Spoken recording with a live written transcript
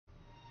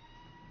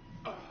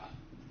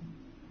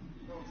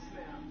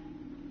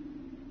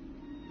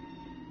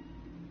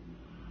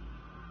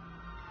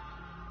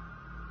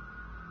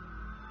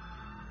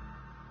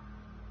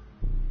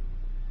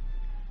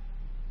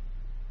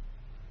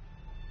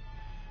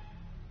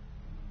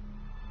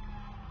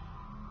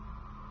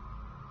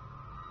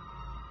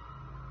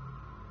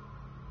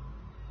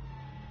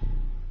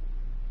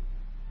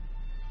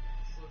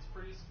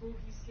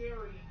spooky,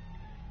 scary.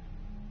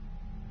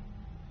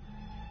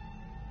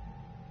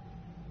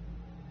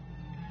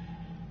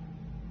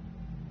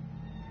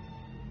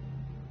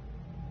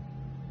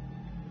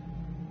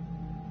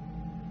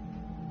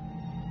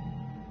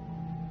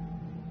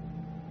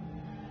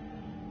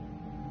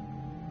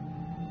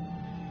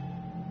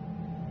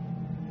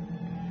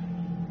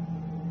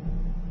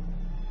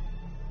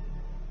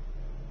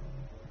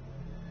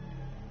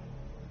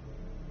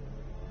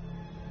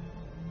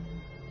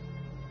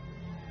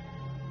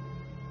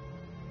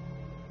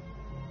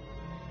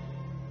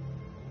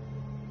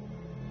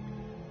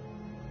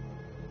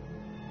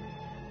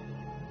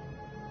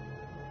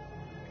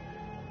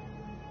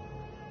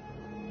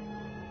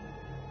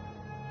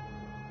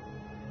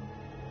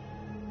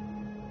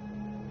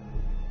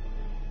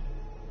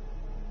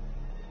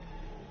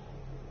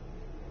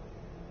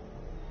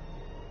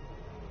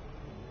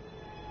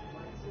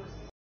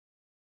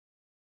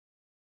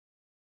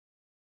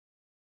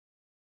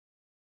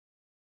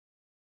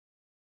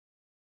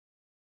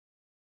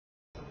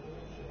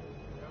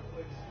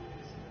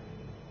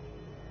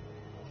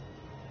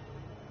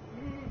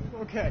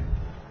 Okay,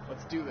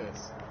 let's do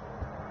this.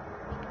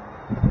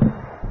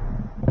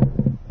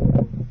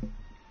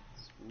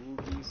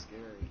 Spooky,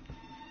 scary.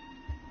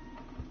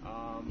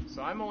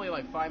 So I'm only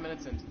like 5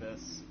 minutes into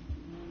this.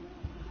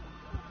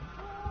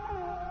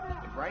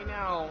 And right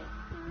now,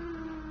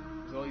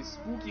 there's all these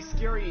spooky,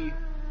 scary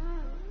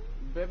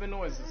baby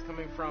noises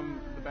coming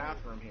from the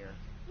bathroom here.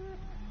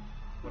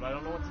 But I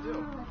don't know what to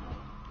do.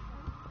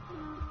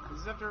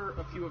 This is after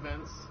a few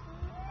events.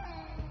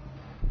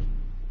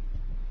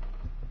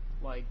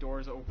 Like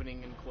doors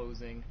opening and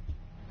closing,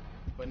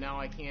 but now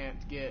I can't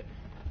get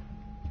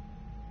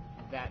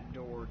that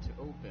door to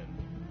open.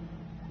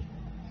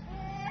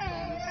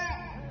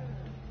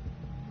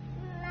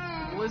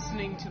 I'm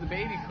listening to the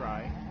baby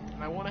cry,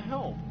 and I want to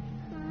help.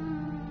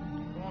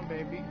 Come on,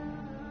 baby.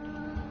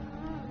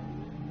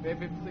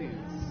 Baby,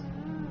 please.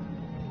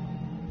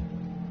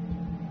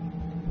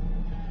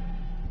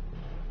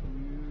 The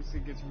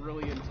music gets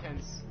really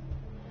intense.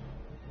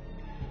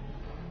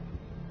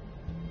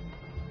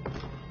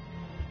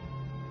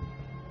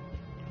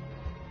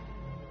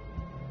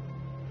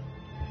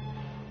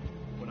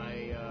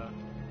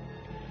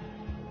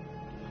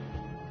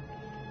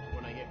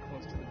 When I get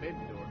close to the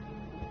baby door.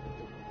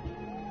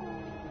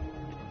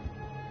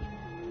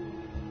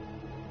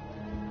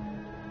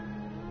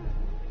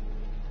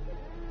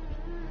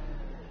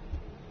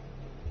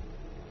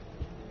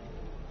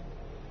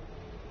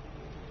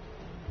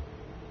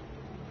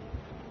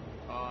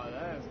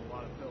 That is a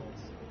lot of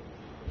pills.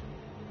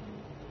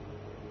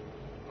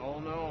 Oh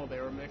no, they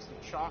were mixed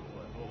with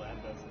chocolate. Oh, that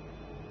doesn't.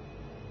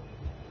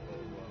 Oh,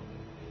 well.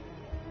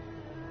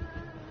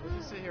 Let's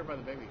just sit here by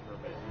the baby for a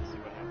bit and see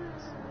what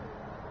happens.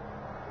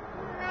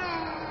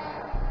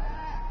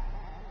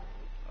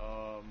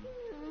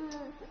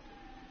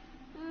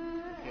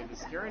 Okay, the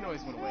scary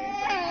noise went away,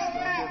 but I can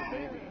still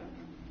hear the baby.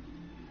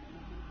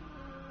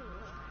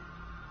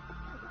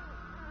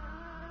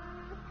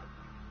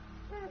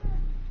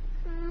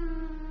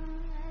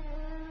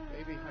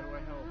 Baby, how do I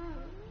help?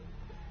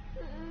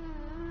 I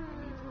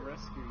need to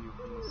rescue you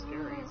from the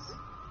scaries.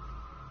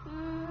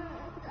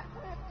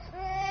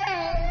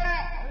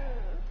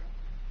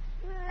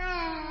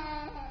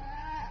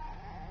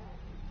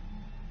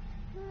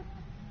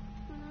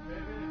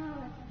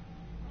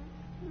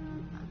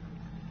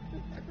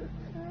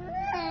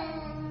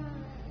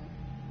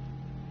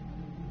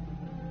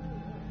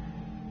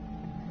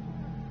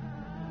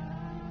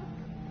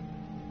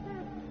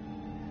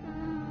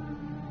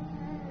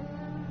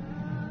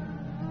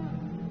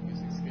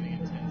 Music's getting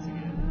intense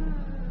again.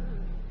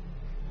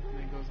 And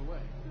then it goes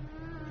away.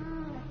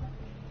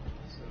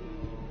 So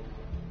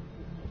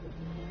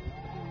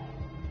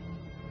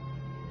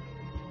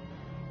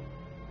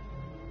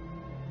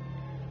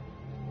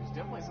there's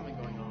definitely something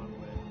going on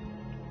with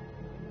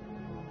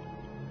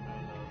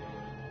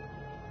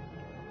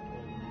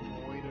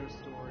Moiter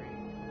story.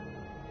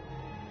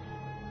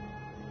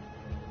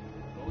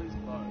 All these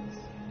bugs.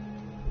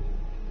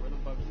 Where are the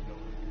bugs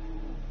going?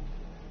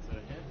 Is that a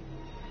hint?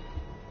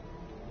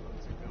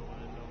 Bugs are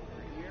going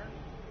over here.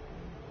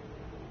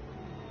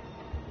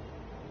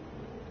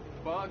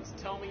 Bugs,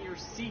 tell me your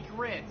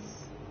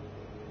secrets!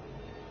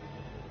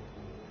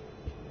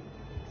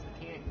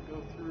 I can't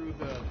go through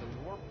the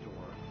warp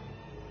door.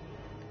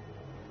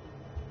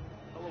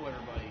 Hello,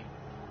 everybody.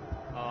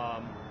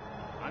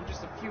 I'm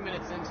just a few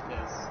minutes into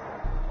this.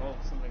 Oh,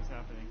 something's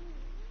happening.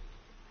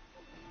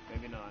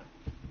 Maybe not.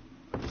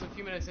 I'm just a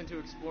few minutes into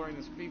exploring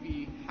this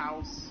creepy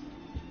house.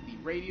 The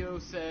radio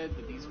said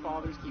that these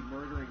fathers keep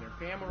murdering their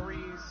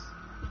families.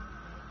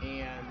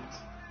 And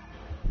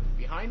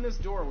behind this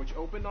door, which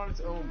opened on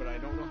its own, but I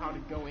don't know how to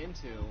go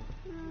into,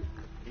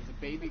 is a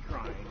baby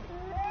crying.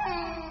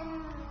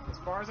 As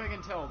far as I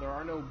can tell, there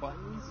are no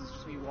buttons. It's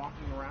just me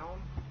walking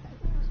around.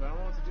 So I don't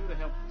know what to do to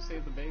help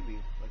save the baby.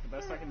 Like, the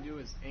best I can do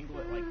is angle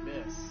it like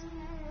this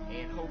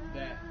and hope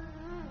that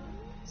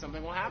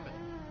something will happen.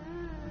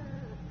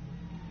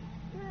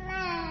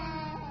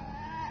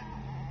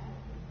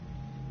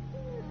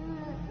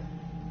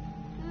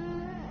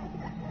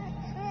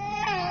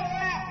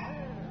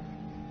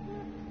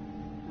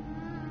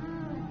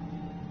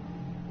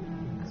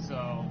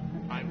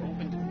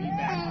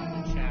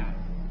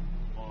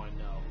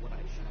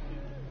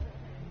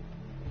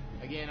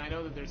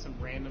 there's some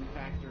random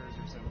factors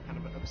or some kind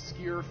of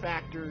obscure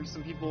factors.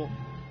 Some people,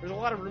 there's a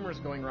lot of rumors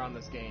going around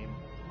this game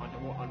on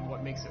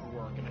what makes it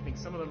work, and I think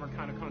some of them are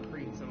kind of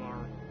concrete and some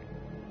are,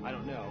 I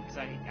don't know, because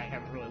I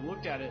haven't really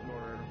looked at it in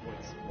order to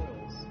avoid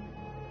spoils.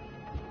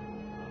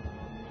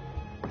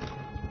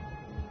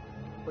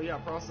 But yeah,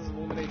 process of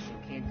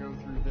elimination. Can't go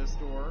through this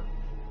door.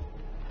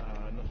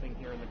 Nothing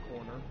here in the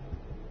corner.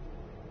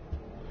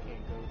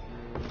 Can't go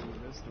through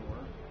this door.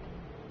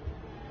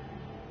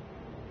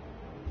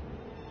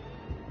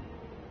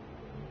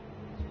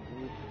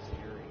 Ooh,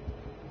 scary.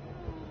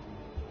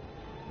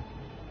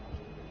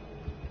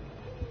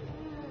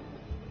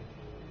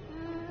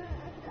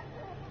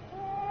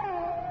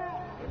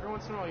 Every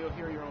once in a while you'll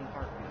hear your own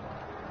heartbeat.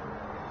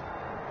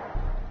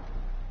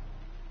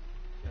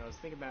 I was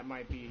thinking that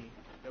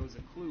was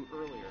a clue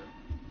earlier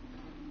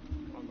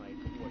on like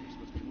what you're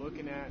supposed to be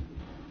looking at.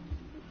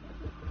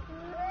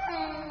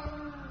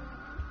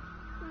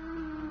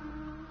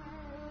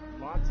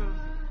 Lots of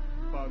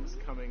bugs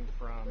coming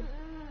from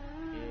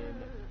in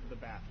the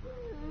bathroom.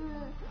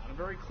 Not a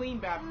very clean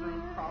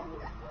bathroom,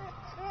 probably.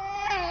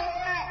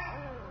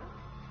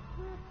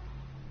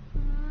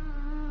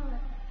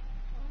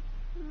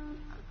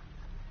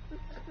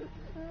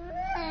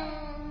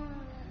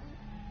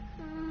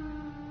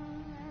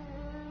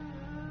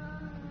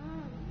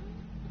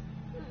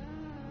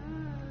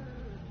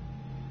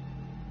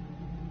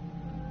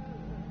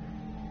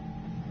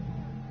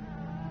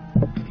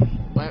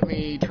 Let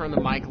me turn the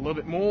mic a little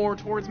bit more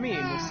towards me,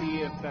 and we'll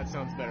see if that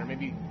sounds better.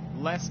 Maybe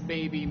less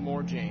baby,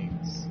 more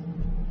James.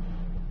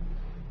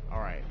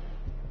 Alright.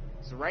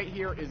 So right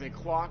here is a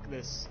clock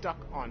that's stuck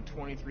on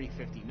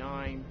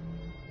 23:59.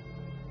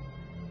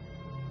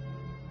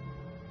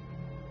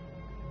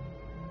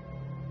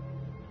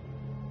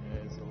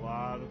 There's a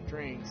lot of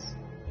drinks.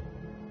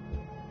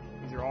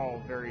 These are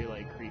all very,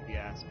 like,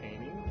 creepy-ass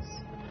paintings.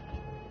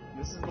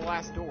 This is the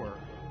last door.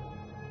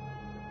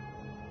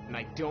 And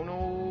I don't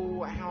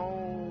know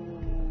how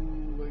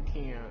I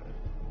can't.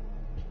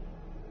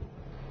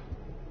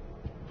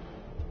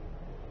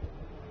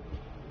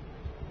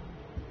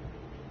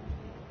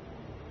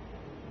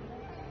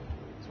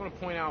 Just want to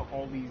point out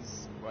all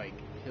these, like,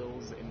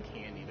 pills and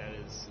candy. That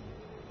is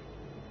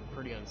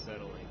pretty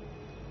unsettling.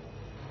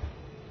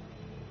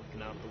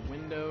 Looking out the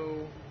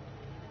window.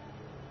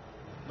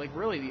 Like,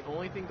 really, the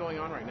only thing going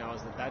on right now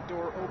is that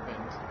door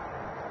opened.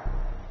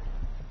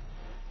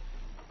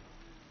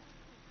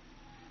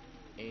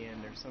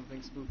 And there's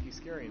something spooky,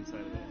 scary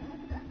inside of it.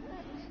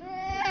 Which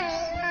is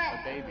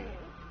a baby.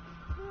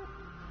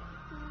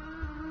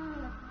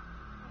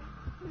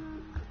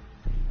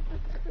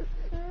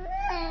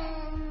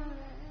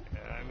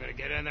 I'm gonna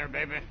get in there,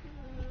 baby.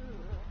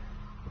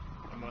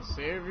 I must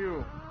save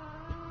you.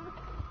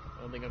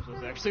 I don't think I'm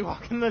supposed to actually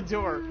walk in the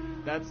door.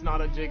 That's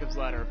not a Jacob's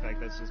Ladder effect.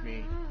 That's just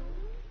me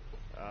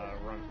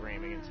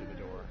ramming into the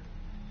door.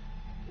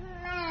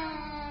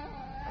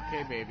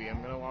 Okay, baby,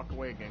 I'm gonna walk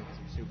away again because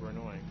you're super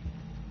annoying.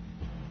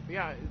 But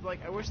yeah,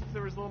 like, I wish that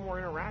there was a little more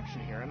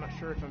interaction here. I'm not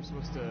sure if I'm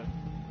supposed to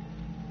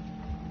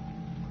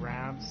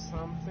grab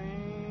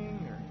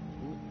something or...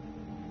 Ooh.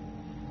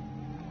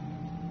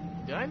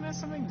 Did I miss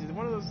something? Did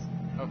one of those...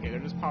 Okay, they're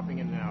just popping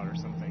in and out or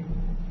something.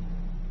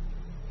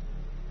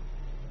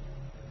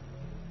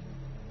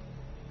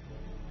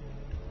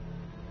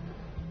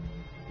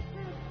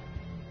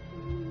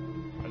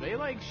 Are they,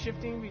 like,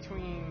 shifting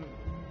between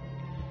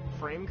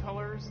frame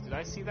colors? Did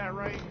I see that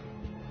right?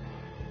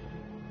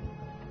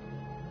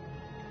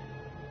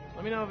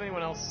 Let me know if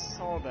anyone else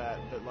saw that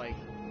like,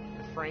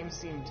 the frames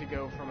seemed to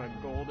go from a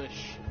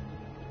goldish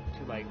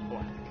to, like,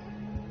 black.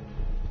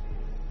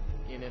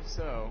 And if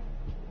so,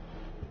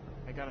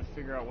 I gotta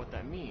figure out what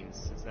that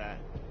means. Is that,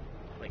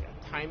 like,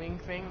 a timing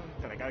thing?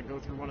 That I gotta go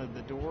through one of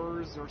the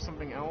doors or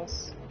something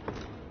else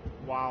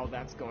while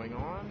that's going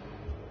on?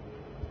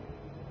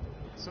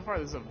 So far,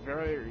 this is a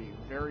very,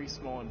 very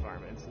small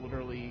environment. It's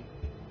literally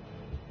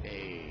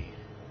a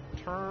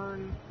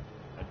turn,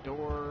 a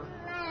door,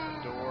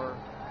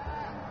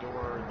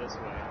 door this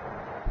way,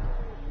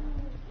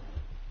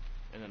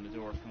 and then the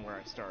door from where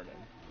I started.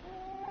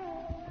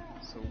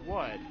 So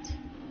what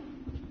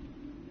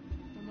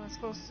am I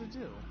supposed to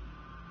do?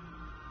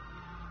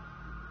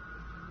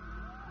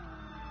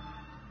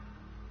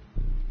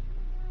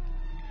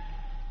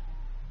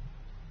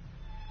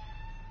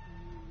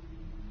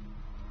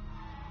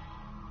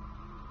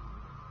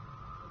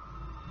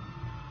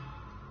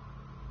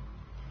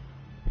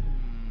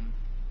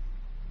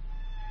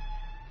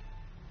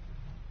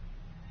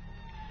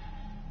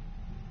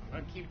 I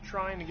keep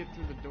trying to get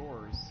through the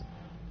doors.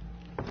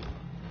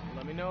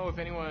 Let me know if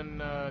anyone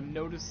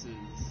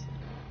notices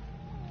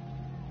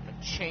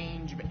a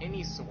change of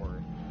any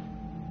sort.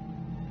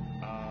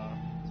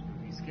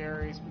 Spooky,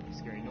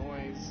 scary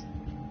noise.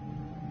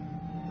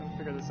 Let's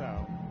figure this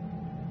out.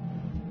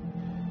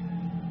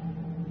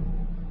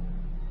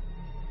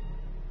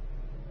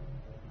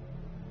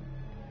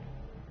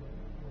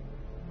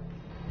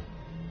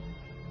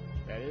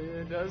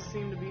 That does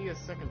seem to be a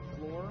second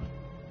floor.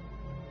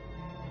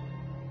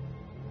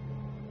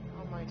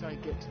 How might I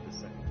get to the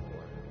second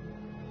floor?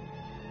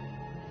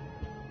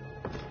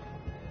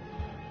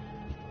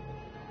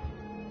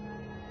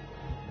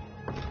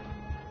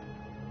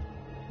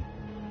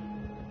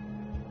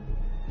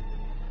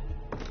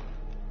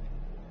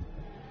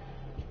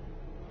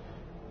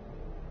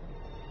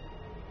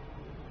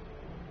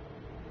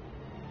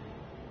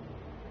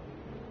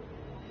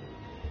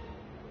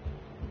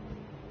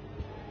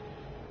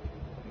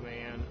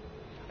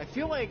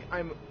 feel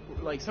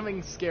like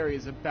something scary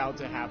is about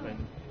to happen,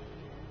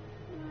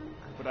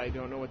 but I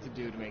don't know what to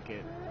do to make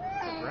it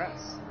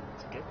progress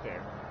to get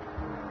there.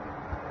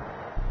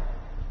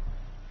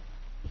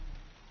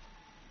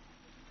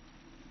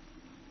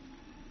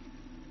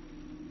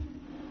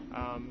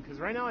 Because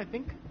right now I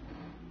think...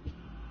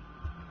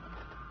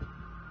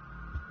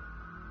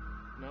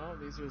 No,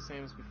 these are the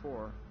same as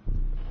before.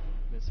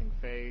 Missing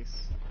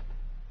face.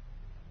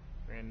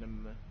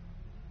 Random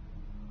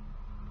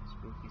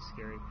spooky,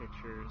 scary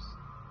pictures.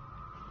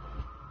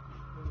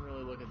 Didn't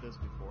really look at this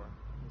before.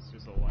 It's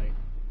just a light,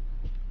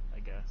 I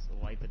guess.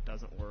 A light that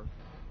doesn't work.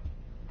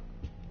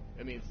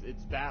 I mean,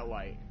 it's that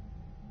light,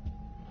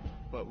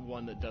 but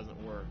one that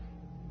doesn't work.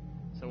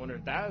 So I wonder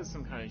if that is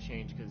some kind of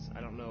change, because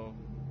I don't know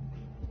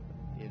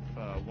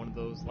if one of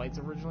those lights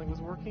originally was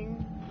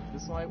working. If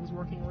this light was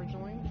working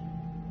originally.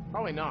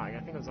 Probably not. I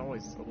think it was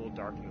always a little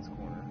dark in this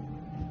corner.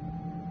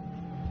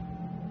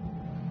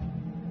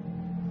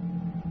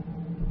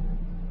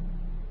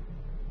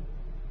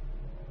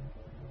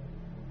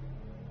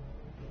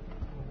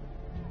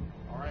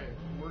 Alright,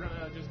 we're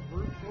gonna just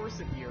brute force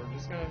it here. I'm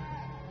just gonna...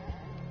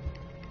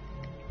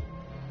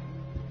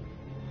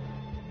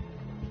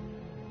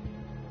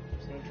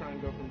 try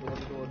and go from door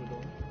to door to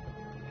door.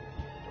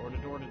 Door to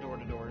door to door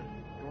to door.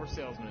 Door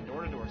salesman.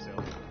 Door to door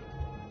salesman.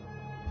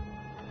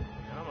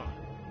 Come on.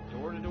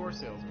 Door to door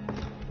salesman.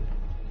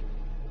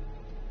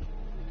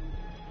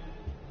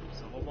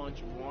 Just a whole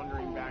bunch of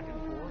wandering back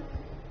and forth.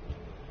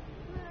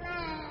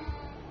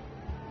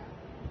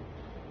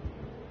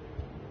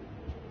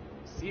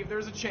 See if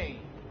there's a change.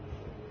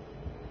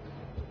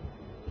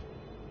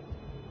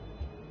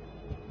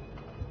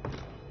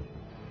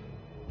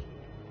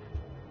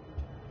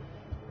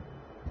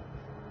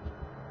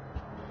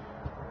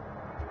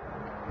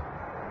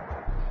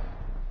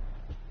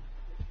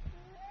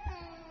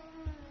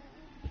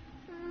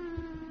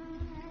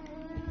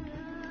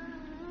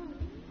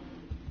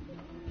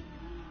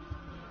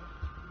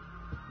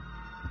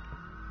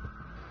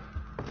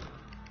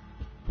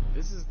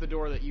 This is the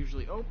door that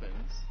usually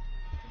opens.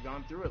 I've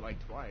gone through it like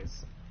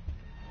twice.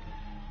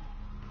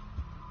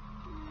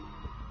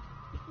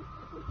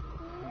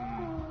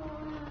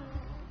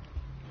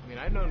 I mean,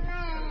 I've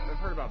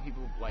heard about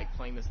people like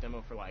playing this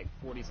demo for like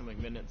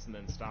 40-something minutes and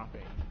then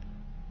stopping.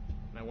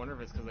 And I wonder if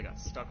it's because I got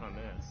stuck on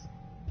this.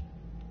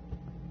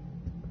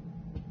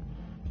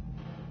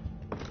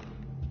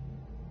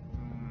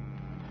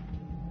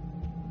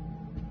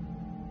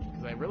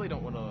 Because I really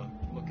don't want to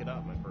look it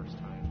up my first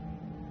time.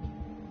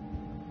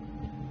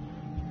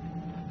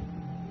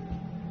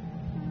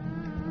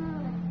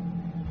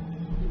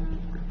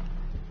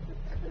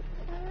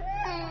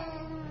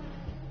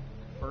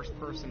 First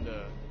person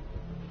to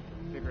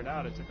figure it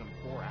out, it took them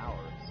 4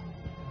 hours.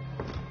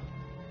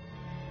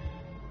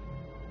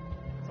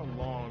 That's a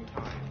long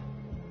time.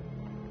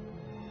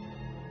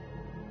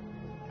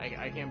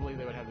 I can't believe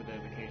they would have the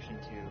dedication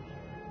to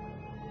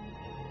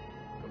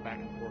go back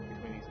and forth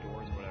between these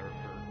doors or whatever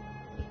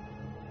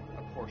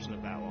for a portion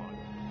of that long.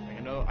 Like,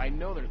 I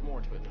know there's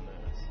more to it than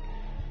this.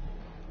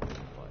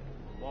 But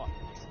what?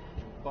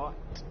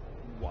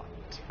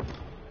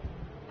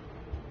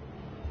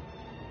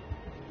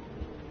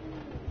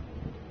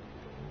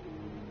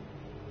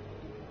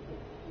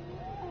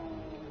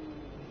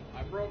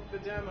 I broke the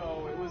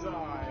demo, it was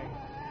I.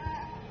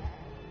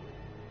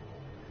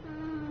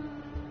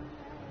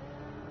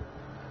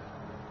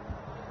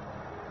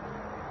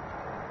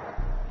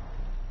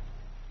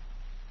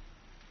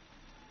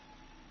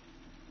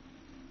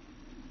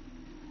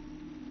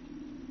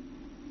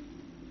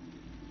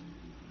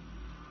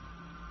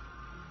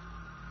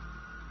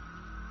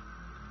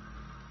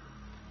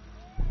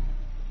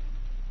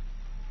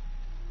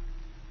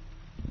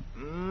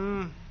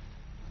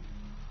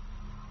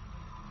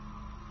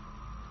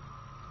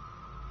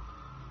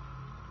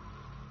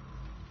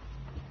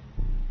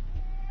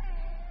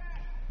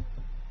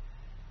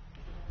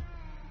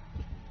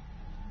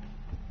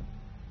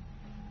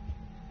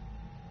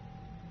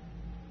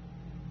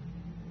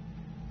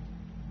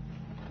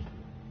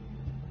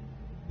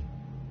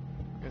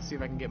 Let's see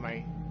if I can get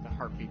the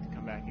heartbeat to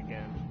come back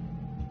again.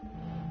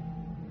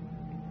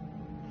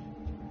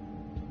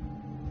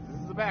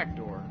 This is the back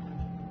door.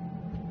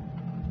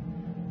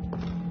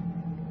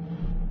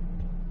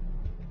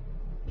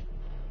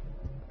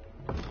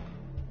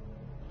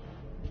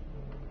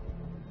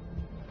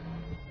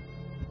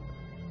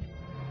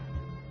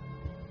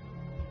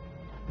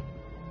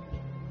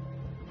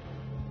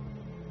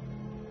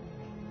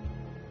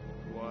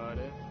 What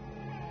if?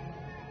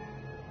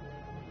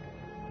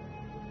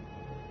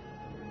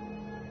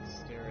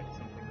 Stare at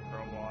something for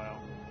a while.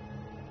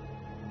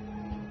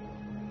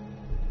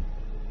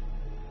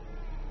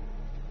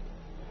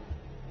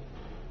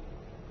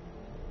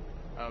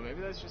 Oh,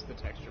 maybe that's just the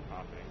texture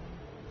popping.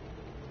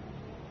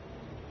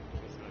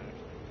 It's not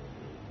actually.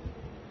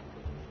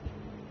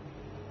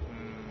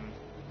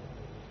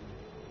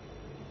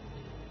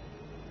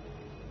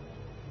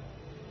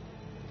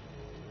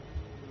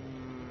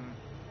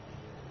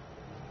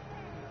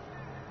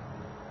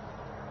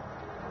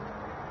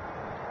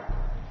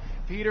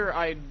 Peter,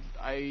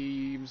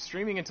 I'm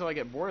streaming until I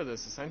get bored of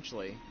this,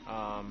 essentially.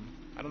 I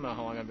don't know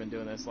how long I've been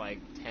doing this, like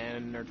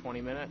 10 or 20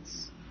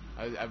 minutes.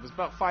 I was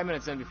about 5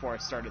 minutes in before I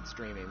started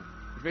streaming,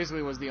 which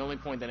basically was the only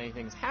point that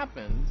anything's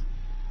happened.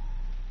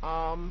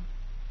 And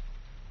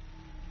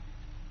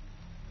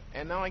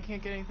now I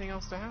can't get anything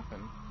else to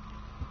happen.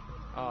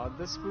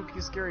 This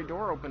spooky, scary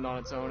door opened on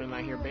its own, and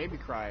I hear baby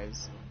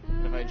cries.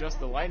 And if I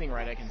adjust the lighting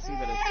right, I can see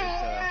that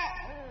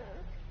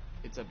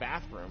it's a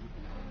bathroom.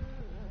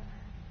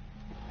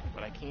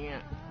 But I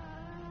can't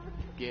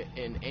get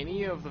in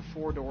any of the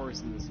 4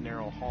 doors in this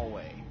narrow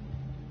hallway.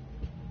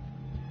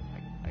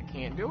 I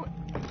can't do it.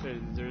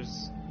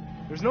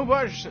 There's no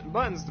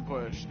buttons to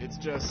push. It's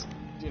just,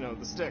 you know,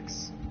 the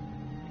sticks.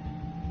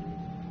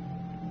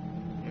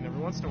 And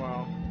every once in a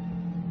while,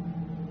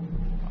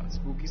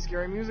 spooky,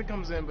 scary music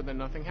comes in, but then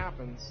nothing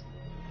happens.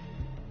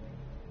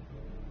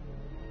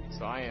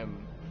 So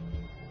I'm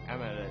at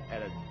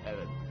a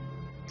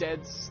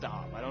dead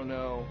stop. I don't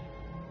know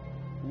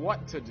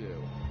what to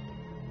do.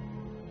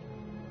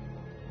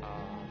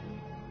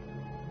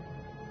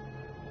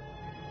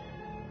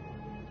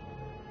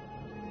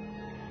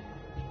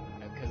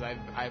 Because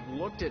I've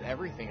looked at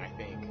everything. I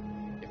think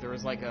if there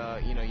was like a,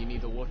 you know, you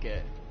need to look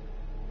at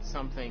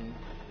something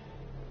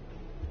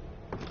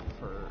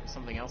for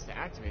something else to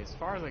activate. As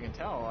far as I can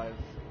tell, I've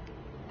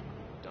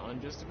done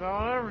just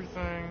about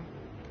everything.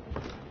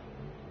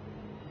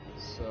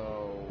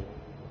 So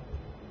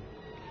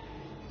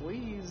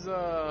please,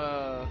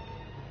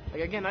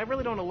 like, again, I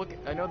really don't want to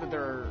look. I know that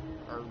there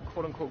are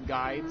quote unquote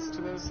guides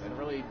to this, and I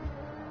really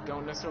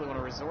don't necessarily want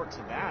to resort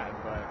to that,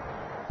 but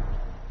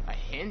a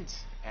hint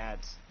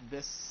at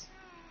this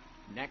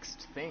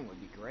next thing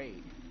would be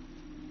great.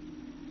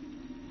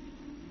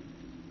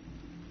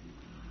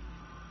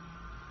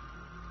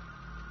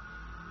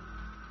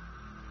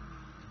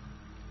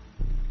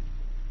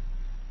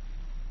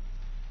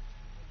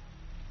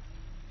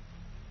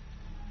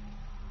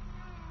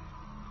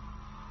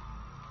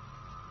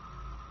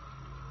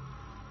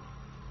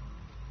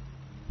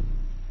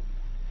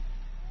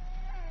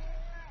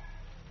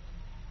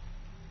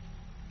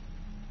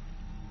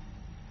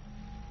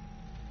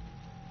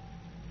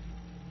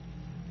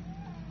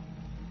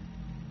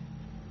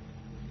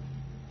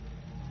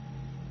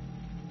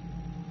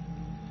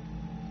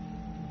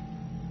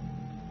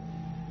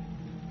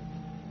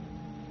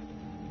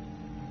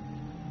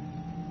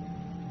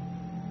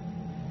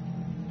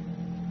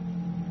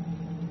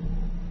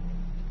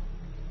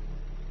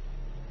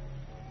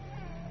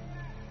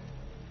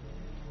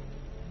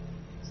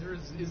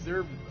 Is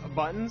there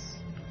buttons?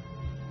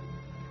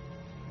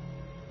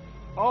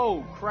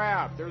 Oh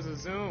crap, there's a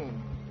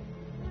zoom.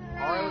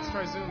 Alright, let's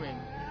try zooming.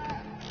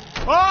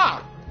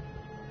 Ah!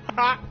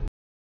 Ha!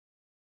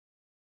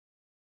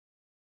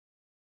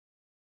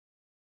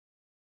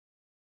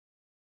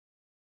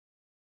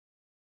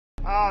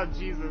 Oh,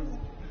 Jesus.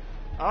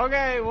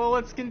 Okay, well,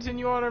 let's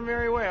continue on our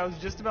merry way. I was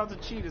just about to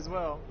cheat as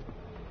well.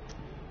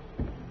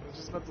 I was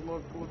just about to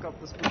look up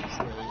the spooky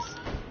stories.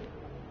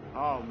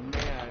 Oh,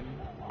 man.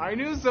 I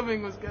knew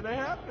something was gonna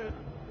happen.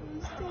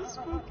 It's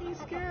so spooky,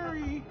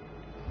 scary.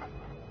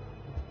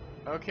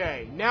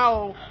 Okay,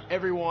 now,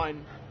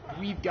 everyone,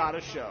 we've got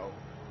a show.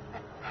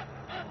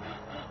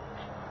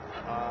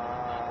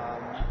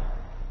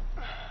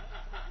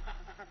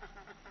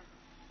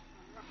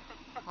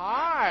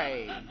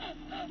 Hi.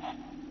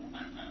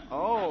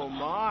 Oh,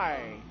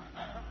 my.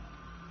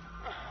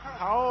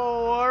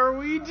 How are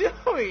we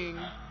doing?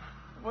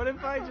 What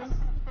if I just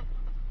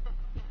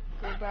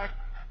go back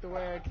the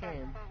way I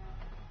came?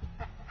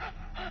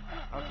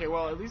 Okay,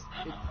 well, at least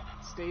it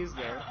stays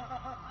there.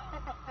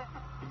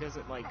 It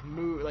doesn't, like,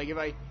 move. Like, if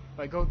I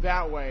go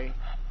that way,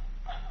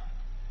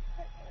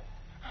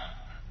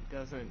 it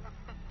doesn't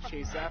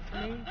chase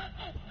after me.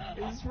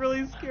 It's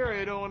really scary.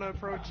 I don't want to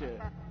approach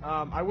it.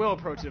 I will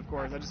approach it, of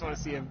course. I just want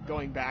to see if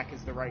going back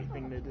is the right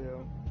thing to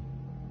do.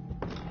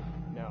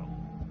 No.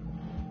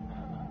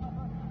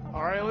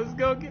 Alright, let's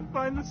go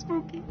find the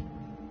spooky.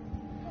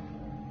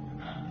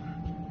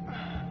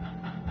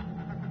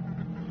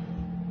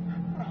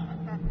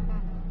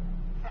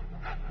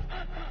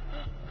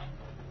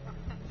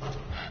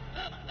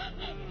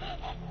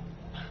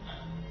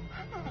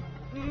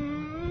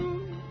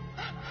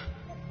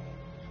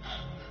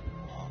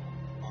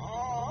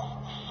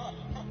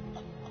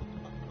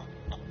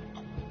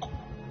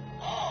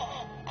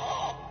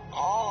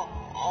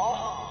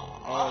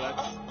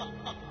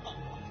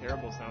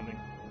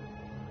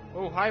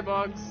 Hi,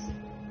 bugs.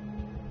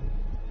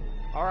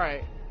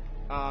 Alright.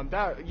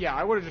 Yeah,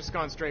 I would have just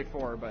gone straight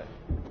forward, but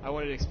I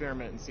wanted to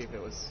experiment and see if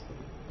it was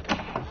to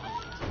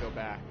go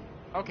back.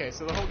 Okay,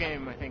 so the whole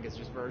game, I think, is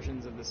just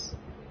versions of this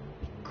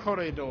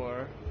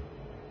corridor.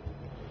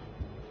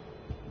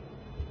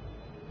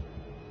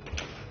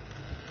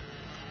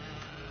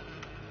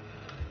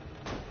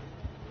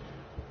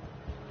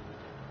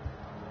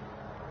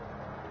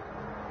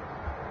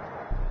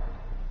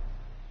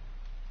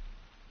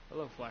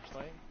 Hello,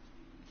 flashlight.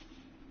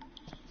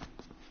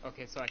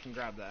 Okay, so I can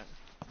grab that.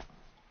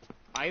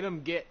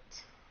 Item get.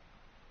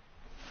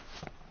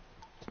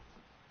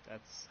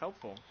 That's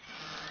helpful.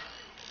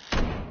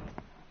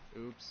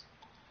 Oops.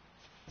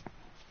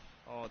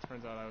 Oh, it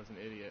turns out I was an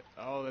idiot.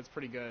 Oh, that's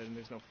pretty good, and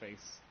there's no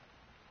face.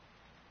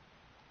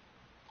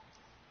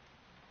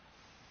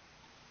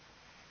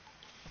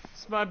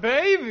 It's my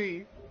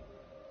baby!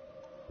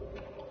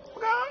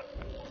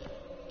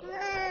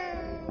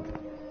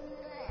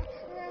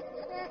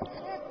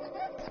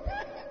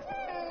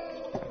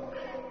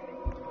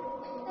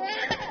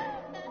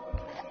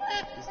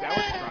 Is that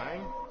what's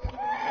crying?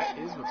 That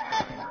is what's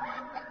crying.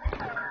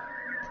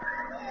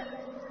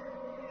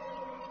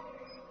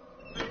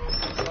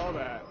 I saw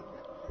that.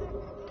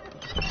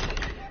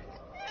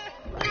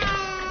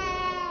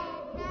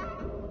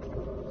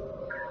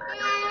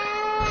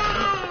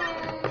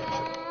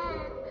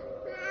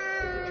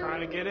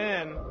 Trying to get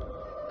in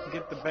and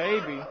get the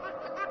baby.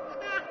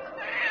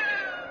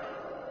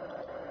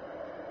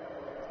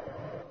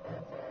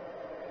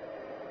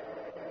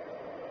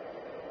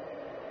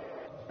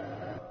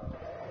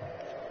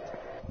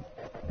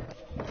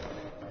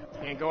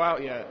 Can't go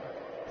out yet.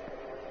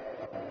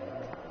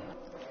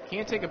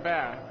 Can't take a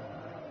bath.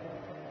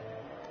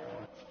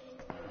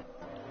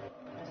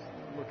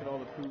 Look at all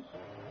the poop.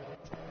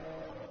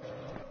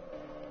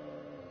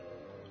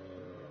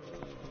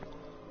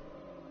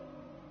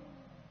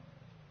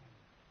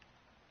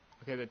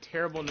 Okay, the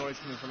terrible noise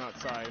coming from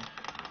outside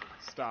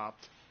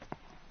stopped.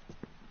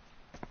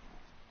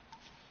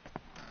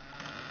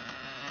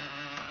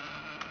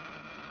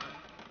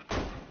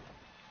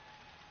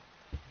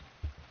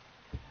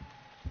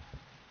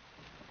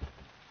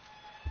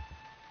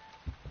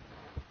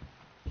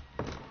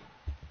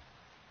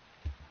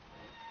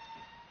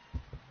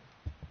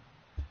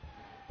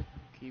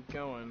 Keep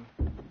going.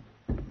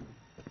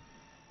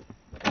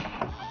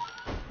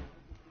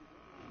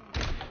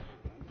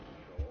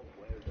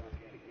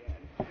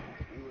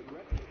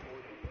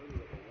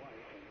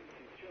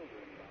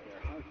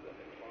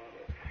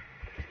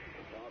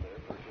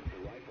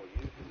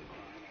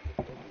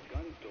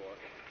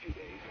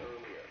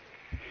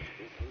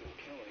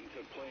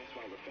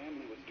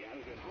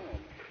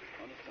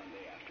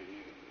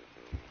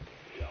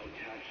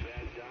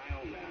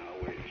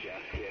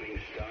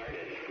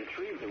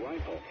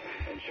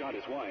 And shot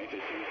his wife as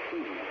she was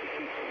cleaning up the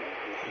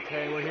kitchen.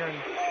 Okay, we're hearing.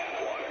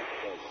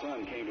 The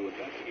son came to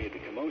investigate the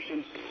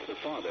commotion. The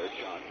father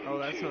shot him. Oh,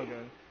 that's no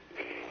good.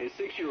 His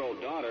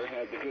 6-year-old daughter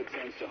had the good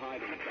sense to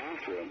hide in the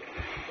bathroom,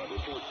 but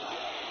reports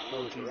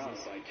ruled her out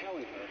by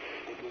telling her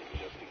it was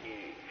just a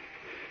game.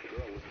 The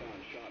girl was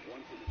found shot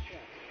once in the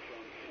chest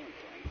from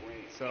point-blank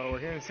range. So we're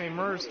hearing the same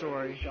murder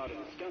story, Shot in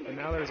the stomach. and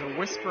now there's a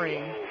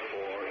whispering.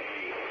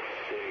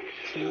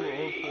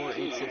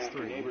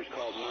 204-863. Neighbors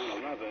called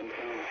 911,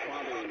 found the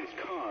father in his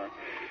car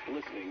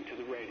listening to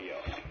the radio.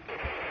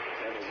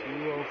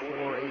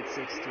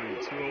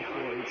 204-863. 204-863. I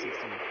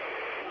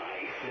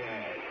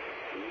said,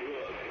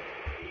 look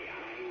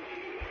behind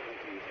you.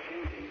 Like he was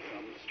chanting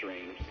some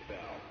strange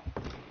spell.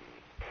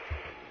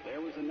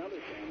 There was another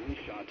family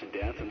shot to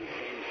death in the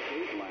same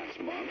state last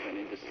month, and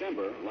in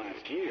December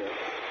last year,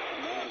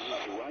 a man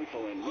used a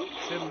rifle and meat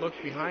Should look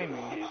behind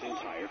me. his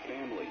entire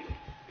family.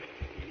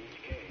 In each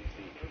case,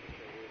 the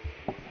perpetrator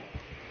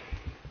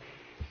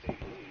state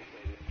police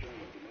say this string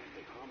of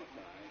domestic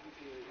homicides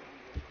appears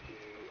under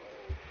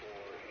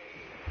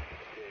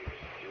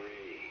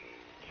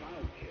 204-863.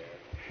 Child care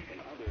and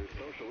other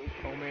social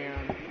issues. Oh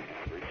man. The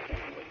average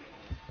family.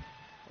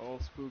 Oh,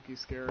 spooky,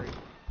 scary.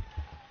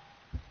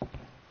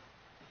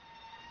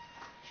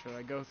 Should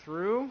I go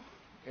through?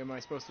 Am I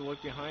supposed to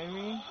look behind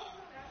me?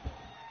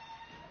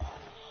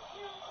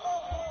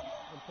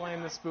 I'm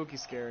playing the spooky,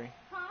 scary.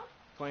 Huh?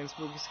 Playing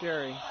spooky,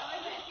 scary. Oh,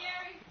 is it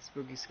scary?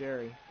 Spooky,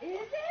 scary. Is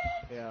it?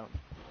 Yeah.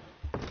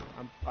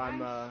 I'm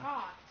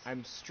shocked.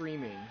 I'm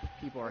streaming.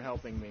 People are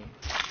helping me.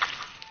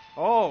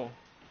 Oh. Ooh.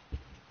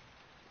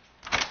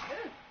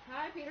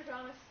 Hi, Peter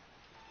Thomas.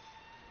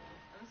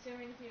 I'm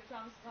assuming Peter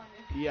Thomas is on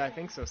you. Yeah, I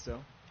think so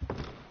still.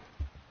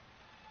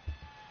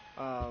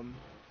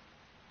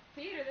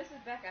 Peter, this is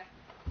Becca. Say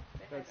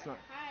hi, That's Becca. not.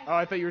 Hi. Oh,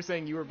 I thought you were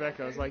saying you were No,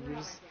 Becca. I was like, you're you're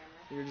not just my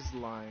camera. you're just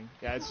lying.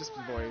 Yeah, it's just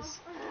the voice.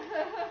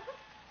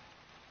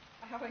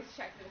 I always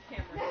check for the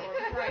camera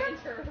before I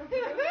enter.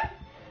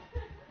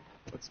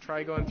 Let's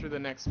try going through the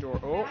next door.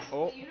 Oh, That's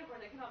oh. the unicorn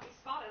that cannot be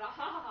spotted.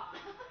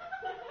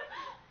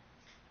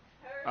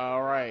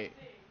 All right.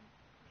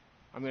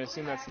 I'm gonna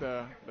assume that's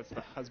the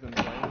husband's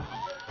lane.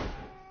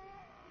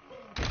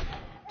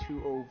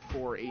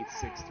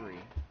 204-863.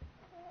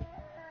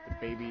 The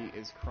baby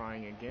is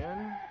crying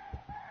again.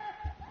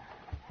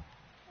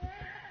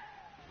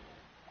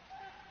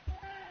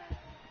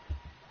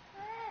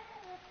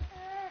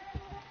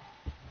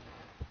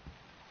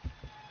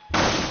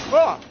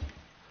 Oh!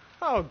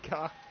 Oh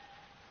god.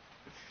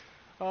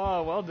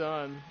 Oh, well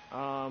done.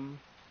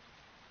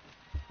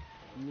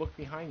 Look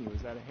behind you.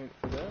 Is that a hint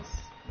for this?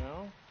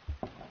 No?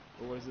 Or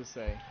what does this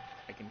say?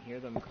 I can hear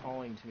them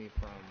calling to me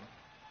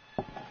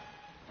from...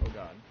 Oh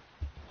god.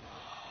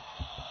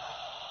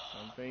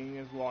 Something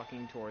is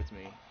walking towards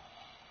me.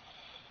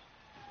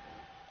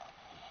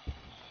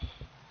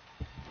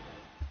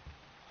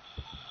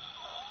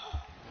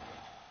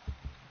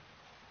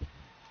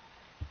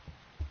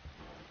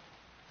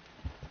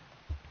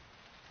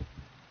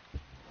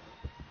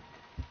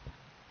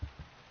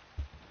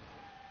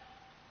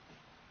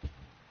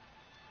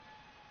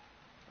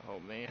 Oh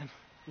man,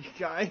 you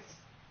guys.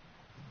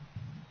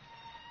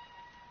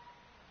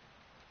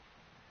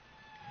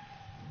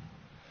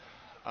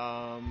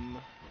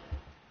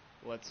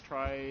 Let's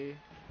try.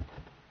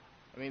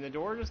 I mean, the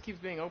door just keeps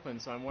being open,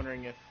 so I'm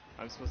wondering if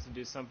I'm supposed to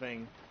do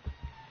something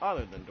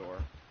other than door.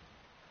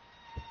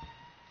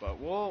 But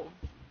we'll,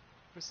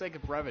 for sake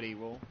of brevity,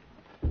 we'll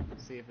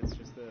see if it's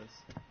just this.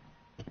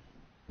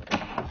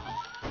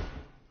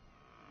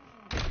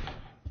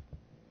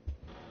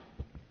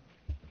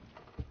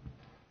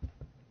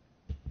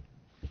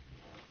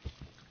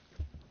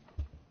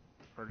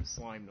 Heard a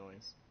slime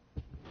noise.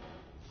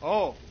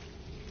 Oh!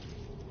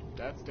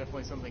 That's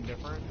definitely something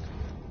different.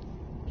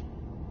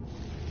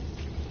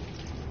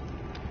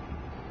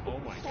 Oh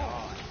my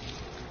god.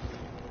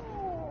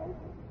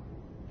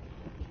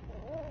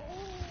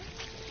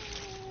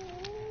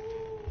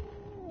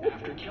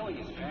 After killing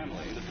his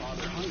family, the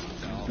father hung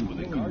himself with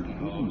a garden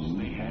hose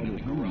they had in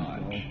the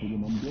garage.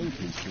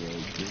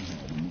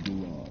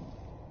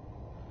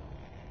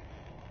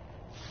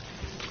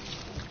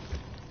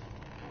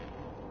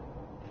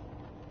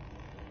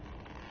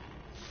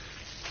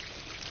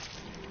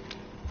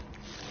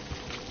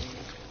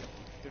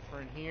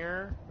 Different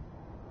here.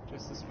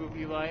 Just the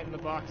spooky light in the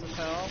box of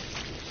hell.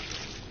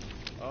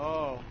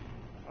 Oh.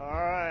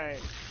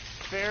 Alright.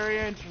 Very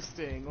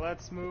interesting.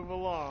 Let's move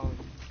along.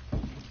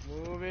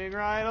 Moving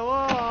right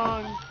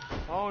along.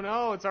 Oh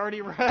no, it's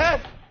already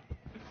red.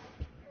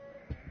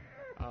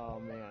 Oh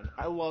man.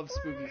 I love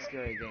spooky,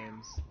 scary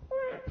games.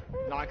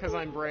 Not because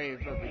I'm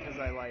brave, but because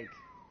I like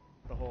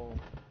the whole...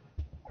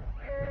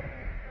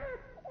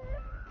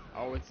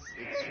 Oh, it's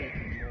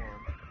shaking more.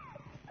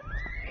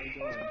 What are you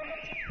doing?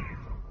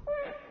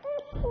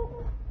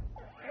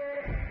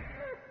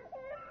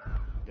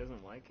 He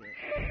doesn't like it.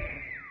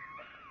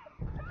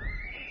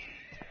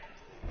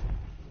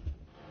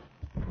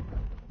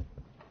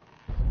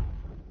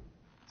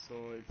 So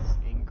it's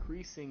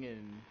increasing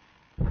in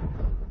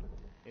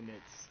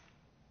its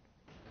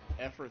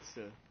efforts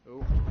to...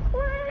 Oh.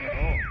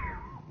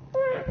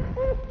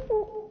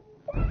 Oh.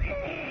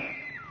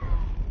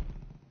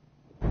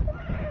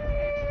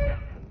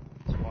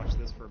 Let's watch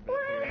this for a bit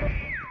here.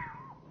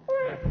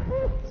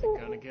 Is it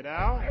gonna get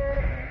out?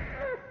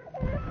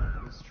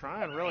 He's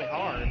trying really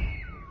hard.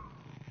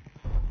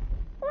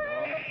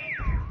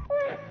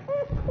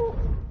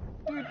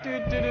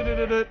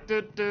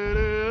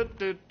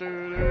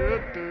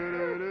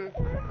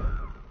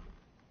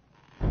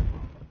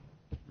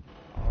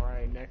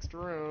 Alright, next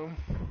room.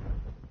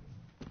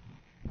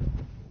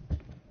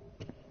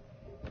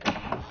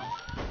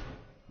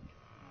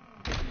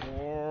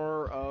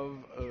 More of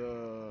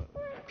a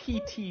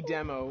PT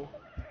demo.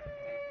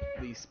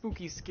 The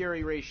spooky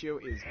scary ratio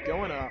is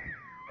going up.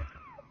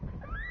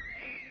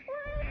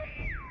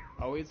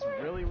 Oh, it's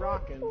really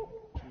rocking.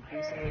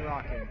 Increasingly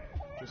rocking.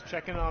 Just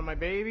checking on my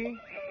baby.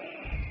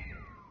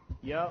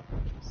 Yep.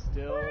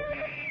 Still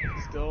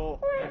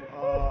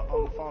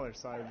on the father's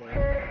side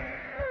there.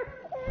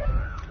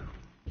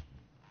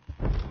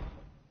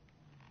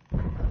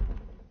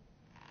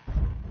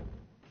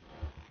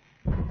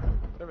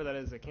 Whatever that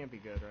is, it can't be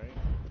good, right?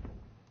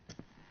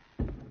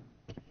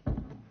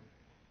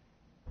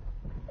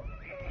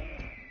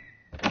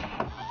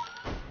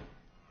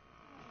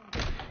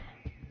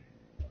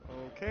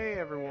 Okay,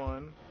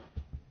 everyone.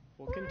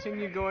 We'll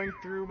continue going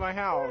through my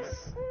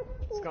house.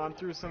 It's gone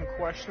through some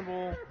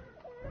questionable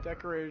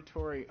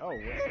decoratory... Oh,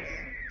 what's this?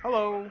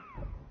 Hello!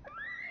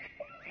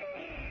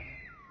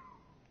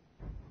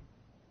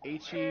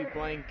 H-E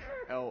blank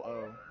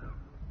L-O.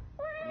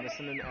 I'm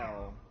missing an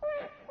L.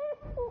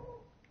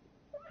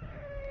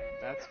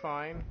 That's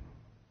fine.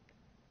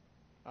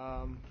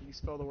 You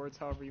spell the words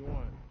however you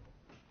want.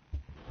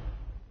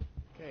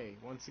 Okay,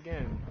 once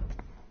again.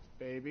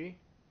 Baby.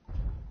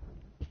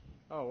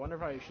 Oh, I wonder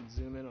if I should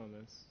zoom in on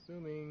this.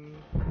 Zooming.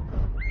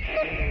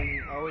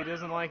 Zooming. Oh, he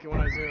doesn't like it when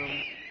I zoom.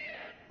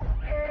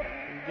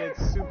 He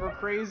gets super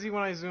crazy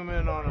when I zoom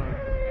in on him.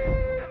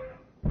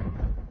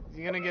 Is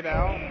he gonna get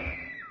out?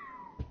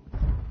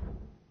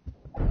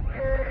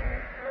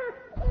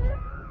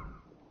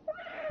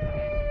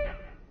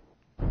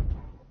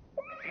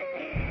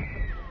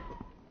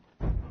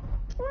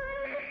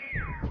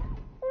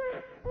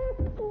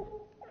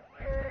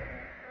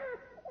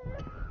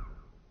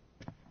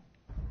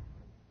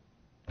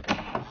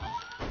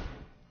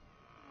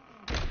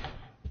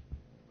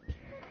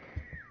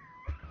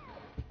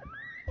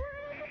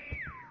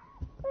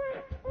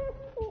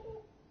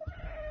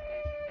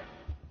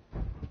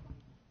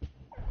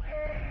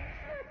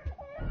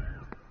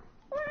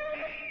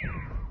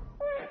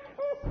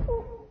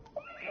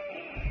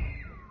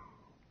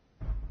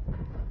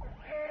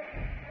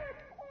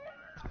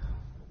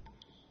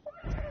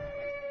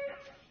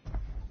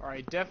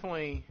 Alright,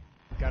 definitely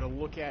gotta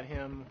look at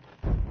him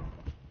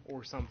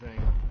or something.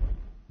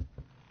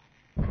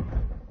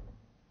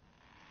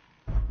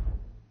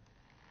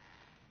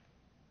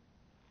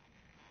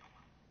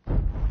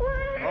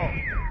 Oh.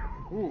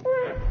 Ooh.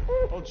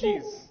 Oh,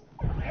 jeez.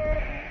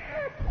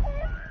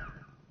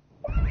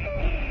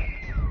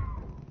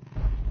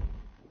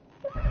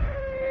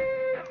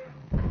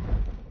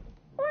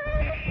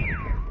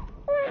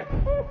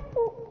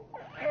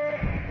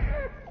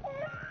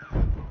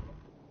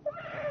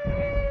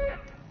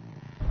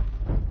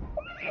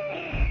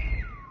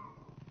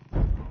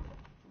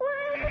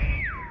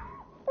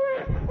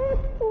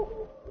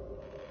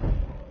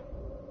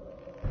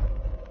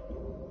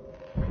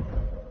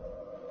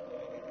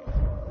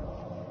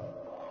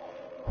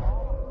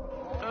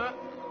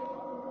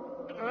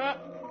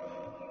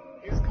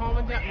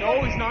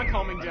 not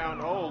calming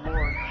down. Oh,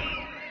 Lord.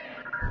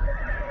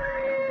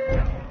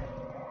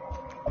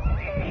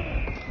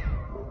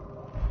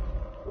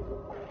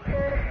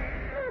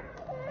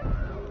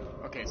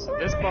 Okay, so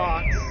this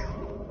box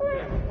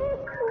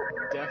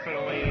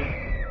definitely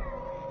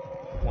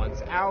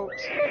wants out.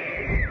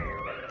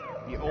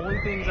 The only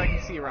things I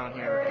can see around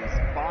here is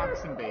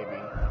box and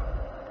baby.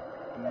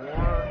 The more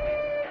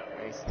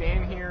I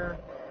stand here...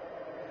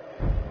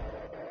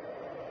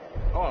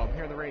 Oh, I'm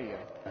hearing the radio.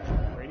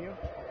 Radio?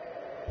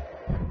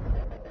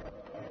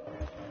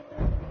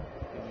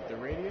 Is it the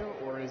radio,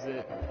 or is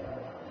it...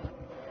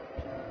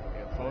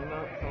 Yeah, phone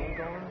up, phone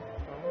going?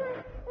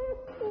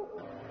 Phone?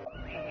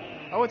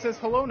 Oh, it says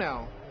hello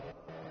now.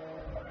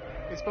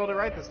 They spelled it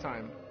right this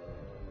time.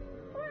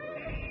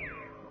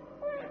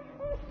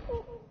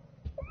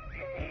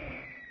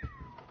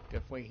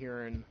 Definitely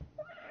hearing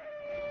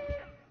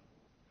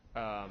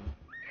some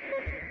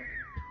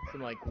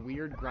like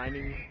weird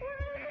grinding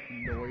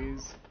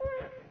noise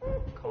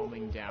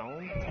calming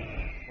down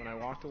when I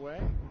walked away.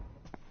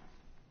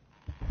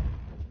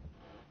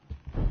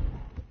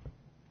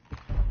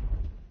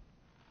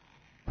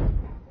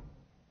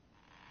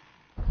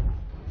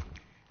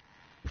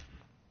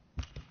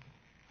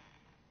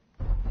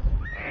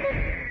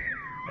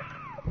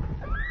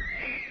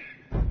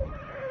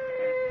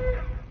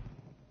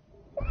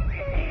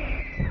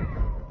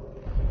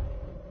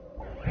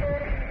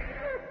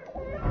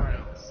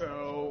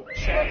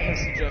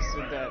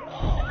 Suggested that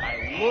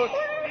I look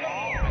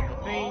at the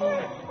thing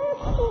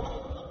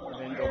and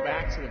then go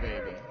back to the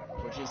baby,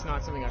 which is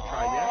not something I've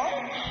tried yet.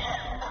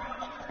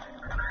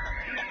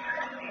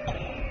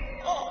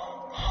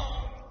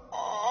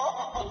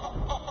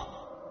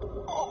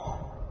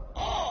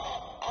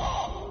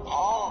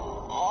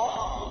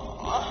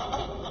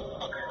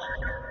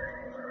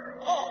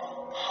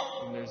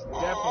 And there's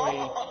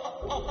definitely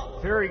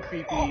very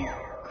creepy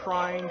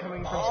crying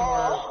coming from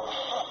somewhere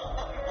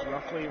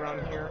roughly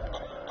around here.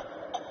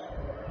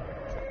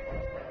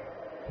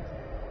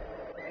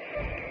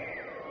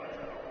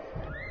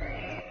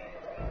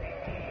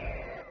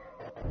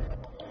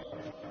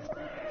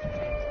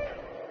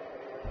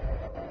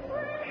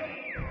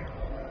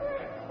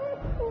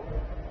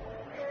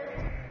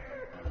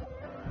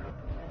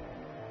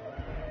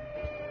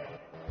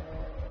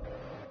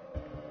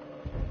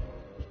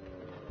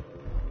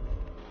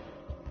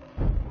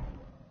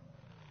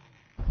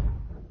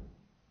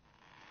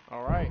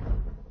 All right.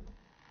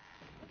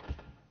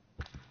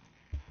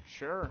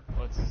 Sure,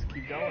 let's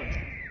keep going.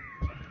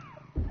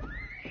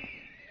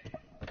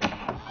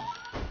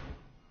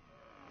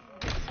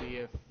 Let's see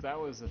if that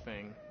was the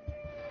thing.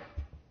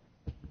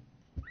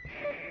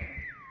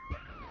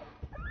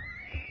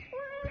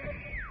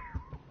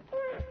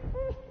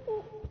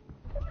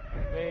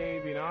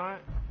 Maybe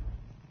not.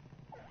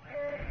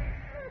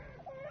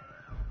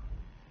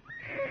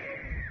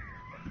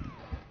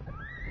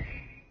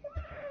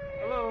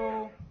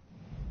 Hello?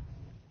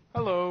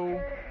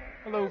 Hello?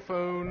 Hello,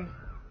 phone.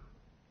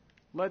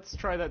 Let's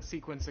try that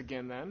sequence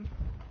again then.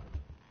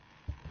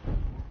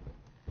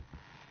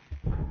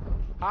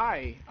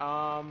 Hi,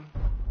 I'm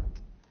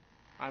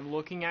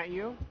looking at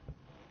you.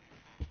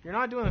 You're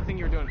not doing the thing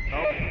you were doing.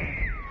 Oh,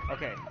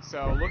 okay,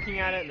 so looking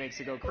at it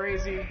makes it go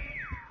crazy.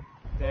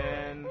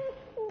 Then,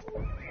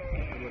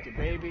 we look at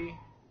baby.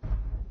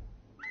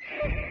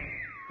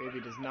 Baby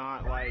does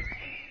not like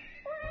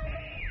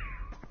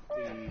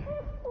the...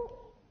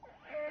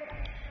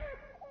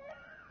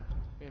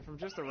 And from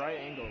just the right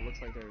angle, it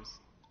looks like there's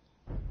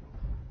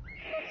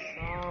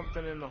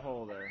something in the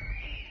hole there.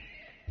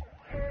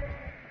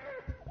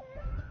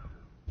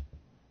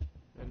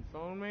 Then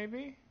phone,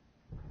 maybe?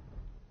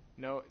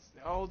 No, it's...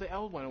 Oh, the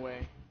L went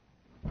away.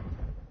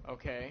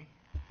 Okay.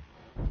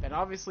 That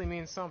obviously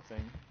means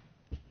something.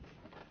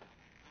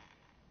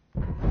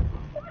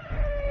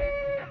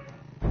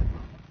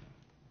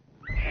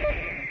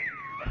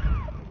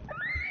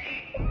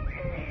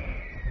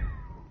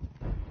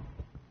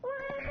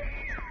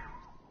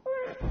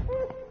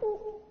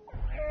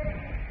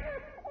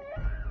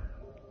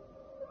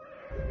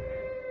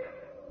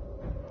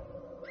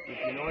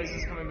 The noise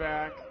is coming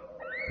back.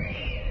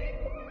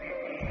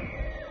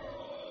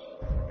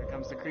 Here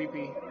comes the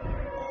creepy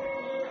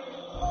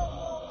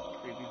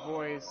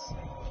voice.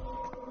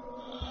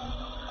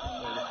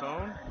 Play the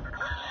phone.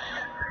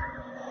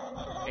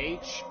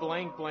 H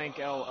blank blank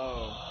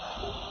LO.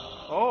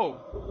 Oh.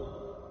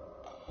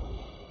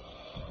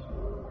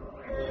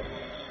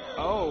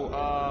 Oh,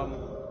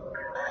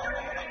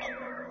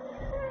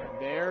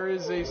 there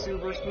is a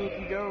super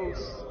spooky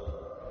ghost.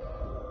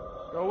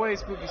 Go away,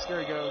 spooky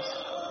scary ghost.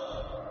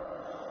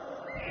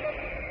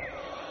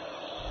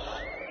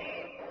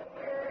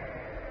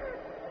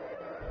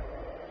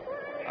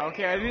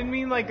 Okay, I didn't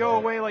mean like go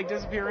away, like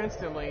disappear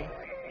instantly.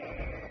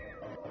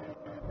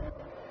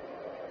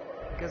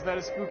 Because that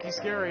is spooky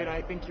scary and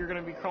I think you're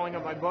gonna be crawling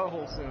up my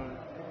butthole soon.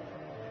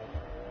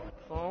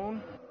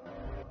 Phone?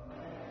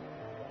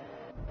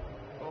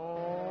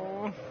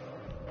 Phone?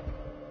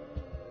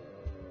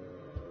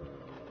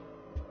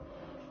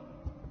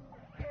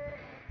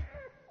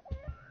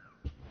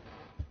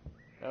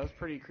 That was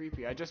pretty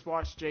creepy. I just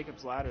watched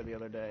Jacob's Ladder the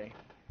other day.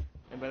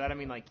 And by that I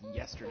mean like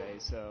yesterday,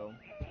 so...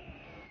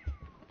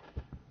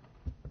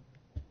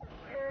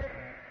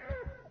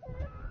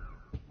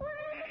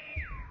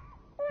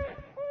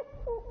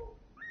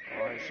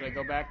 Alright, should I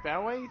go back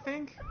that way, you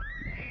think?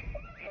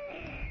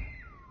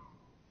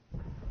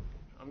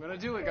 I'm gonna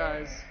do it,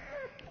 guys.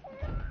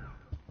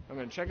 I'm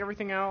gonna check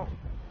everything out.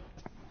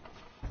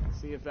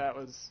 See if that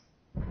was...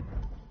 what I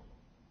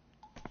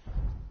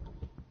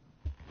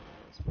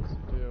was supposed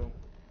to do.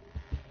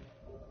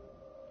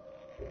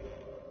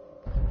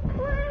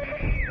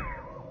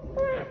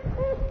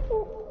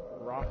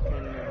 Rockin'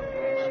 and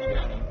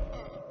rolling.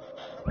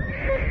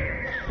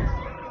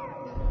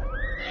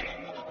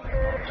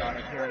 Oh god,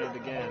 I'm hearing it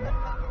again.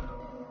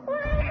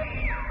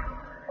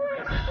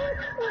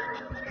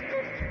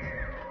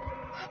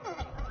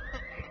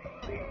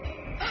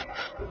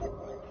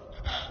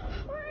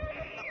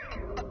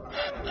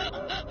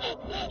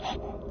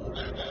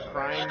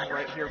 Crying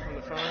right here from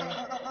the phone.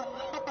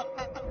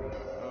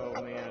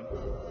 Oh man.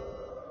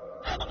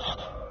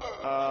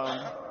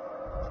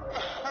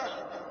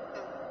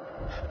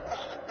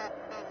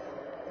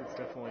 It's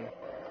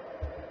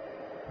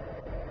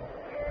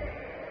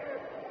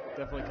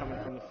definitely coming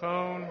from the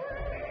phone.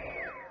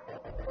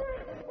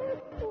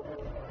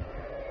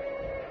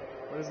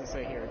 What does it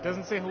say here? It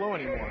doesn't say hello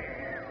anymore.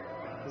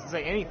 It doesn't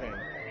say anything.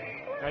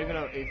 Not even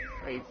a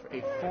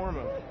form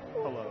of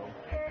hello.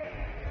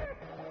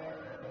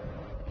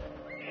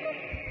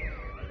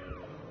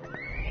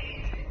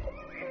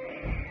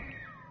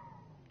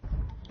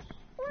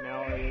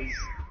 Now it is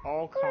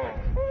all calm.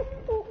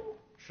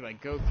 Should I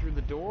go through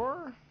the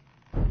door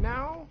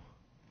now?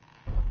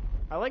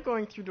 I like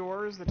going through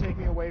doors that take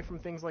me away from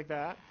things like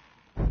that.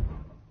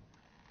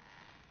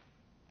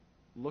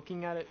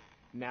 Looking at it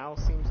now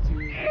seems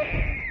to...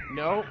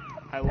 Nope,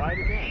 I lied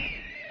again.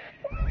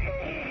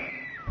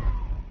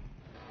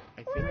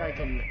 I think I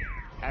can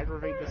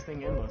aggravate this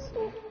thing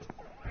endlessly.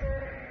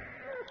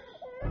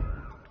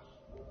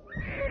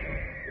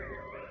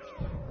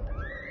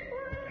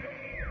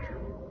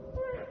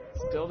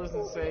 Still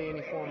doesn't say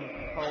any form of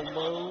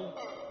hello.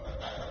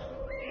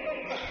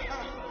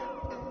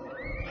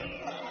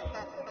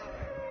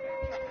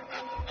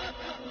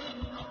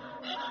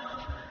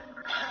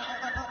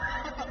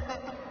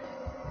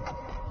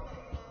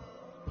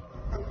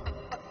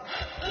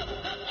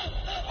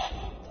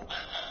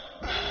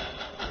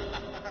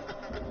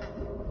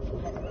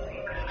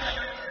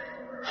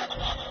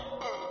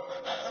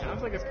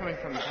 Sounds like it's coming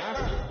from the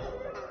bathroom.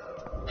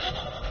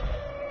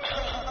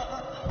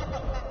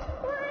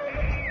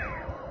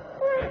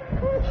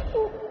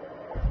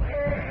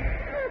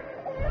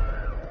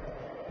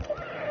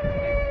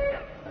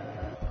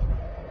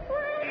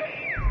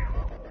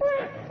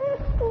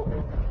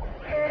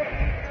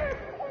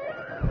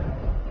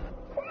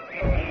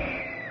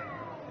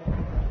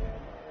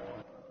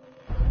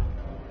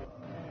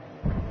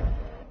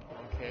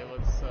 Okay,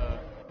 let's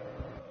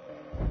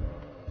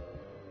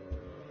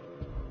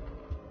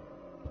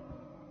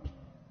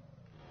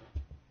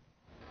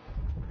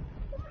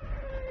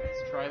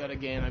try that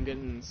again. I'm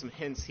getting some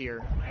hints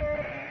here.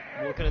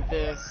 I'm looking at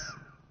this.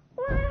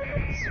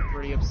 It's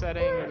pretty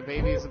upsetting. The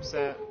baby is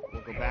upset.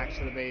 We'll go back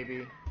to the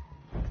baby.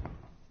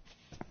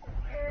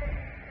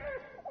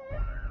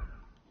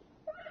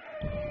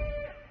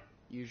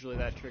 Usually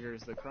that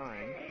triggers the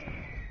crying.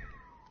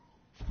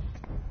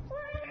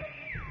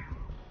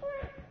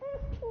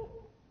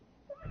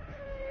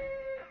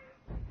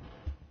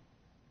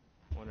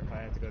 Wonder if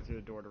I have to go through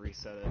the door to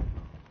reset it.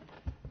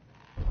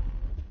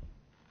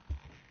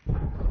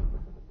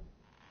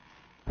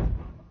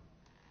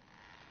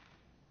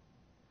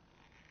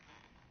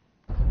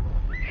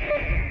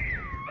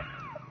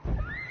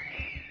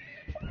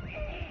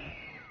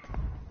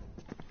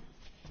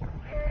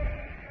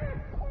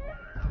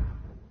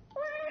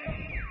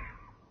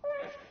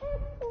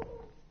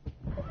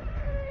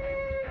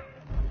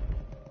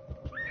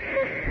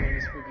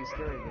 Spooky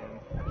scary again.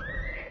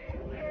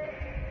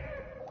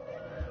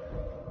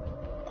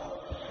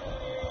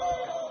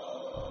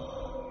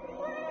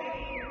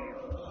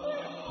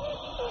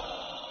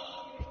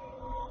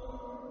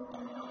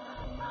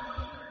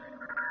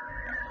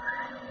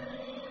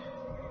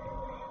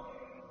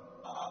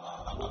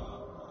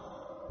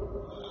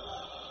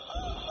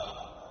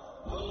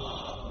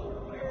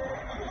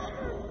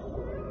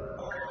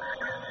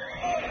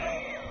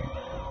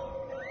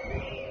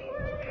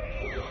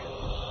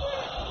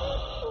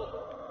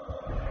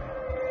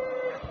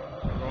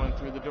 Going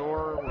through the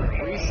door, we're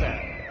gonna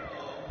reset.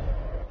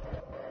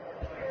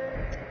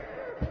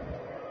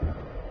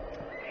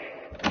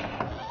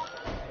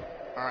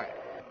 Alright.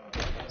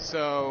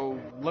 So,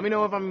 let me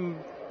know if I'm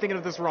thinking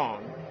of this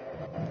wrong.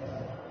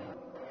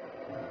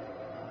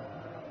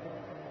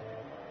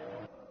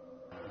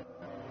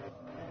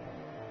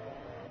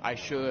 I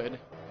should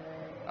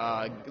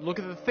look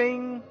at the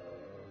thing,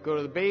 go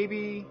to the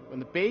baby. When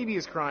the baby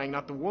is crying,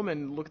 not the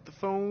woman, look at the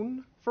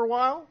phone for a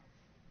while.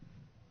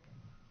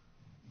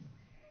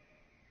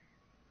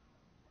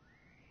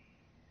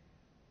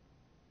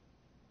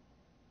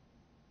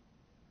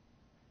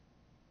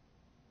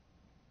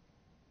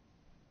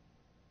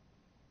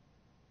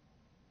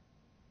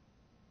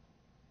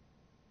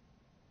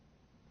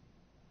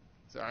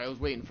 Sorry, I was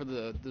waiting for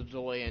the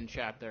delay in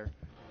chat there.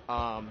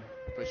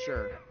 But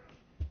sure.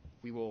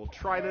 We will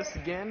try this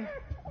again.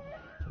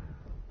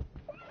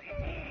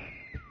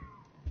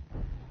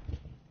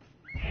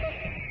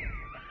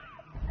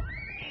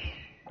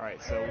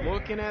 Alright, so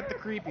looking at the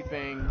creepy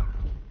thing.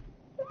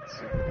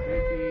 Super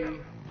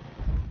creepy.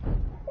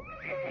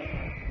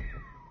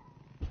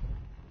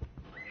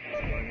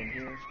 Anyone in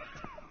here?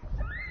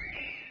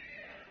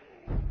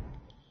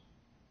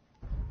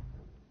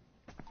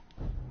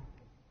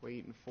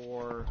 Waiting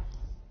for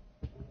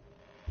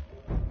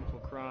people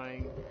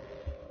crying.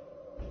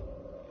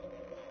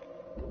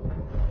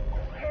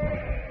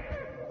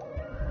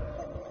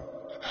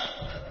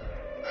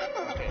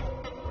 Okay,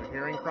 we're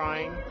hearing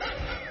crying.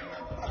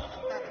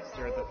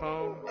 Stare at the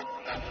phone.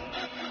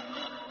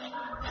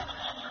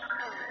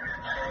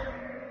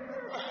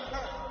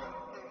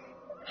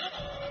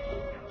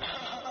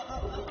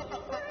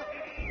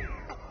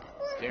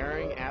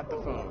 Staring at the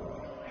phone.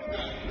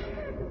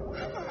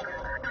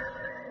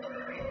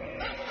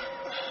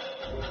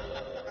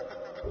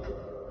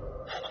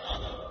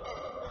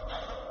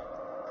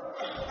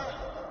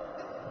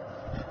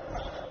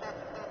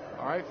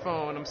 Alright,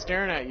 phone, I'm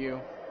staring at you.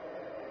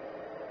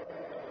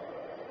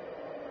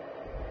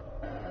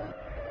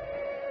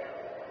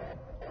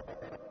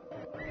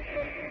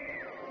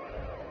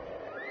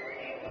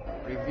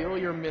 Reveal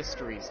your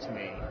mysteries to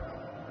me.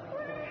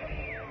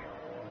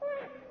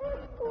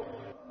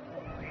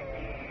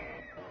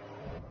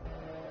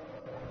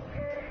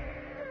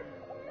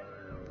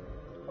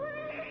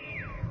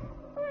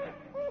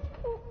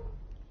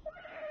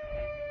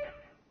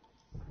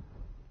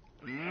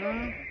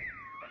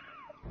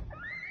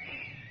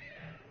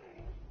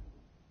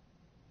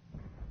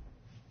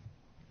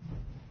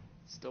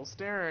 Still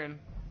staring.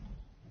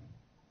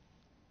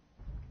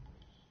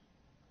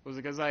 Was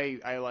it because I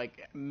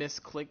like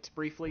misclicked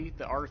briefly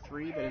the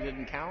R3 that it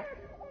didn't count?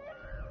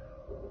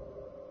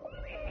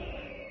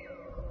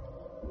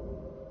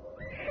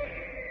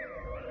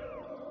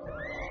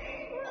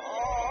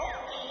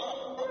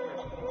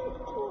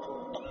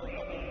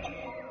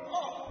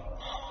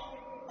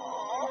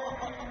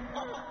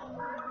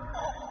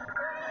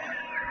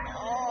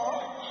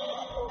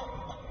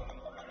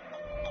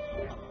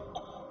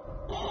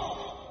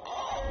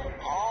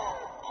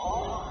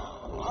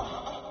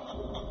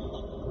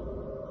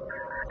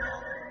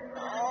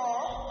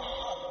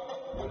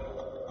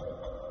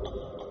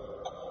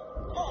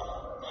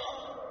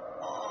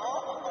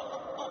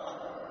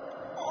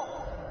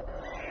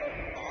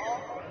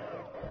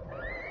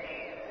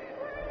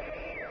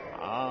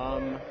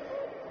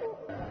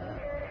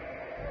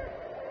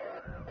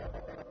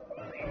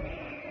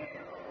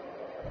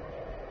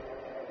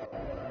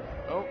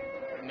 Oh,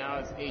 now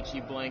it's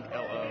HE blank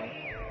LO.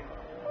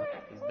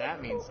 Does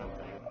that mean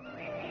something?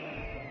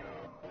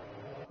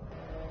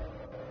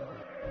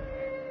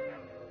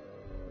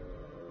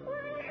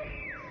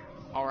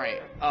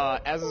 Alright,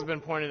 as has been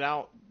pointed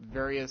out,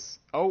 various...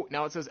 Oh,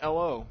 now it says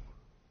LO.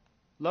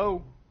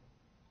 Low.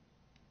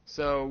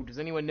 So, does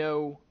anyone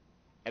know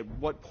at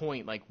what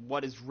point, like,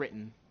 what is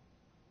written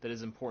that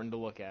is important to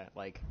look at?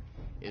 Like,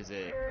 is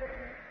it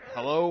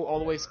hello all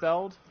the way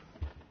spelled?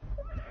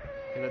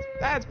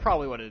 That's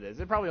probably what it is.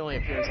 It probably only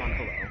appears on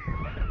hello.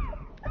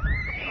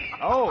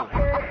 Oh!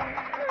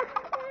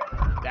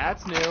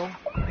 That's new.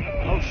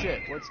 Oh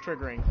shit, what's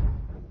triggering?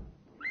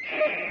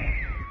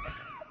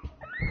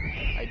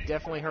 I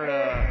definitely heard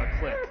a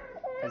click,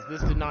 because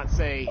this did not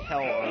say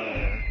hell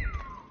earlier.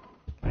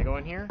 Can I go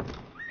in here?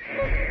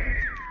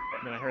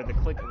 And then I heard the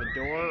click of a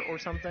door or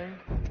something.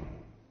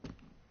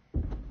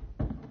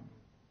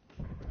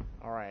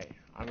 Alright,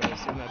 I'm going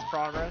to assume that's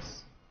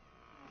progress.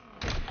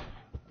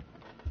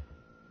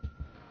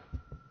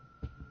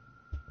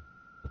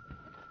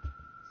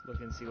 Let's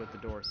look and see what the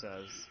door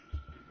says.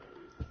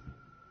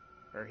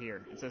 Or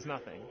here, it says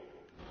nothing.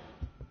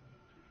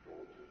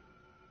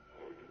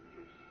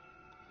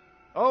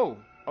 Oh,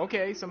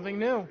 okay, something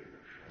new.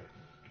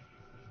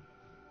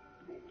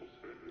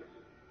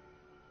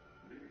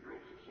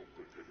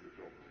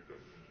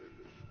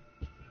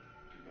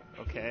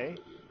 Okay.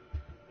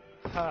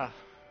 Huh.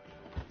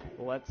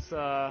 Let's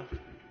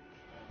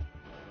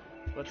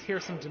hear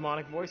some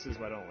demonic voices,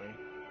 why don't we?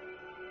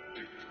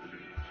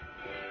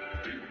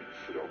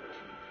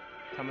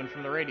 Coming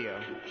from the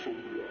radio.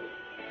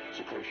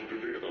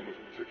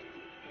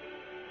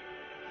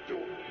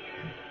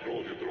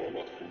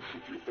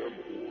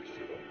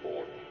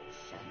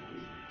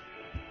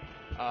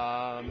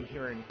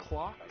 Hearing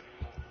clock.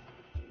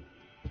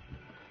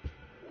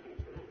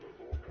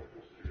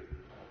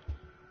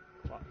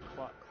 Clock,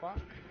 clock, clock.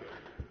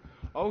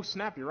 Oh,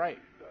 snap, you're right.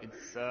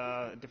 It's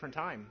a different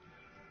time.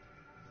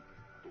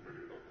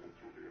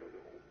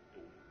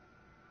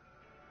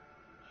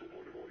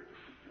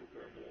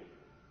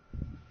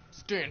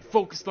 Staying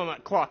focused on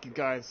that clock, you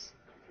guys.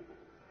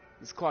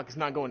 This clock is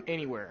not going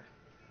anywhere.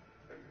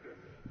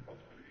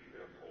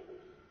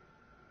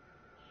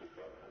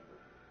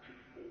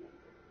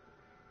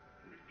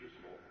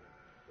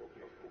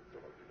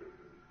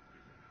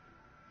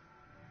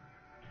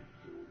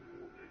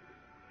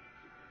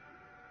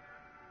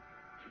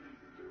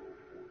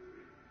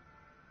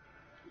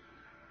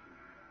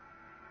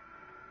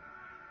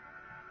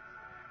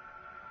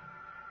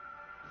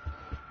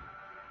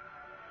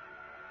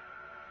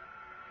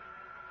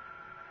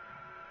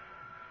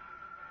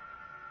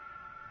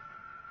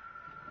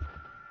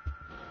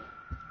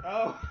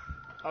 Oh,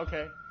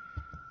 okay.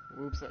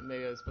 Whoops,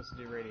 maybe I was supposed to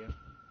do radio.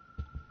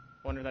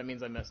 Wonder if that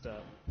means I messed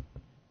up.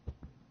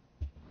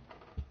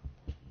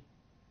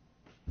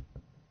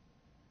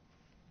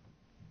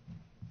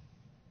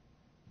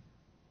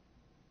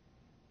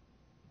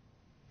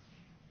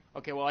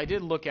 Okay, well, I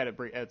did look at it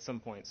at some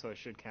point, so it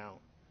should count.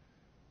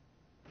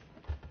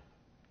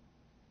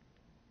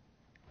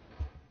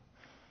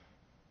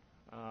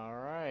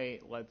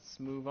 Alright, let's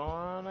move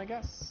on, I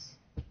guess.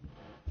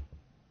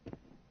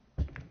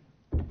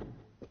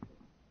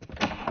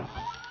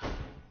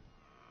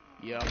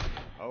 Yep.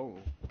 Oh,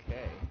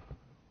 okay.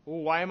 Oh,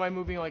 why am I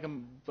moving like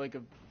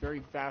a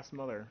very fast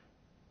mother?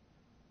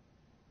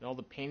 And all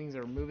the paintings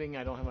are moving.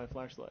 I don't have my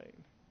flashlight.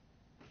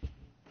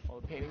 All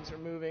the paintings are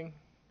moving.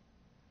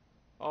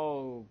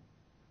 Oh.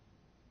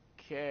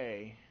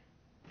 Okay.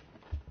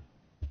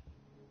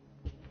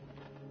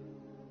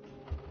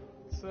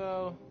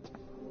 So,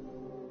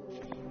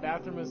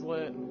 bathroom is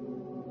lit,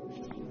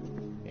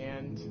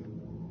 and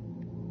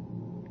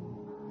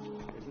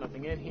there's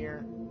nothing in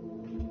here.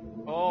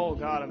 Oh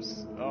God,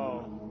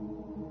 oh.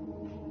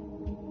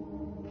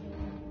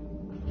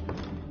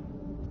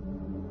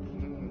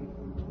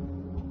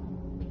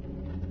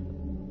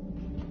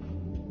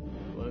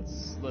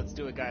 Let's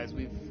do it, guys.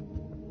 We've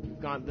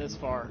gone this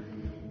far.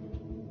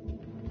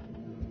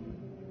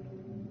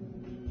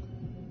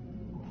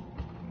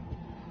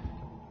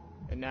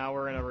 And now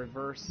we're in a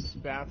reverse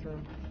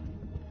bathroom.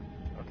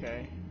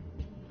 Okay.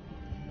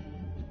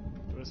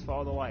 We'll just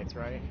follow the lights,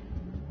 right?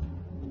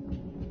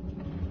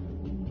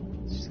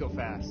 Let's just go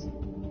fast.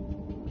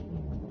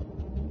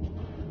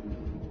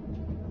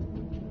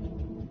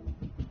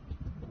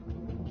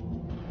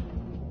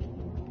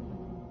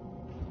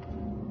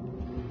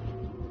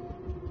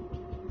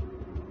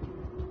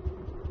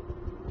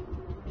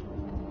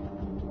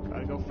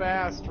 Gotta go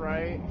fast,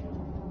 right?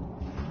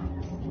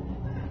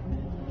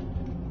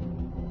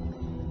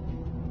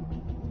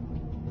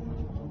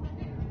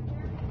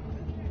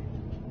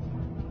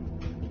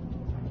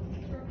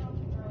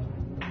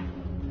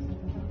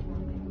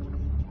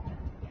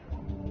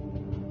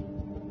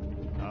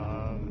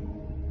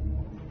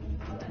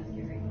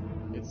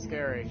 It's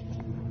scary.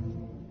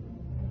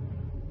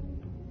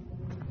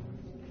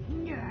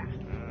 Yeah.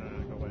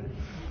 Go away.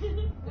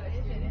 What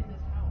is it in this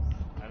house?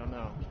 I don't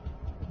know.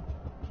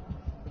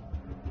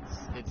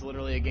 It's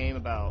literally a game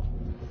about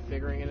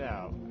figuring it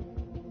out.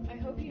 I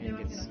hope you know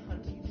I'm gonna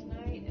hunt you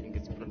tonight. It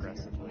gets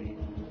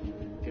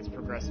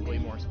progressively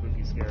more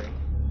spooky, scary.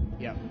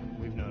 Yep,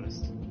 we've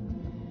noticed.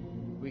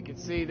 We can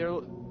see there.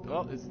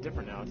 Well, it's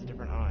different now. It's a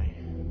different eye.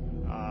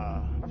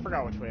 I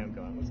forgot which way I'm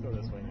going. Let's go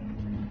this way now.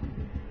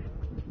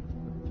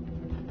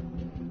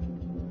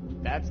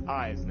 That's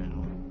eyes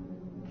now.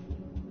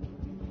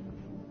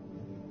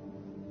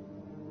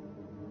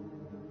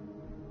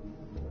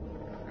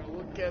 We're gonna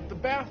look at the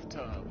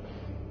bathtub.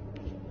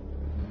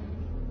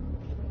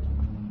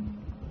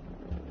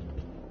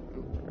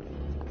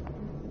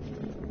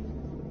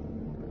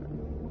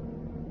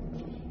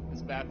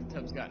 This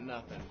bathtub's got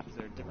nothing. Is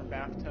there a different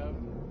bathtub?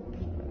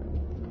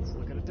 Let's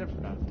look at a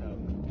different bathtub.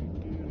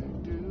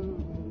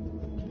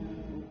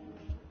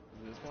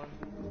 This one?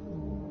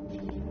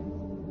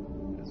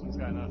 This one's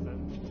got nothing.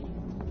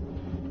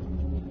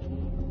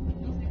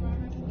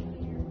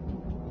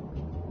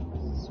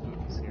 This is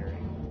spooky scary.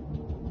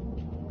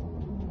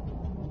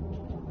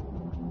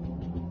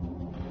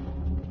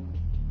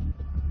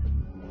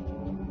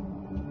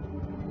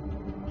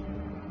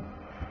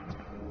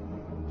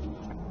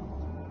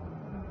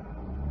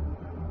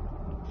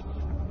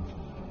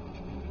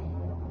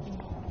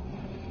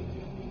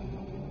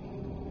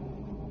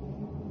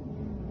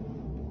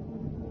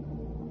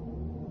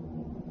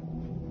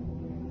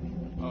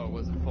 Oh,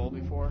 was it full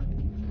before?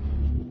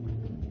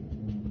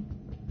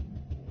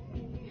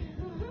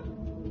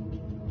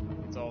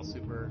 It's all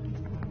super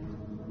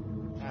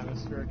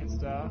atmospheric and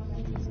stuff.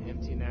 It's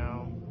empty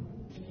now.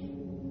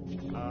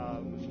 I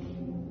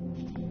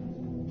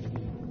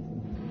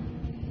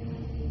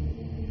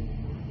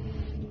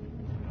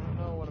don't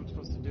know what I'm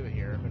supposed to do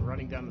here. I've been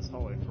running down this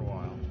hallway for a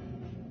while.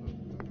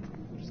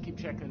 Just keep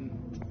checking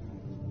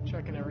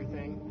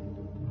everything.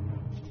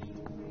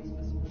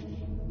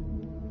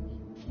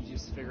 You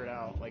just figure it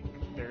out. Like,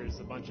 there's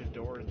a bunch of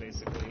doors,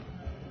 basically,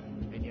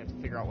 and you have to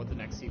figure out what the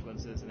next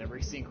sequence is, and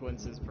every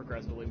sequence is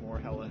progressively more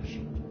hellish.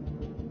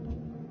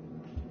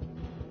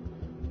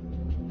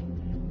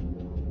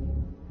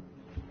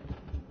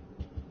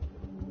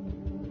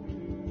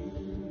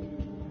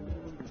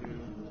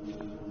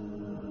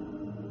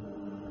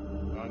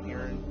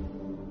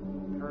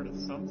 I'm heard of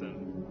something.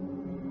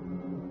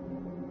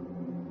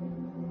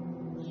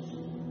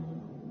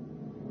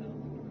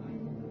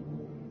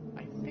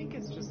 I think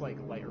it's just like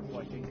light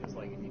reflecting, because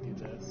like if you do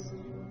this,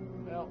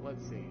 well,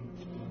 let's see.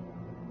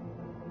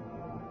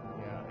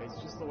 Yeah, it's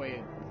just the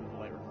way the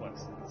light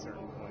reflects at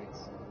certain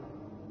points,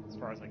 as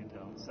far as I can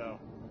tell. So,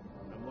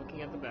 I'm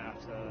looking at the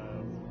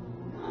bathtub,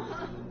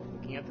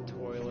 looking at the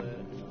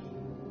toilet,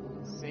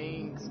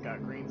 sink's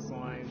got green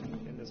slime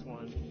in this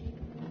one.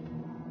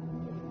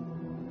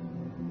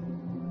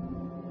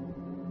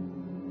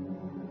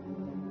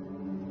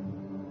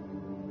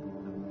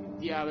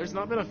 Yeah, there's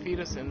not been a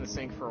fetus in the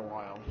sink for a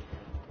while.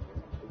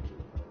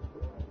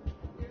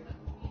 There's a fetus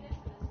in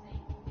the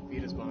sink.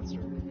 Fetus monster.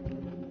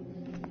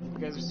 You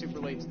guys are super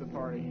late to the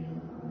party.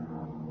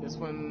 This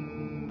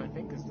one, I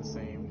think, is the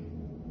same.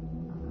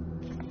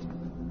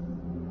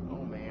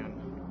 Oh man.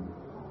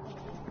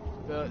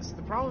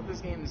 The problem with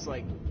this game is,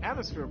 like,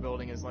 atmosphere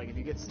building is, like, if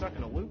you get stuck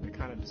in a loop, it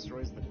kind of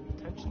destroys the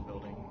tension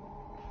building.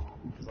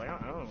 It's like,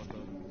 I don't know what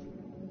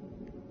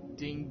the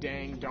ding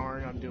dang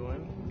darn I'm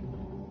doing.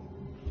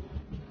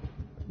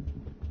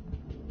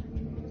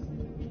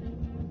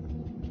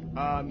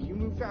 You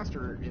move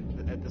faster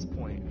at this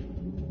point.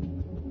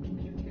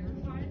 You're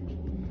terrified?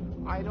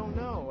 I don't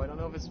know. I don't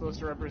know if it's supposed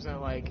to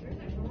represent, like,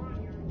 There's a door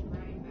on your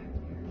right back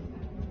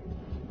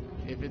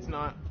there. if it's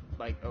not,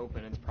 like,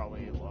 open, it's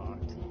probably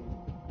locked.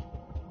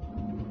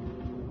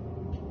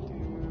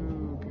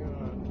 Dude,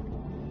 God.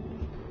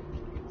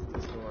 It's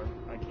this door.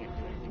 I can't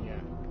do anything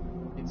yet.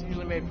 It's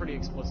usually made pretty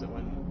explicit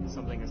when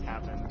something has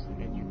happened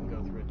and you can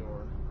go through a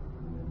door.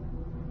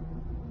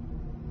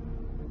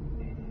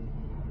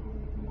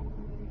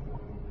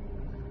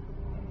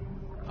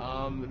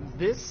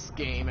 This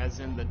game, as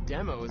in the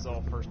demo, is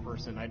all first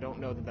person. I don't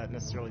know that that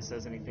necessarily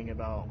says anything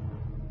about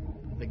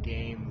the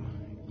game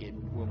it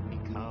will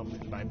become.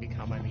 And by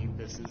become, I mean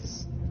this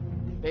is...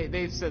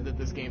 They've said that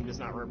this game does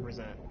not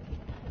represent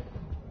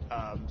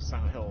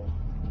Silent Hill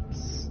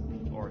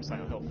or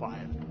Silent Hill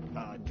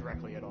 5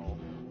 directly at all.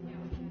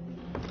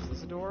 Is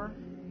this a door?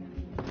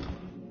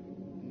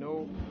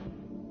 Nope.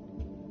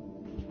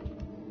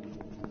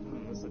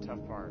 This is the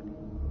tough part.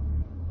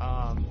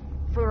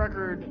 For the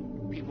record,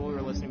 people who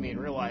are listening to me in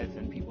real life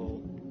and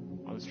people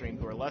on the stream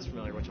who are less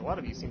familiar, which a lot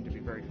of you seem to be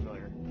very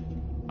familiar,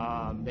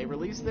 they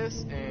released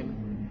this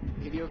and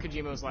Hideo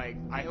Kojima was like,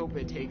 I hope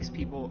it takes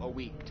people a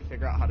week to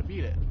figure out how to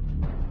beat it.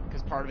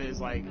 Because part of it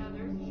is like...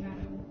 There's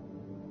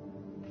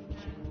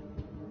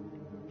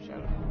a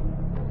shadow. Shadow.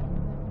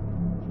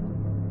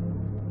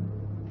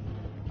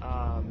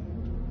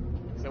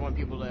 Because I want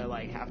people to,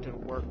 like, have to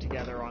work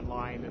together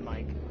online and,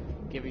 like,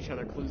 give each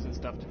other clues and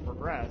stuff to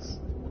progress.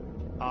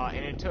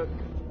 And it took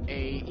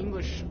a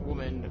English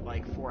woman,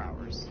 like, 4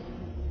 hours.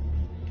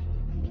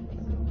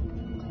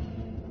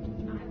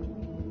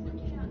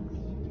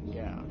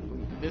 Yeah.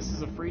 This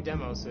is a free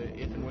demo, so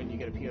if and when you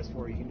get a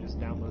PS4, you can just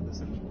download this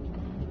and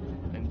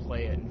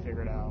play it and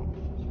figure it out.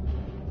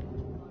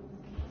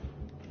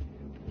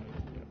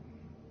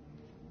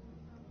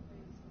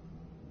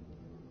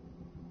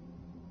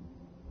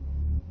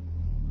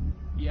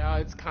 Yeah,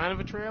 it's kind of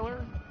a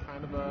trailer.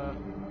 Kind of a...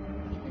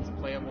 It's a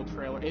playable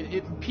trailer.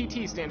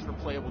 PT stands for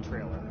playable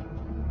trailer.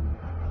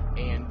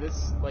 And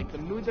this, like, the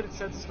mood that it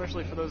sets,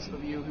 especially for those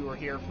of you who are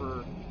here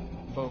for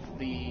both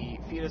the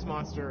fetus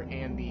monster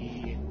and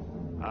the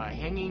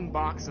hanging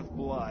box of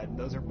blood,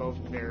 those are both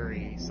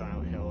very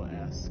Silent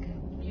Hill-esque.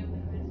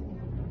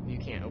 You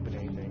can't open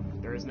anything.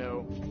 There is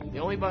no... The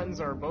only buttons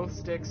are both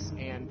sticks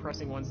and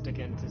pressing one stick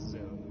in to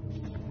zoom.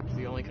 It's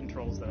the only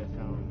controls that I've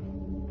found.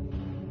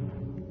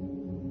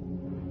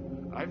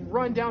 I've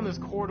run down this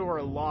corridor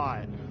a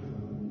lot.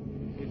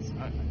 It's...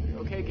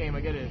 okay, game,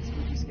 I get it. It's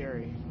spooky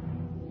scary.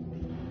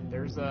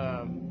 There's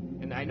a...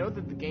 And I know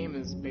that the game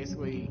is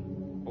basically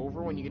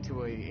over when you get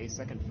to a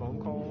second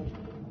phone call.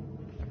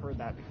 I've heard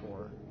that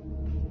before.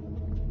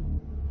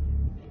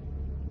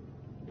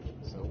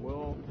 So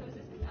we'll...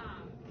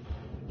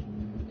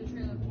 The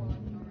trailer for,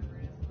 like, Norman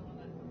Reedus and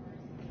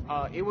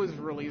all that. It was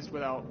released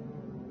without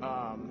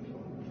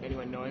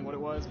anyone knowing what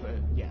it was, but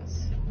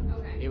yes.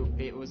 Okay.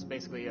 It was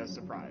basically a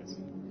surprise.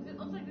 Because it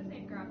looks like the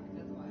same graphics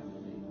as why.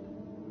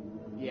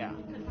 Yeah.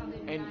 Because how they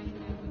And designed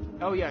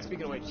it. oh yeah,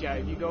 speaking of which, yeah,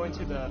 if you go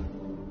into the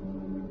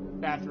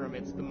bathroom,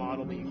 it's the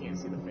model, but you can't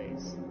see the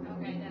face.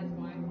 Okay, that's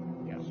why.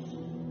 Yeah.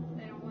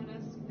 They don't want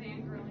us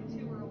fangirling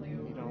too early.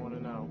 You don't want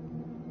to know.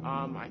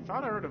 I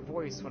thought I heard a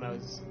voice when I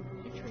was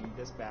entering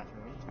this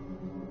bathroom.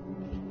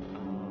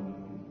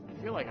 I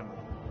feel like I'm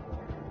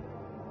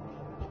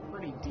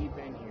pretty deep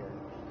in here.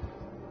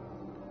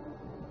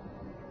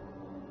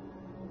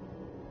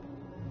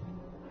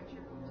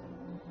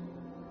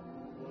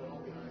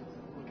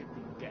 Look at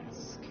the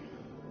desk.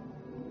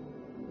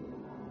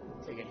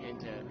 Take a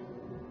hint at...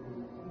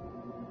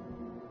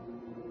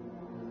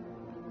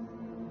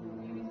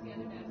 Maybe it's the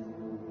other desk.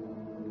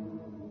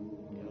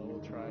 Yeah,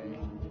 we'll try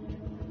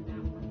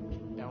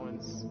that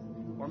one's...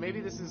 Or maybe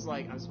this is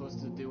like, I'm supposed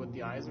to do what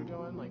the eyes are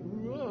doing, like...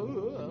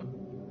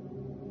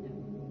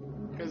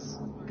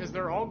 Because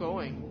they're all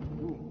going...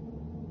 Ooh.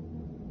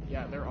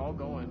 Yeah, they're all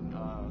going,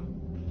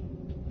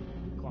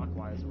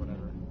 clockwise or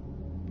whatever.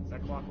 Is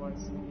that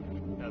clockwise?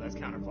 No, that's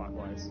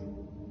counterclockwise.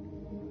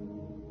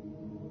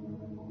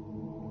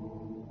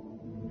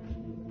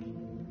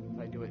 If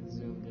I do it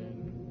zoomed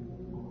in.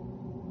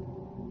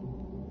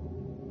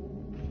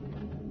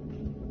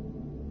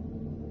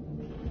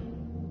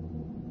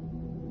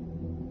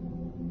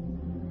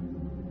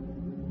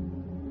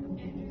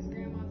 Andrew's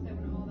grandma said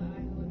when all the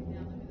eyes are looking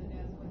down, look at the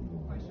desk with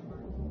question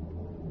mark.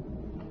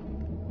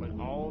 When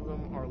all of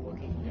them are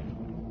looking down.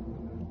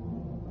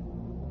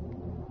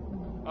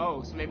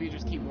 Oh, so maybe you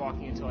just keep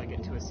walking until I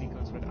get to a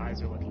sequence where the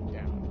eyes are looking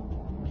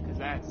down. Because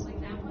that's...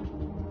 Like that one? Or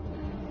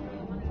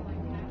the one that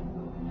like half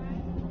open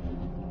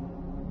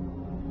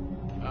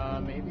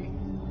eyes? Maybe.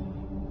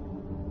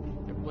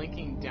 They're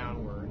blinking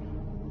downward.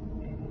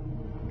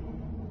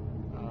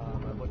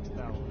 I looked at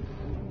that one.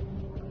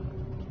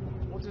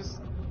 We'll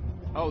just...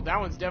 Oh, that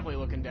one's definitely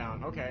looking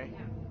down. Okay. Yeah.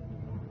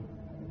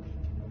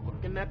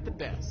 Looking at the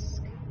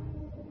desk.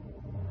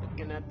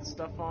 Looking at the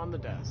stuff on the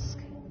desk.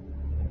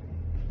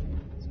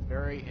 It's a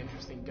very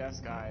interesting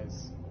desk,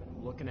 guys.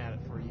 I'm looking at it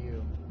for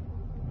you.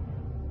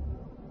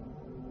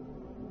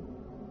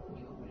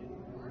 You open it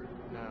more?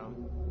 No.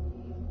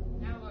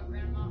 Now what,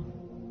 Grandma?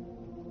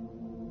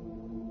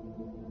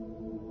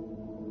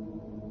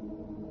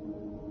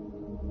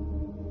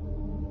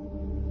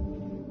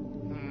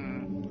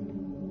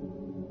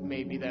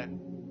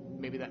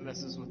 Maybe that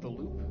messes with the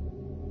loop.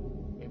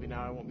 Maybe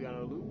now I won't be on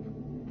a loop.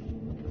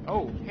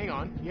 Oh, hang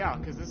on. Yeah,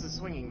 because this is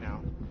swinging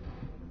now.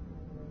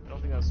 I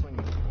don't think I was swinging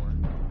before.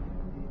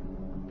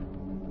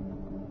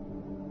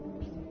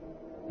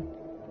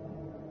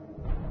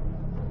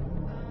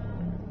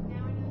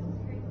 Now I know this is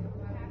crazy, but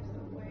perhaps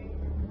the way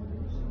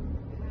it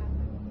should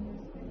happen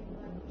is spinning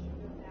left, it should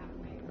go that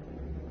way.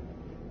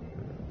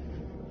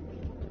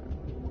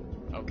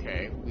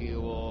 Okay, we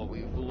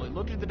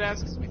looked at the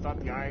desks. We thought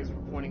the eyes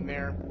were pointing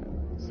there.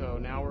 So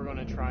now we're going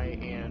to try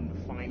and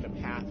find a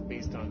path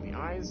based on the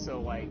eyes. So,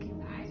 like... The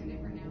eyes are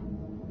different now.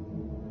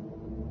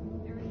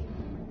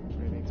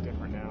 Everything's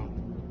different now.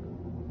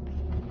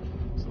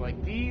 So,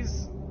 like,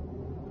 these...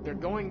 They're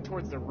going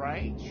towards the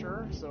right,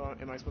 sure. So,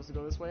 am I supposed to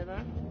go this way,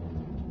 then?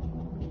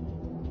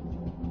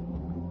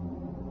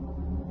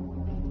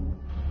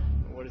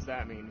 What does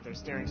that mean? If they're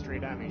staring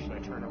straight at me, should I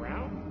turn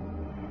around?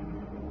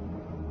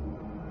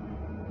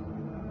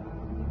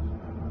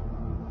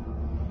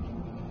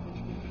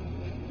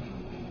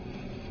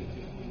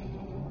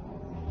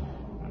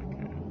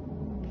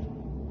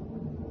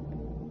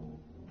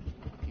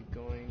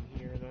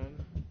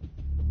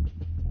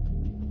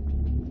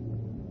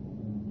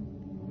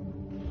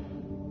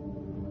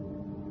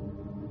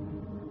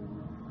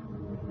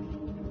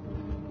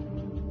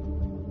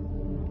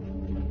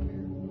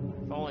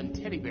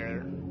 Teddy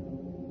bear,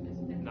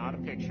 not a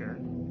picture.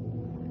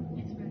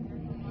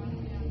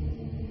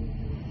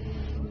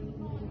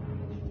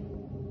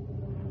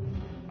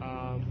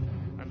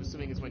 I'm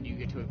assuming it's when you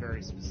get to a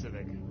very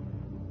specific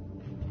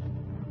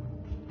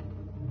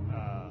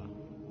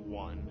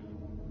one.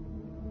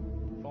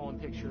 Fallen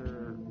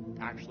picture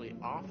actually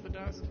off the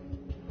desk.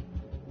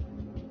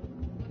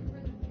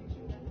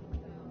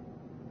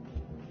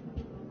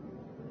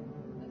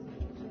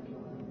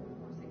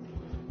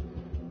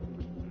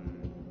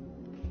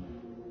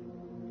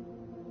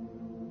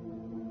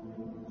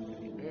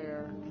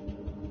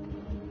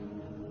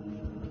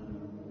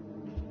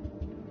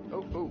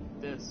 Oh,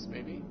 this,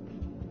 maybe?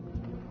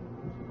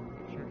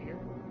 Picture here.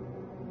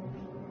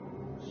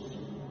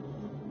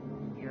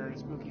 Hearing a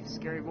spooky,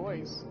 scary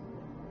voice.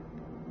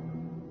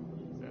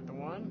 Is that the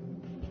one?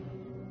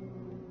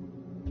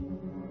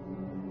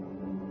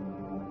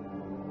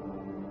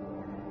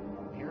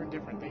 I'm hearing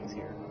different things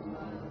here.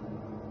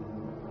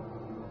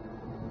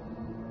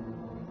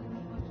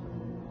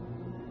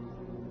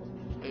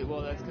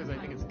 Well, that's because I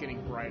think it's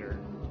getting brighter.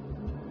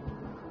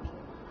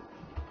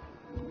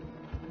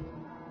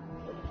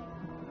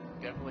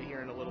 Definitely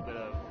hearing a little bit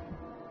of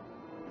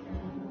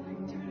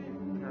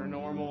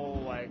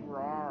paranormal, like,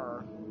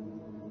 roar.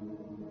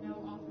 No,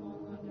 off the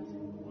wall.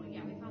 Well,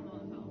 yeah, we found the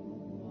one on the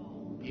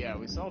wall. Yeah,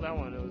 we saw that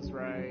one. It was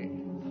right.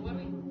 So what do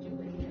we do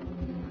right here?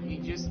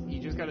 You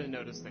just gotta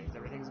notice things.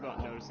 Everything's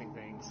about noticing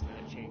things, and then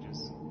it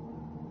changes,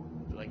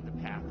 like, the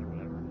path or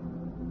whatever.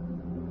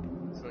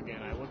 So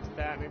again, I looked at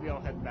that. Maybe I'll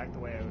head back the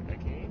way I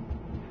came.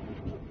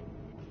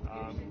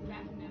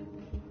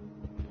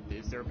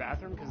 Is there a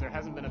bathroom? Because there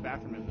hasn't been a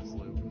bathroom in this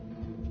loop.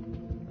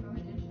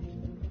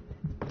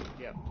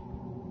 Yep.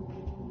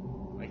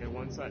 Like at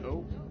one side.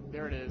 Oh,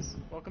 there it is.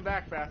 Welcome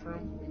back,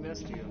 bathroom. We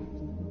missed you.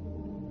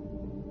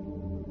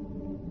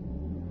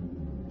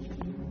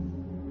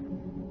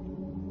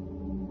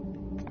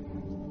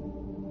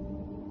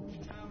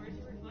 Where's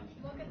your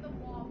reflection? Look at the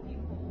wall,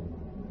 people.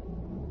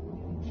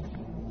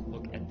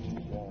 Look at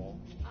the wall.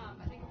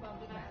 I think above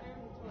the bathroom,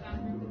 because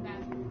that's above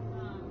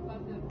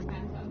the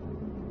bathtub.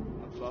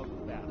 Above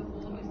the The bathroom.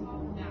 hole that we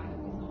saw? Yeah,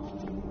 that we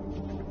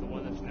saw. The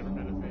one that's never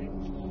been a thing.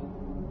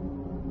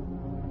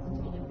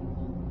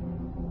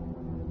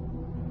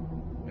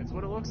 That's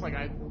what it looks like.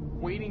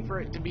 I'm waiting for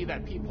it to be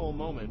that peephole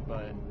moment,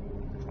 but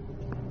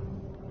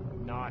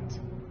not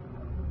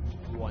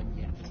one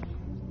yet.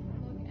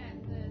 Look at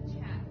the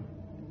chat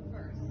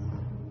first.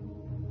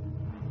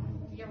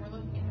 Yeah, we're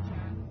looking at the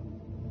chat.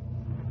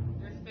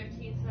 There's a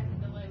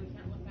 15-second delay. We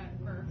can't look at it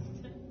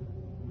first.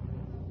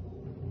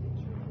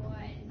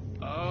 What?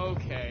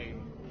 Okay.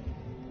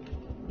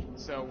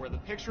 So where the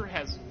picture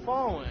has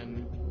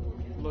fallen,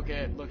 look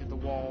at the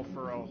wall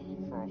for a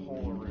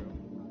whole room.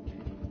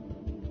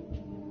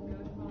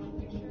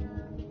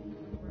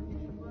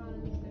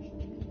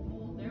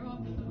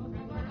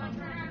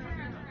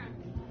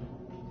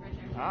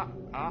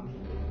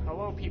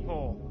 Hello,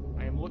 people.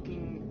 I am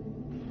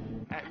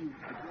looking at you.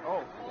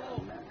 Oh.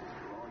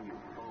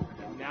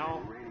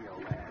 Now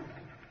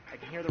I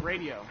can hear the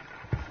radio.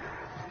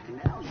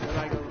 Should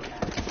I go?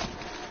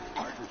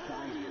 Our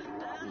society is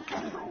rotten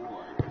to the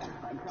core.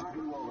 I'm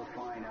talking to all the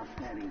fine,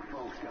 upstanding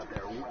folks, got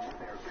their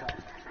welfare cut,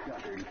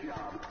 got their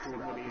jobs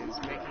pulled out. Somebody is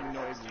making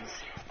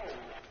noises.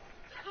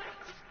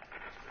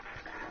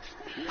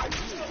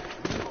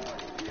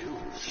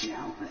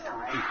 Now's the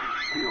time.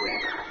 Do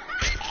it.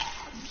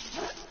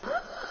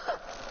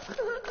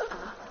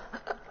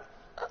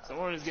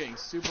 Someone is getting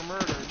super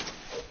murdered.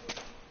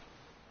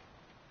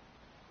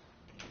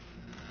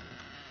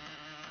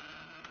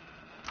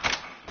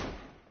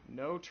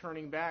 No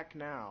turning back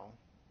now.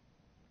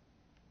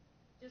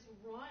 Just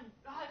run.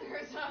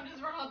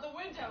 Just run out the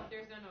window.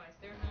 There's no noise.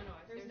 There's no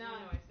noise. There's no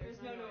noise.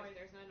 There's no noise.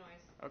 There's no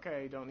noise.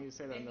 Okay, don't need to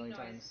say that a million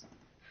times.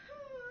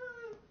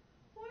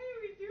 Why do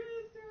we do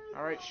this to ourselves?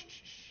 Alright,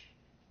 shh.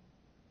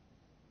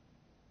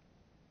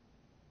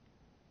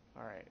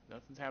 Alright,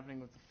 nothing's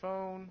happening with the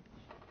phone.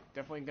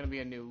 Definitely gonna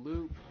be a new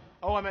loop.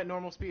 Oh, I'm at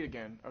normal speed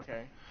again.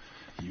 Okay.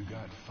 You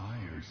got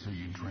fired, so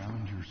you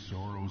drowned your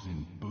sorrows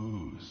in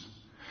booze.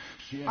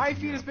 Hi,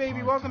 Fetus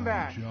Baby, welcome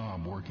back.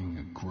 Job working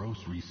a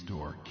grocery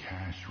store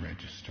cash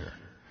register.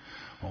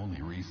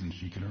 Only reason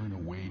she could earn a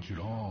wage at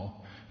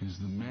all is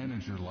the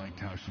manager liked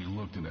how she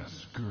looked in a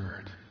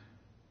skirt.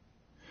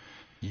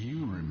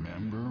 You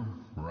remember,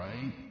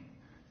 right?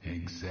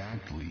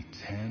 Exactly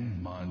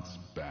 10 months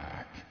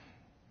back.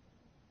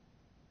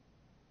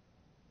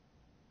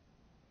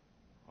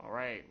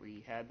 Alright,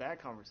 we had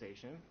that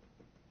conversation.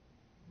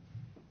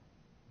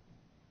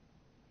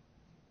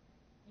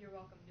 You're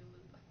welcome, new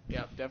loop.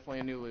 Yep, definitely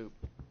a new loop.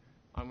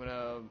 I'm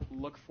gonna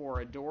look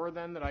for a door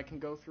then that I can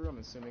go through. I'm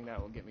assuming that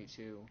will get me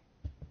to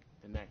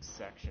the next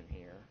section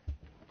here.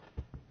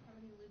 How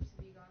many loops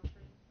have you gone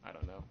through? I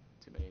don't know.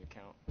 Too many to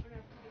count. I'm gonna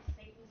have to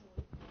Satan's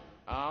loop.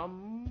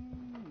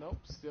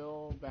 Nope,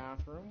 still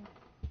bathroom.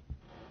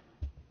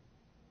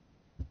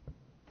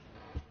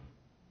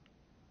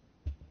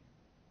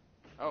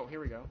 Oh,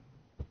 here we go.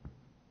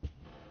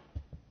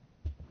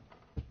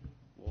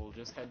 We'll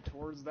just head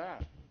towards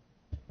that.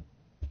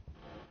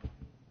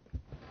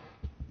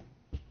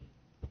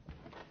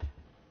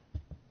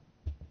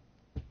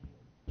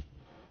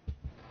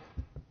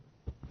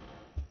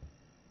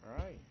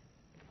 Alright.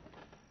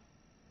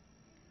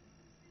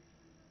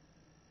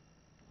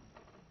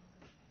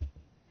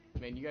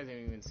 Man, you guys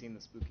haven't even seen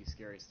the spooky,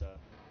 scary stuff.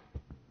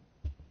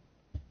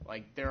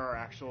 Like, there are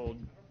actual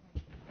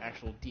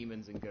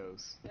demons and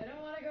ghosts. I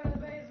don't want to go to the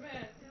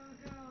basement.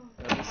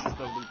 Don't go. This is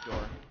the loop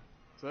door.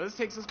 So this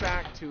takes us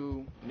back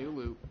to new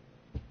loop,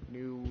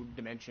 new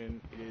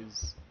dimension. It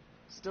is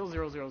still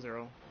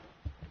 000.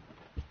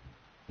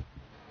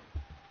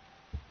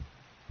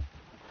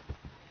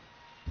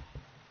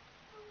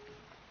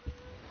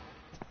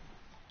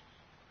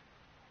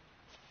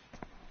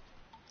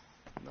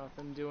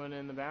 Nothing doing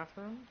in the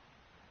bathroom.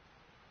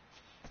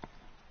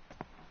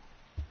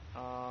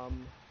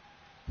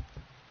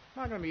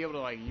 Not gonna be able to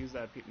like use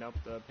that. Nope,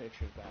 the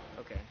picture's back.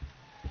 Okay.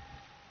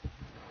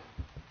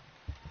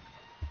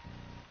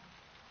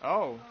 Oh.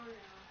 Oh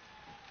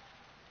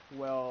no.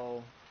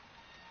 Well,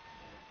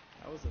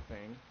 that was a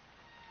thing.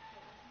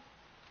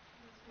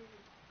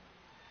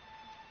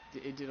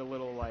 It did a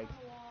little like.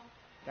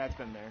 That's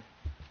been there.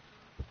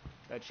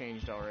 That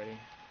changed already.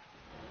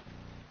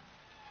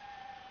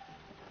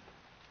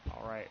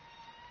 Alright.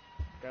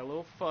 Got a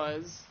little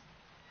fuzz.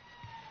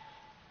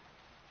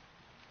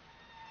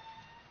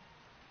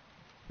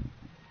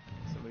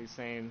 Somebody's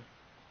saying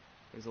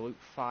there's a loop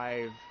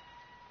five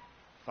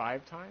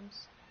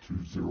times?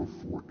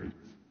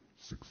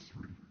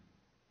 204863.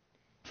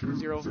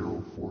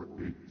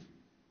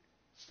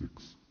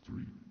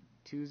 204863.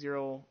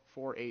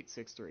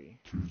 204863.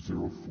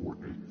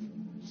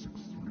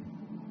 204863.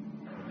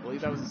 I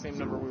believe that was the same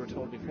number we were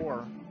told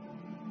before.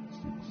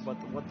 But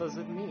what does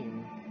it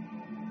mean?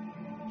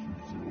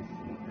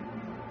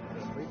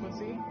 The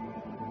frequency?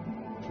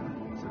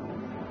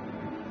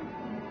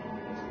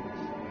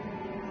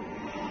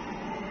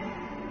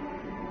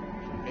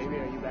 Baby,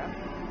 are you back?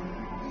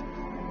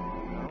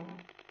 No?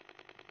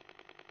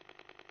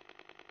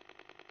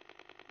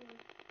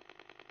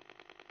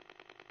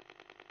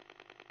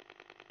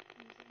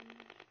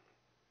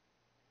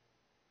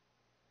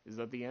 Is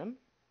that the end?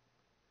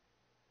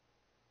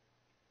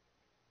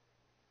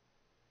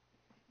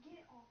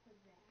 Get off of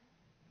that.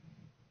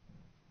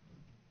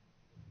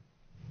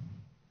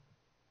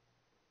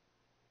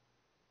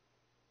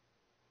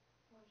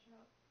 Watch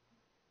out.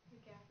 The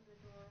gap in the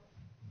door.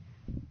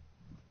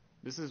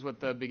 This is what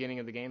the beginning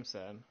of the game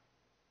said.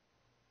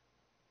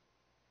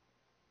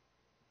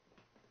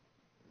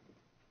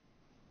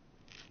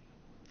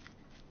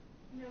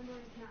 No noise,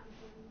 not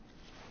important.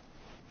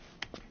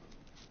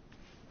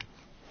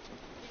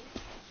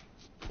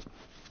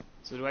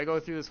 So do I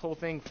go through this whole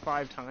thing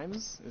 5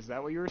 times? Is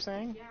that what you were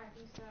saying? Yeah, I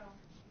think so.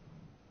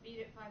 Beat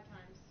it 5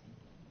 times.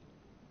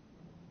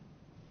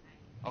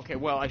 Okay,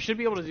 well, I should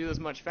be able to do this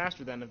much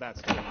faster then if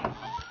that's good.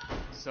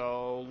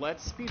 So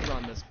let's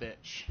speedrun this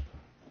bitch.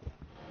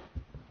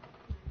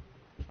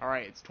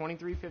 Alright, it's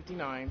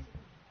 23:59.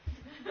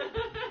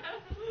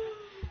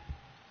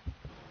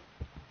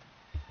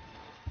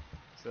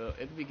 So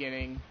at the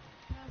beginning.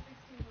 Now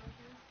 16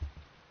 watches.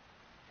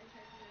 I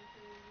tried to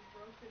mention you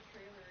broke the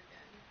trailer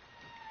again.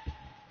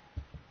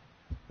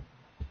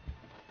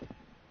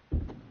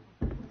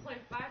 It's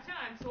like 5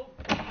 times. So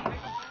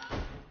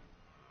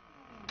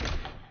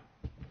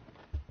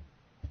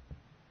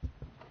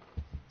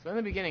So in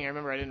the beginning, I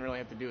remember I didn't really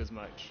have to do as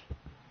much.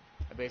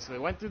 I basically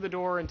went through the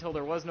door until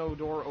there was no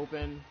door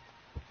open.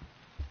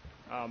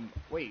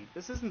 Wait,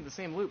 this isn't the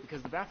same loop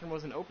because the bathroom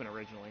wasn't open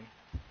originally.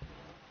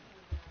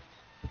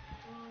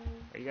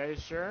 Are you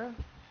guys sure?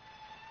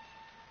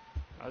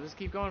 I'll just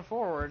keep going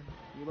forward.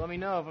 You let me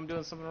know if I'm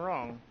doing something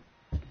wrong.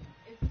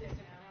 it's sticking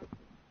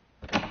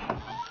out.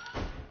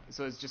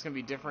 So it's just going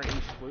to be different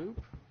each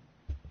loop?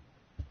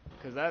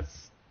 Because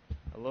that's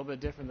a little bit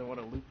different than what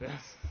a loop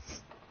is.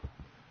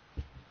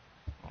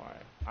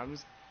 Alright, I'm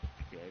just...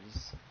 Okay,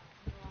 just...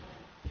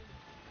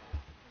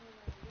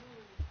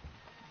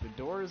 The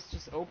doors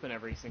just open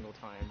every single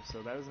time,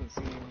 so that doesn't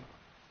seem...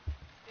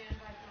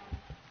 Standby phone.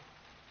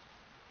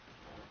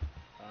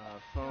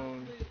 Phone...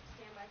 Loop,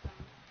 standby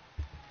phone.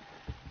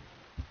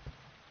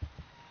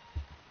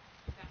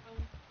 That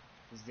phone?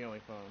 This is the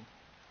only phone.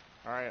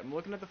 Alright, I'm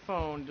looking at the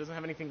phone. It doesn't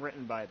have anything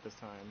written by it this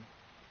time.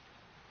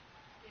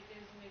 It is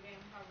in the game,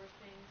 however,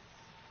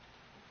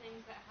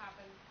 things that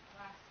happened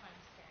last time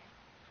stay.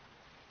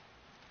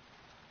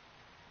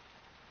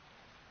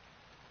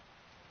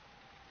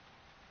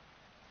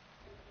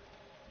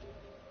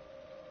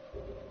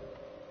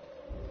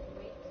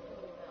 Wait till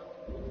the bell.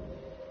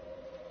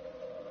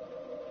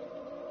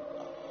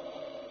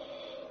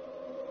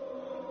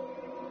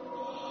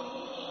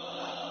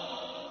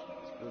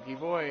 Spooky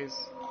voice.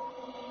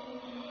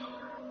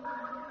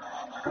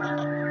 No,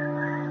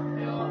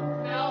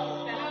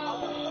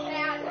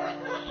 Dad.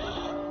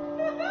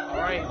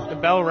 Alright, the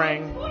bell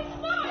rang.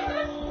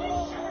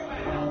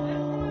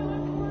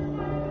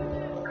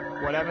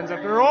 What happens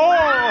after...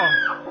 Oh!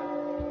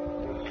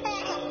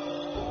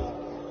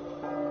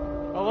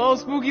 Hello,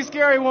 spooky,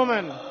 scary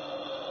woman.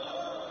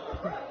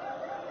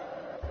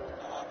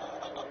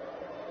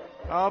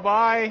 Oh,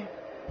 bye.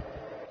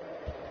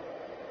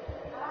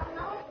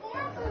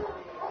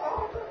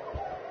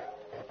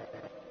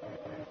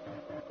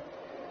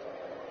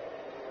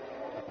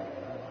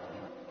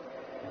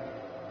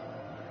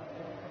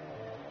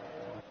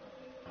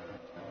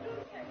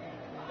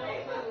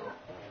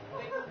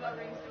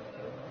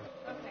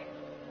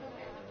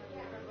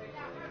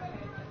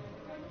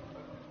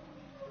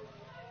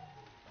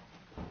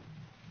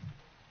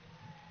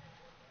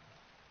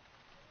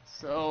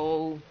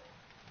 So,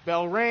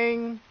 bell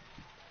rang,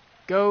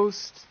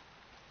 ghost.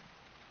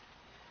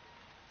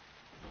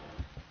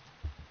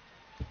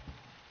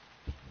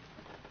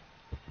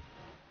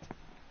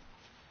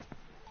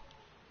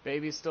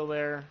 Baby's still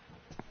there.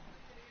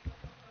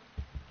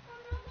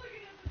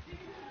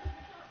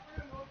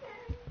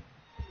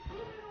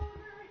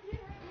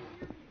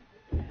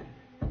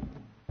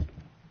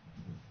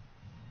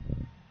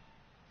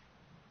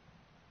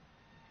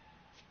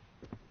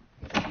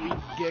 Sweet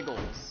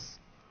giggles.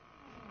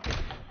 Did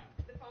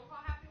the phone call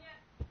happen yet?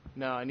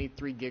 No, I need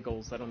 3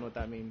 giggles. I don't know what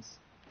that means.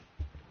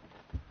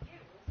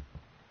 Giggles?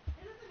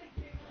 It isn't a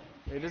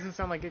giggling. It doesn't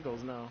sound like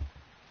giggles, no.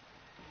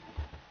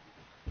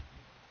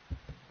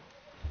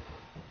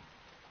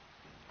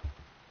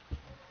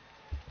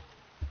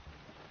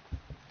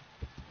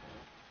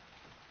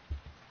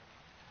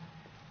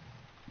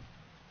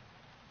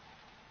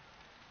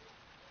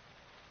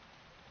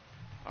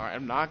 Alright,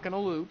 I'm not gonna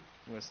loop.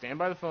 I'm gonna stand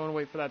by the phone and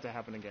wait for that to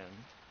happen again.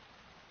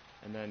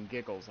 And then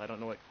giggles. I don't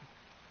know what...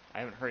 I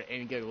haven't heard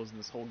any giggles in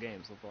this whole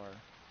game so far.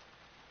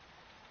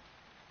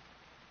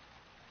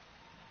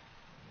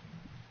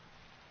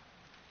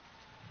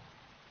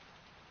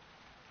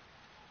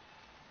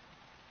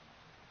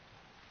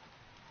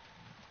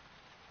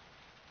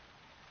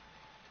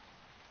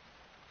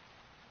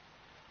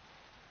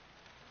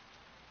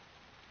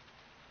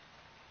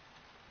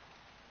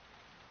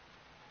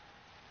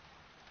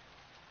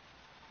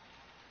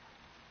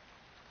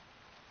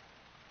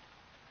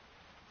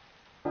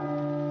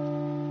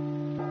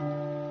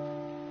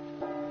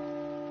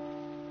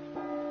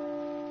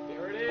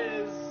 There it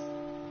is!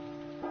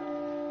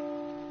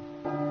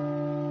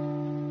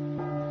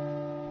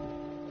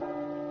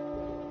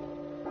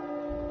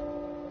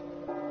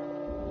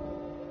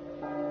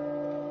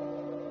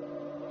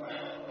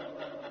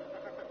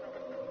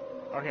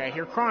 Okay, I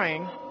hear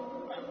crying.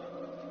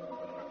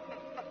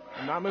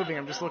 I'm not moving,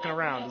 I'm just looking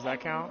around. Does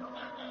that count?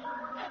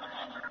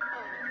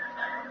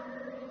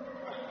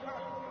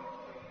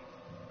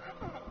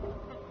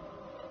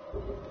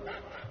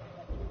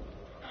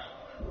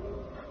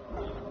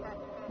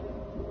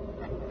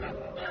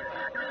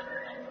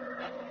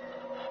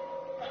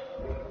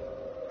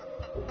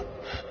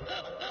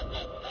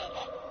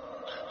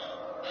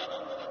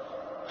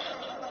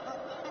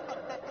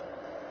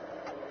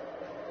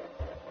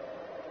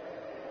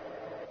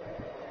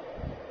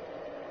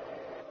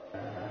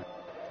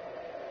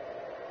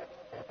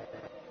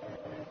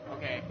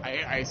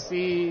 I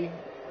see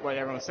what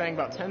everyone's saying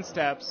about 10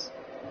 steps.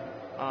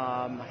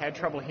 I had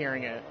trouble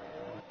hearing it.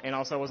 And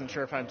also I wasn't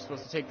sure if I'm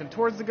supposed to take them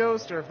towards the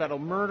ghost or if that'll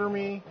murder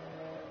me.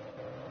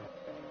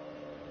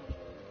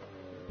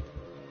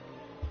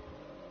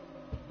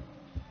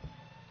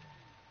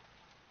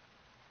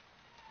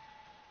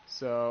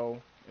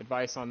 So,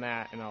 advice on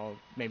that, and I'll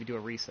maybe do a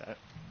reset.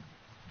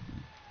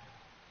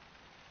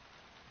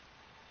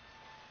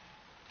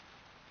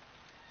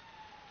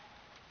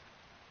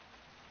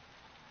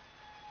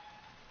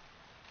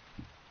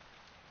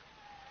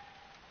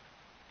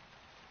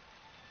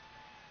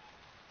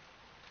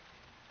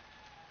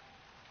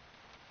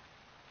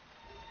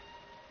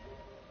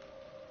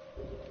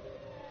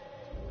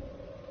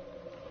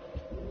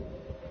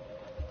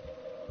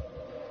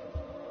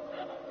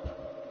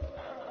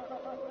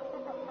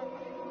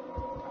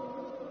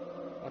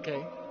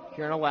 Okay,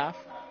 hearing a laugh.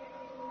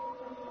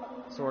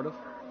 Sort of.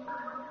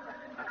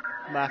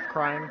 Laugh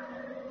crying.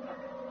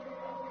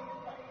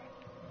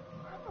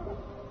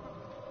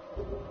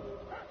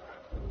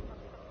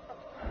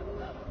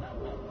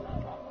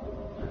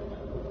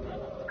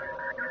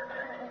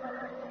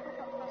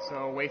 So,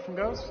 away from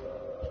ghost?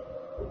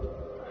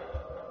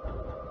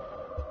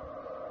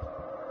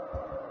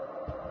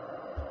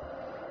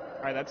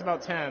 Alright, that's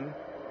about 10.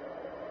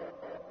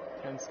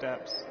 10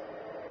 steps.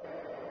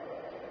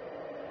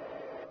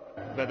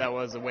 But that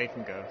was away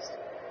from ghost.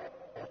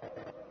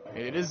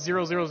 It is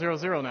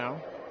 0000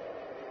 now.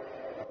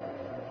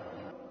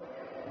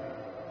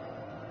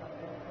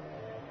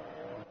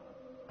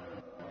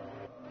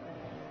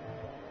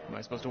 Am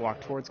I supposed to walk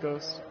towards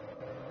ghost?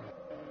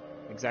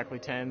 Exactly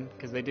 10?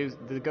 Because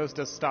the ghost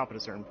does stop at a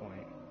certain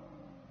point.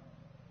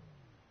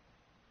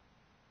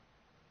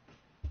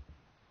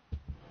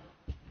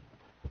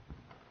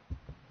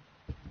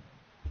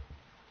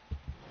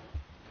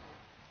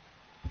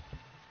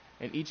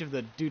 And each of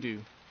the doo-doo,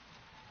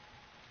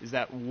 is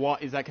that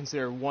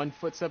considered one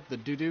footstep, the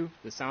doo-doo,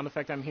 the sound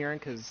effect I'm hearing?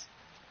 Because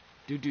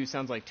doo-doo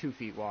sounds like 2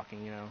 feet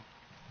walking, you know.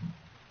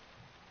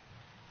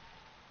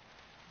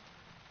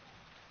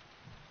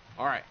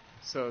 Alright,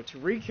 so to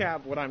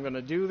recap what I'm going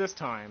to do this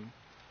time,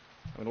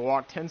 I'm going to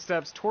walk 10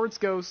 steps towards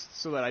ghost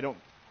so that I don't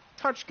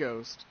touch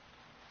ghost.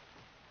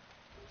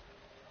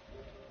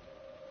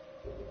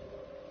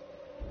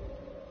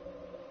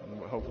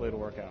 And hopefully it'll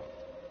work out.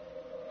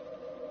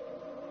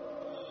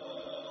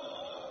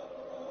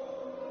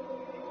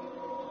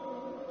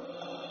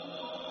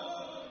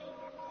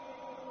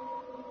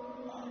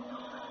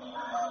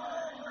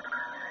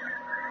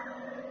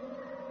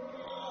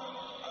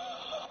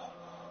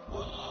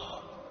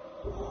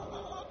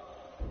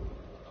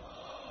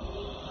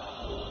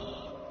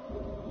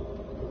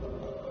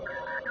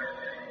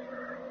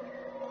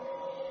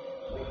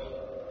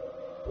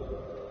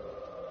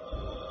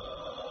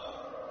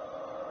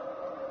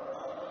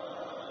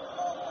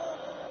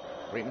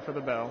 Waiting for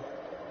the bell.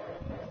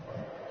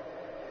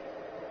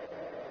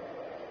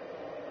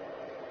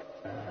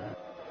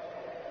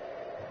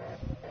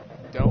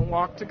 Don't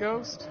walk to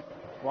ghost.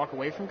 Walk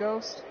away from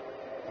ghost.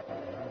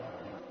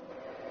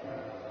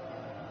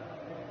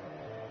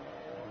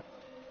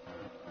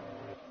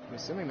 I'm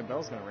assuming the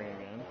bell's gonna ring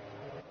again.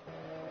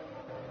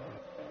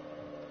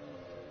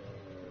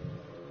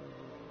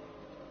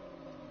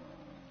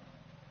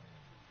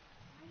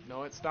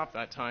 No, it stopped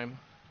that time.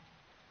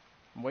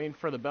 I'm waiting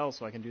for the bell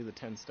so I can do the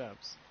 10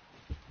 steps.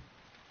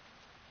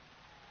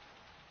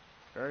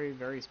 Very,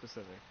 very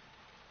specific.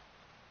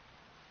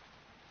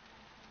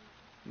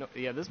 No,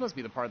 yeah, this must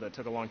be the part that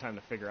took a long time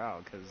to figure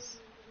out, because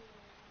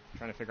I'm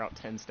trying to figure out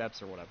 10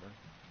 steps or whatever.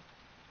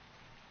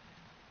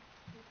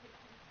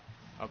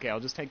 Okay,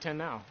 I'll just take 10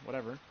 now.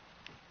 Whatever.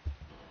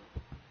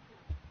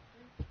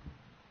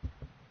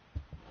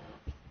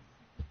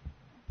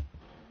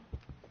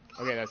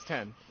 Okay, that's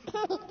 10.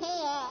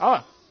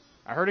 Oh,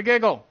 I heard a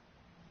giggle.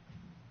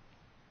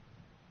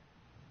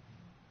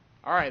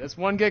 Alright, that's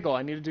 1 giggle.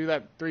 I need to do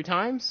that 3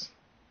 times?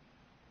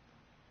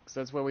 Because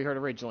that's what we heard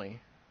originally.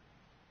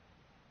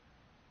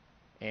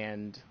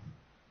 And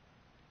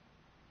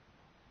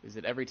is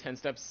it every 10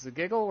 steps is a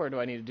giggle, or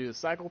do I need to do the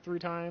cycle 3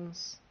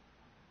 times?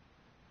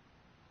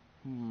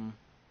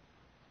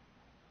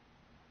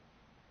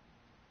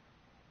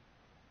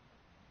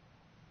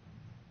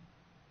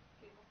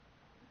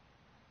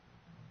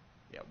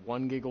 Yeah,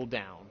 1 giggle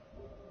down.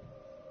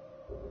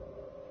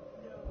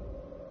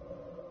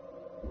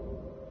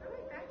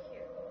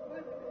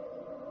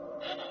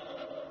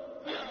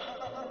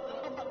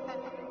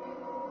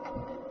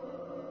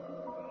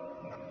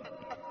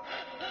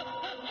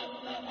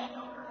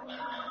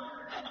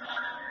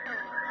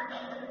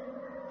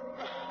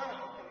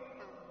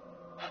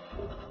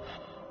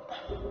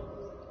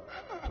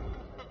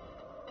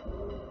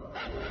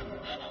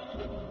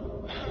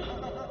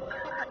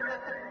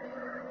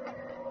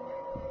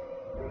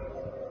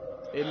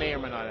 It may or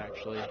may not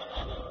actually.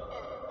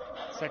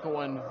 Second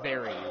one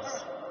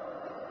varies.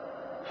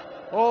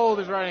 Oh,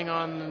 there's writing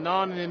on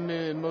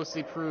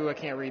mostly Peru. I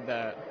can't read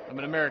that. I'm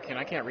an American.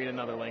 I can't read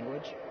another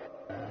language.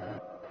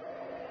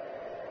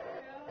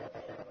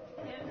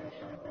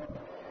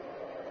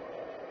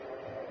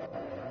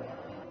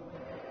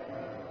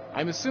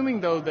 I'm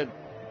assuming, though, that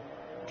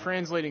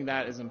translating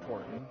that is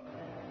important.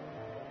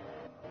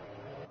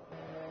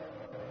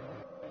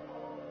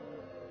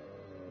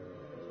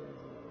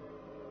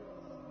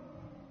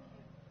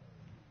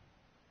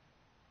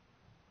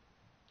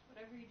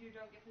 Whatever you do,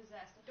 don't get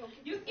possessed.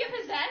 You get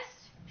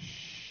possessed?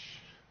 Shh.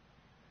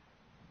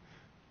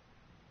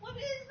 What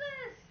is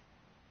this?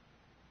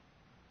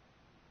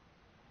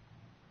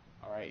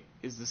 Alright,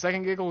 is the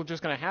second giggle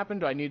just going to happen?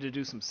 Do I need to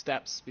do some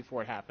steps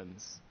before it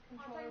happens?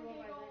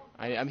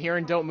 I'm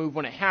hearing don't move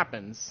when it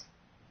happens.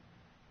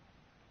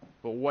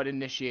 But what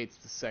initiates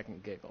the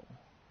second giggle?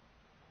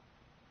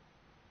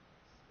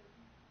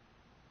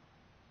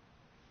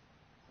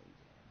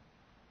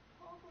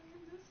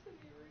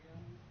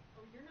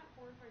 Oh, you're not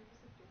horrified, you're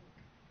just a dork.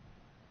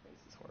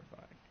 This is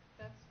horrifying.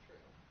 That's true.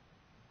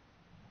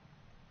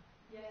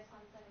 Yes,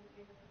 on second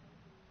giggle.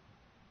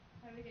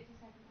 How do we get to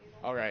second giggle?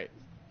 Alright,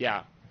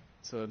 yeah.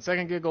 So in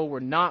second giggle,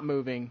 we're not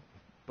moving,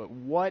 but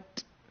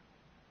what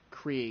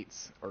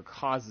creates or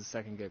causes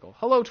second giggle?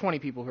 Hello, 20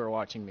 people who are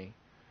watching me.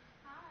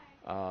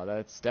 Hi.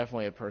 That's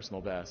definitely a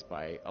personal best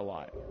by a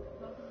lot.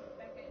 Welcome to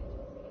Becca and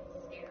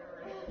Chelsea Get Scared.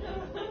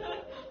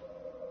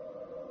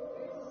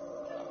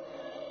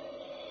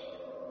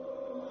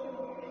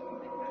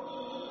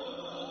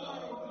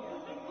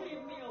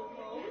 Leave me alone.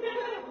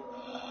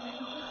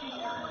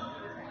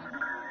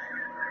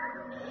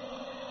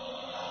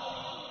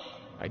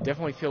 I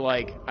definitely feel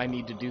like I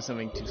need to do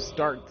something to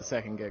start the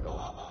second giggle.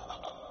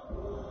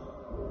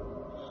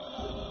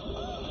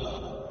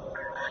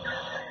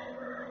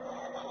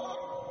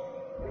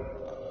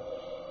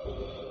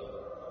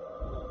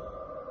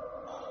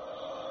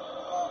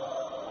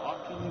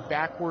 Walking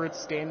backwards,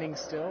 standing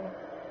still.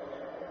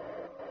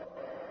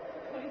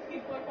 20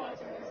 people are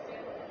watching you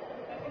stand.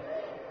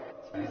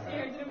 Too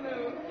scared to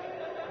move.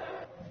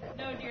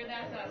 No, dear,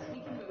 that's us.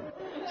 We can move.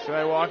 Should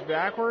I walk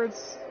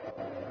backwards?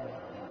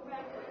 Walk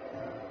backwards.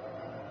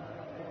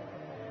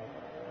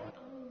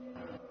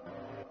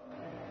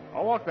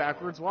 I'll walk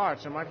backwards.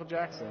 Watch, I'm Michael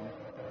Jackson.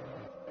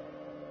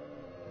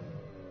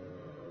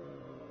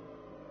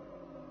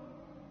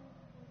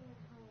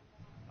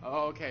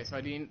 Oh, okay, so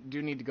I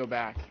do need to go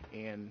back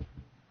and...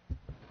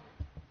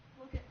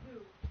 Look at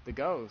who? The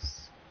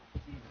ghost.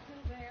 She's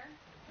still there.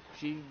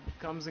 She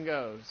comes and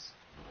goes.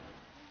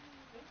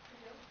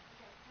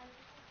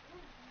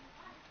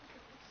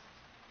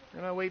 I'm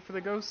gonna wait for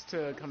the ghost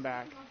to come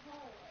back.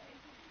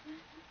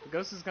 The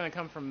ghost is gonna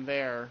come from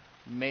there,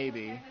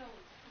 maybe.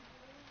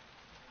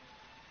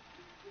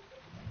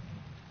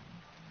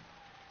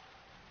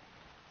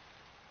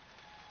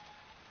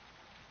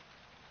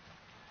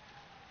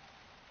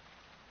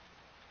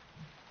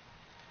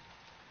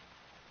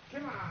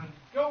 Come on,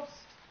 ghost!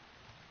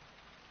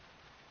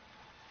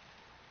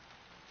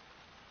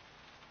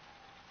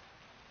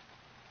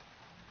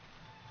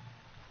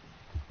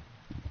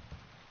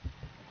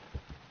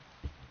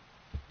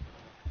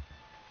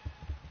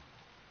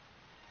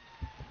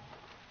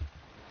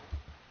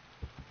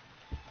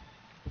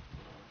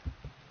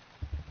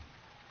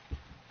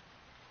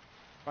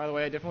 By the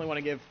way, I definitely want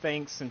to give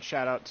thanks and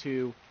shout out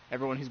to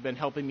everyone who's been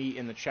helping me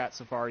in the chat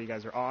so far. You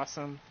guys are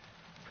awesome.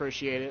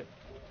 Appreciate it.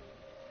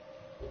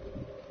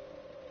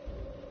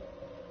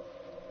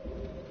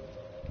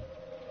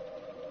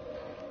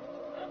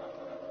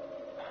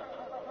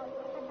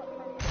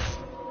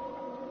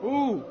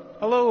 Ooh,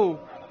 hello.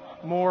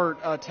 More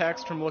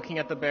text from looking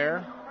at the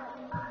bear.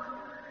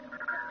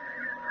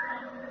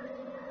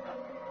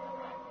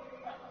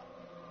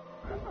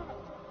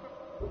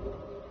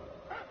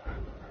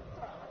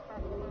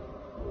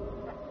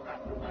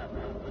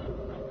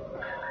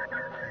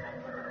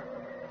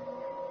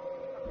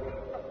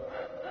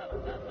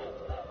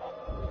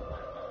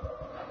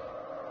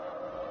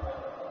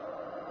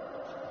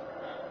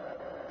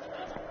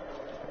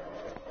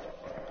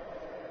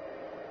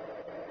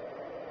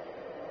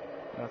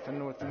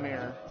 Nothing with the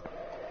mirror.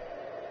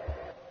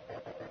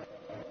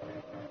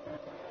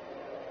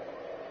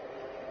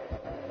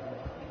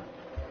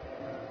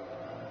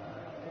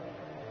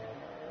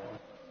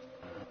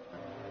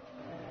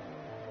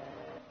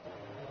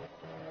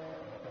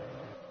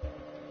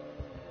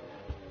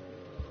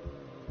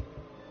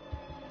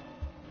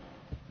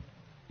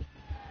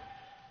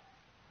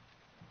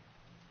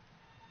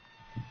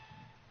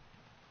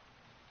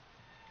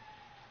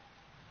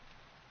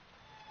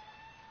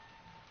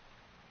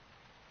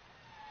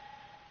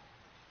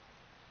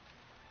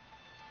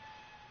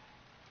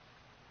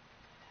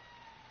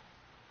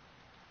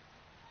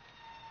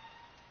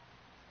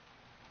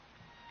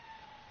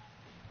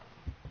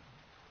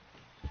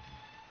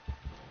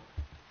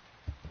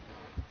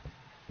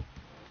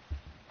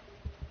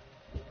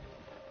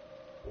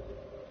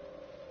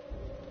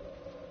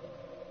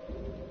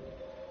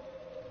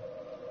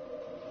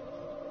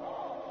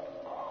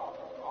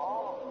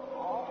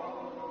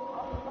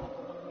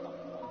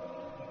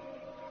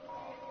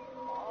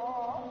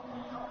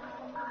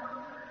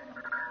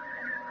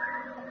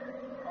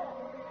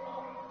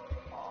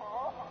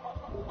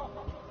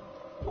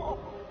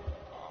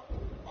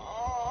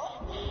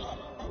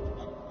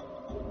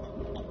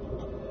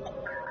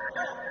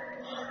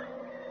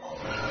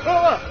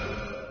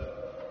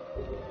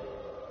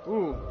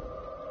 Ooh.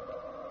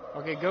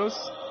 Okay, ghost.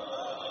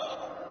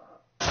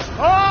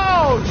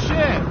 Oh,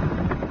 shit!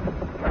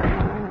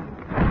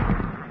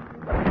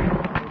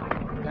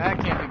 That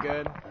can't be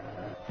good.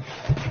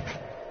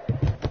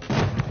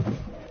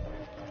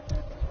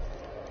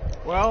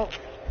 Well,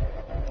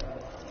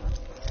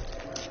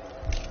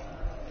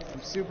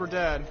 I'm super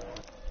dead.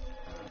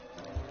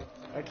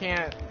 I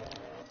can't.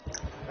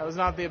 That was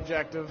not the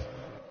objective.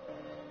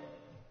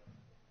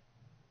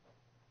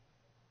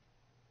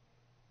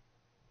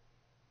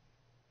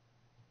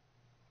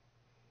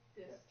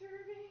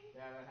 Disturbing.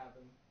 Yeah, that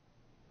happened.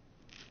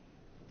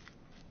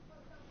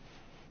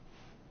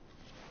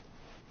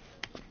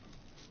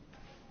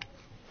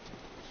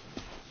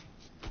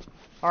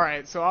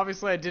 Alright, so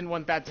obviously I didn't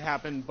want that to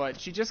happen, but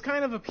she just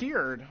kind of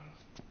appeared.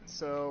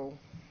 So,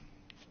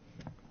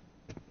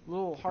 a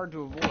little hard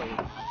to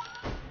avoid.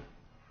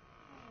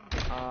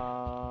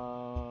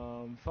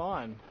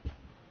 Fun.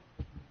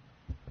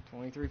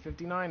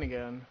 23:59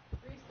 again.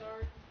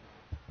 Restart.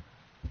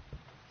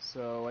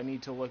 So I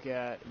need to look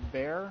at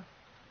bear.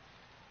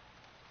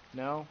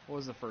 No? What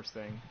was the first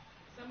thing?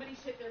 Somebody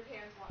shit their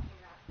pants watching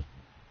that.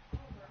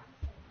 Oliver, I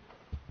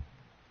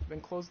said.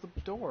 Then close the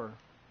door.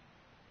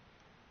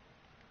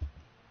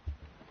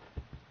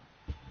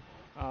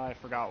 I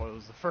forgot what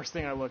was the first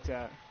thing I looked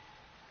at.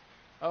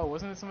 Oh,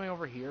 wasn't it something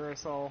over here I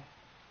saw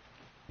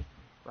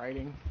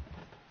writing?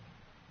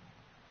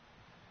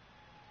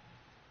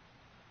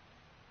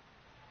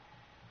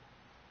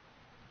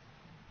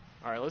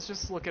 Alright, let's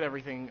just look at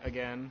everything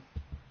again.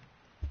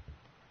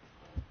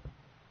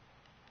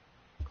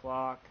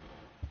 Clock.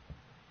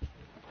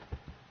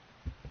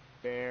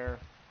 Bear.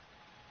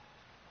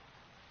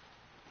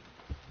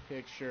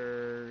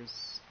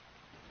 Pictures.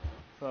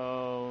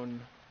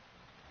 Phone.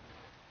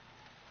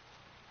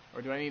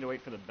 Or do I need to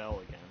wait for the bell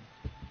again?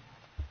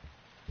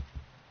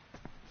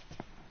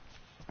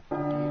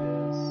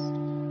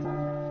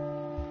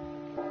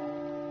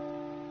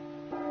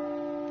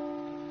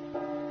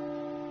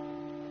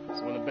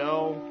 So when the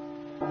bell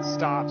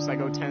stops, I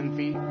go 10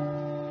 feet.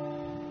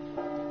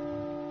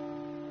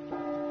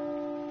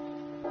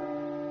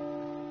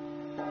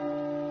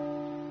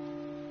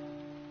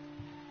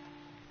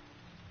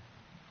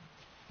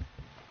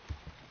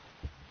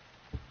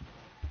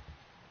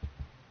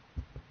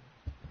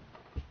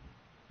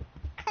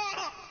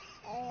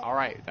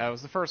 Alright, that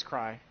was the first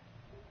cry.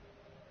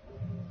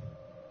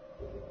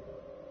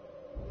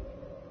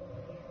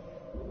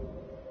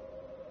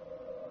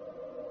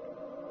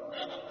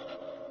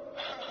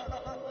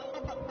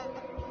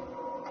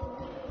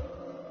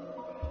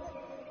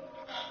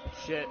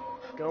 Shit,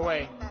 go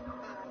away.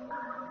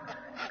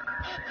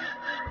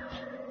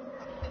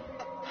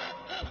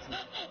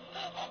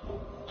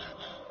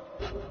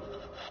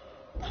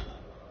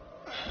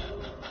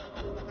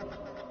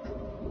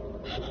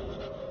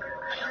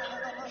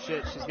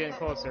 Shit, she's getting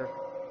closer.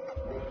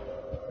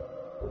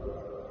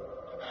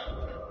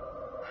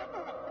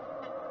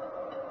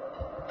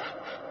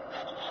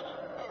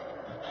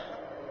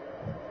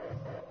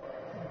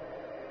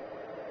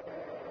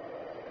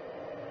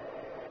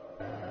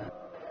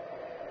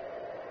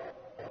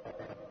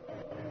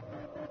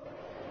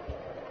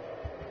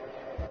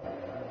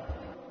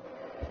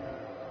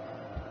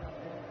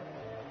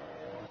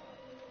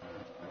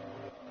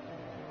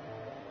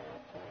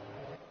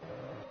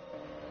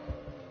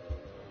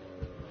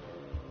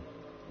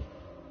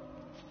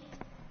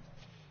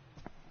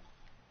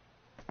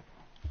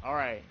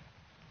 Alright.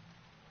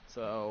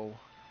 So,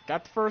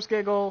 got the first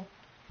giggle.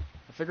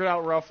 I figured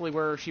out roughly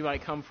where she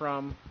might come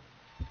from.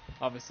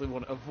 Obviously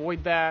want to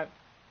avoid that.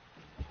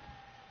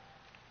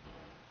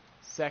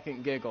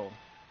 Second giggle.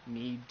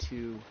 Need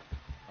to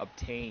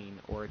obtain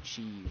or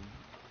achieve.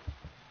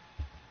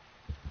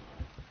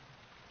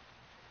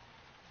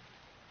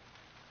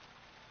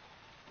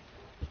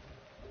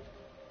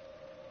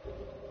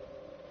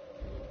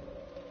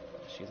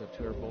 She's up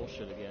to her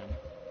bullshit again.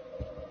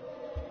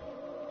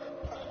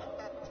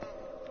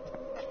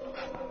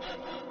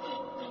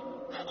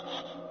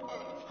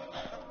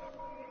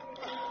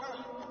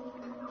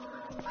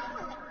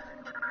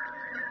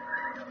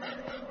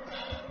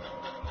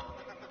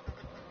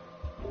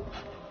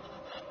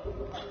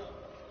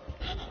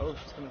 Oh,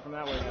 she's coming from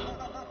that way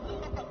now.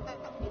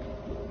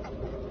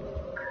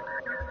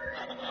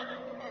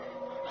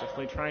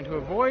 Definitely trying to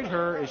avoid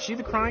her. Is she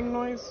the crying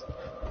noise?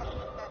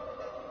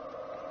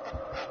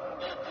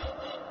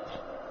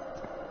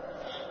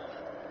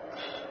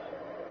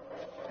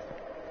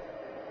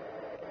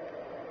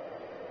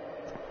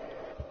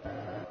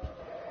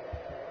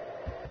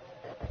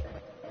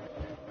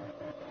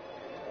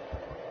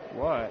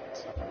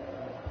 What?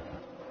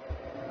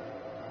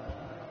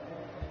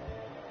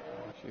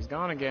 She's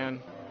gone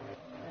again.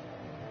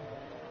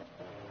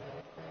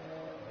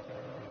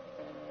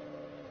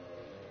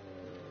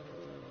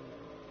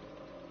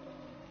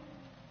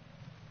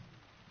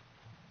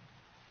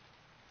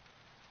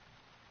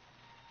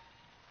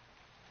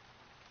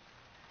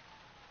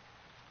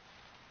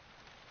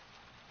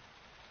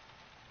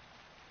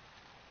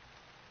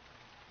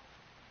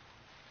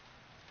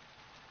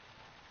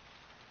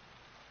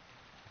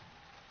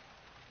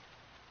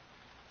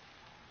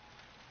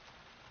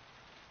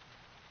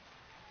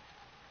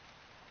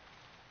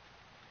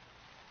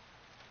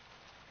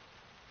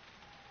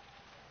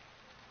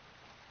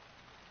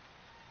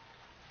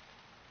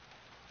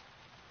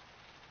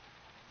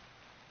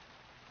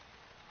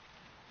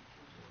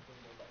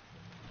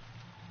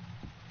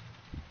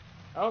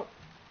 Oh.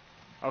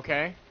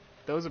 Okay.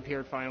 Those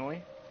appeared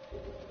finally.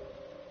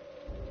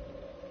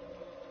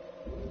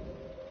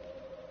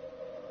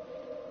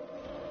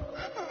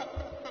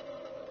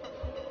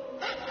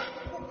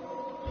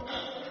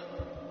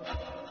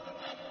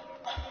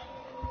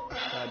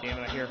 God damn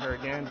it, I hear her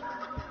again.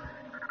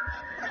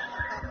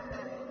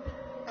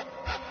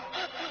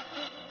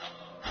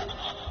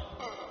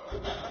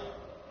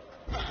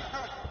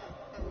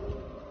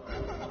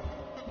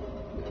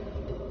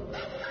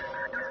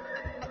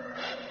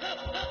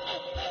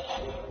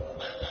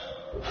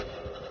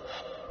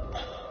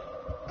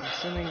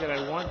 Assuming that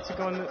I want to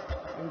go in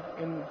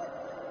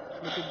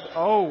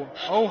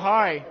oh,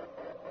 hi.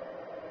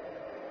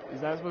 Is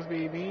that supposed to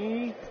be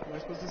me? Am I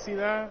supposed to see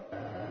that?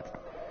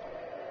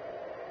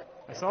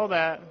 I saw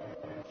that.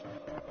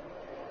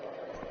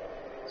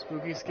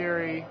 Spooky,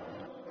 scary,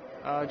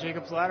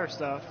 Jacob's Ladder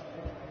stuff.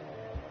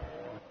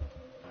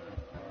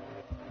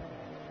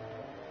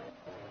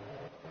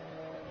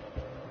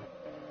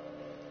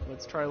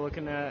 Let's try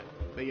looking at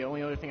the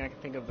only other thing I can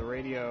think of, the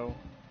radio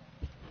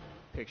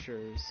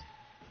pictures.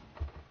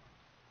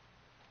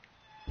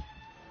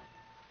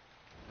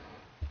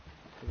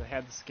 Because I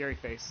had the scary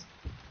face.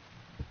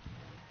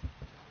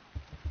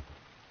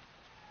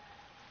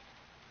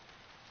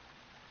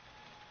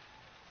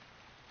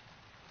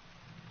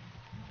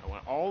 I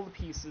want all the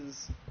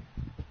pieces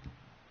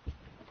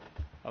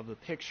of the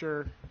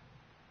picture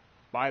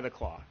by the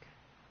clock.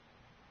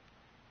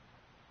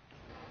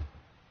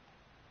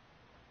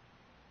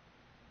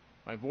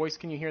 My voice,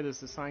 can you hear this?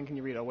 The sign, can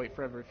you read? I'll wait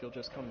forever if you'll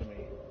just come to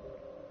me.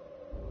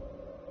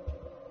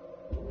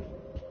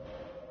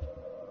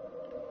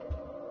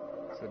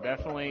 So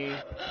definitely...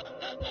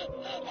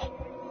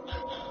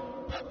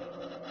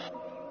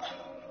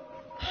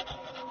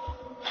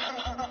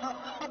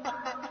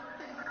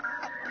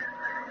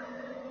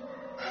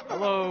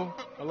 Hello?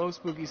 Hello,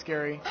 spooky,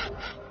 scary.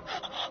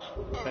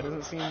 That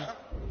doesn't seem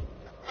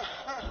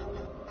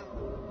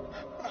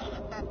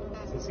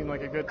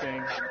like a good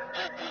thing.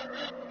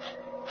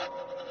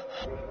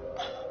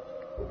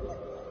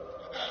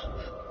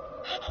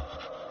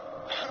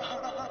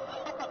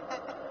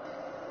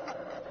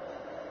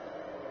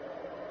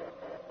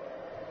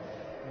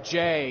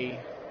 J.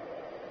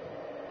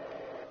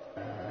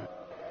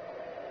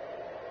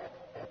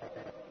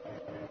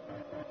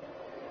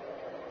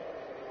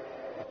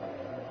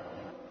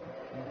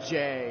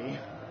 J.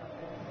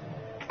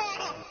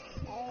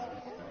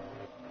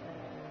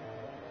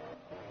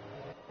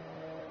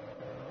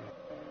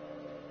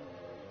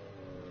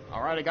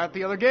 Alright, I got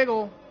the other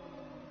giggle.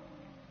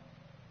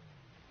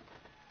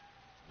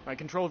 My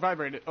controller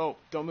vibrated. Oh,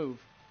 don't move.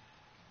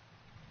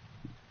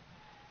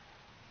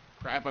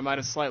 Crap, I might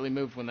have slightly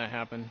moved when that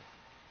happened.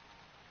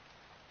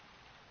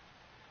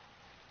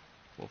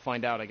 We'll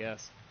find out, I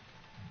guess.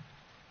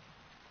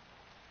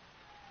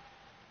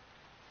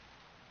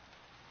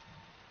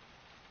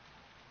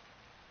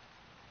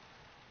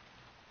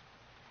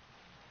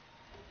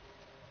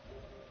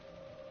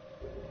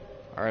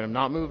 Alright, I'm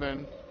not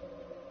moving.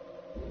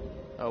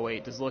 Oh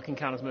wait, does looking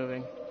count as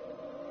moving?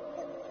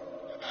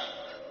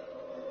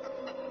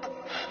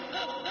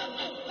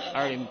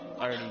 I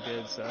already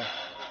did, so...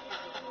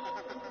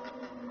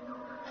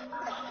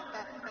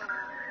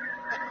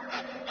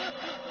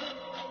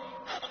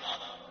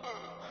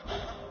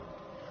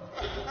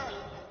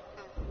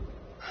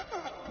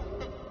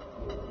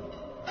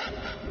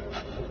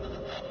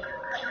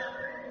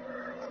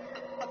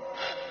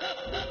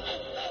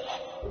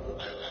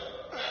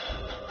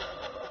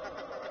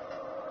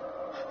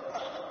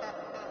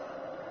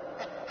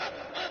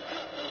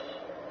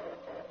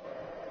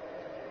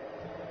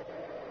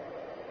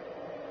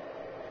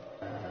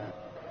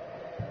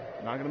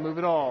 Not gonna move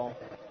at all.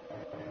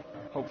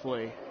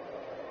 Hopefully.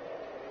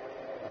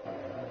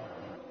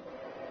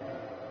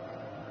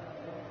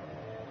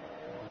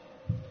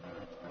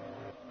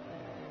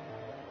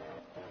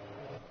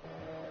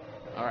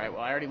 Alright,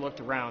 well I already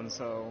looked around,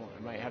 so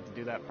I might have to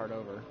do that part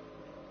over.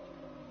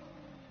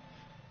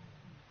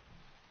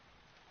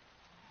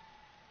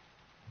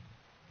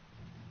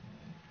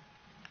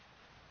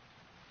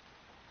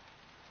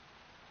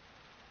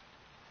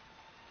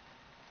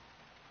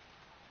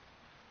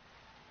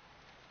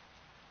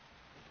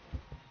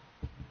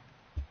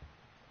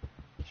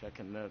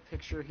 Checking the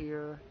picture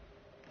here.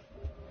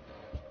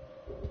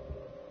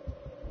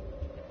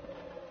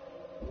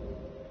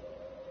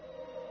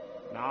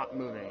 Not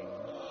moving.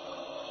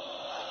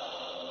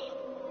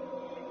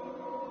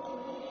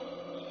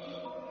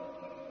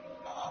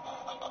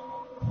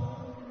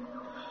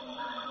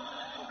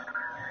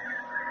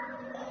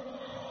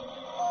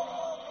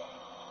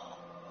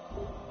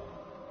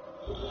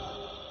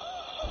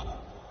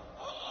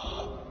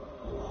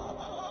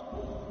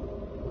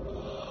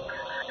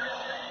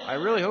 I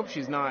really hope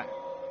she's not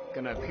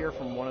gonna appear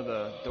from one of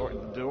the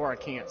door I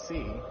can't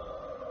see.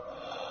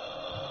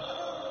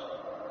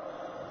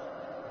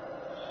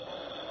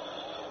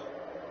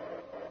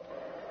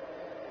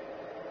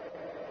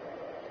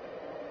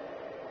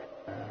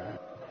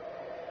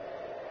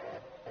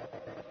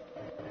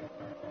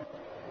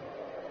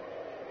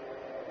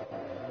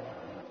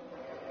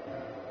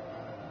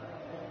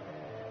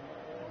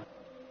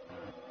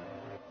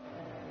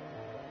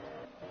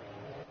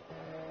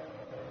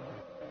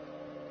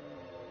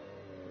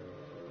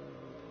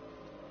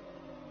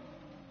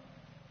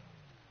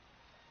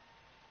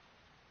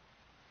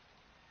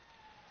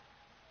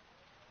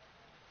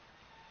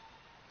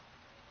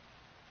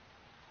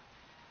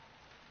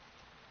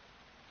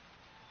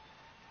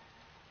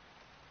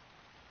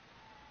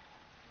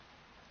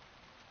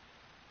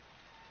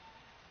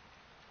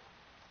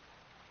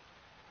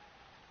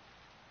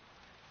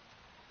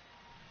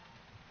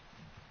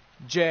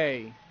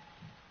 J.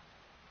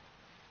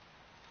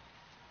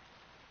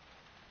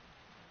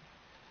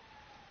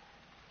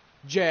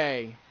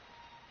 J.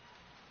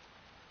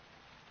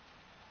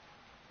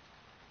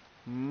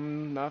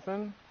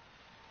 Nothing.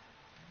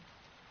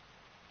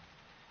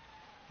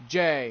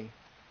 J.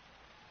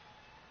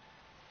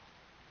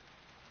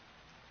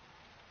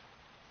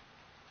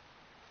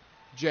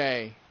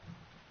 J.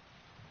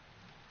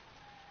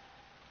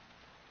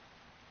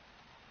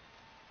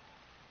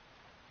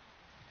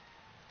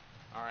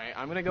 Alright,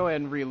 I'm gonna go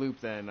ahead and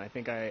re-loop then. I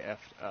think I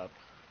effed up.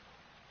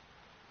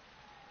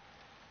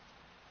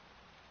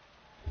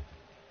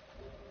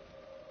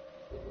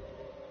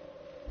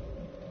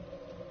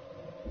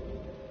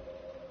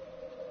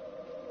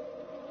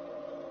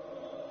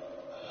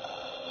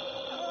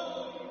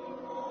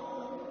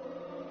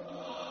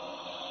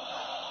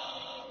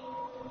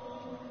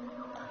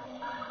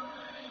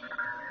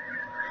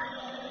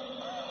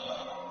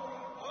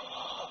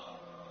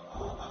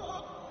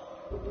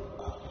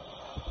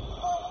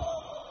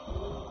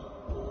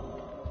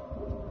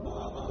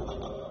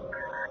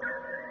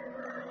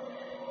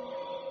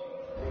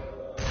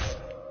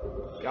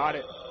 Got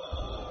it.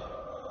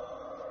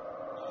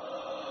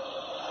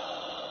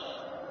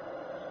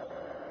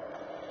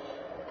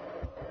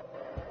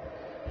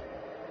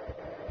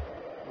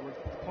 What's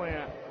the point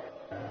at?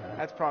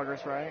 That's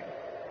progress, right?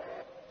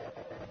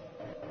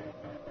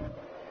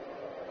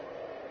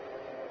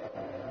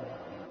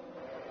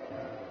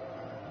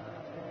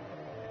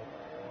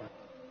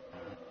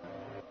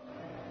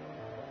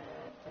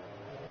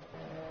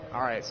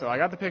 Alright, so I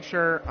got the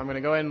picture. I'm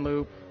gonna go ahead and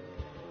loop.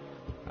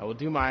 I will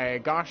do my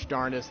gosh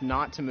darndest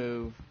not to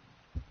move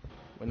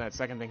when that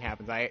second thing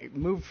happens. I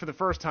moved for the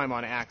first time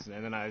on accident,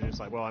 and then I was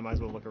just like, well, I might as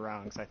well look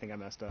around because I think I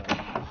messed up.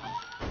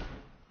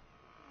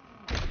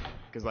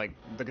 Because, like,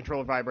 the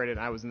controller vibrated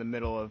and I was in the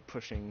middle of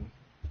pushing,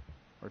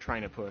 or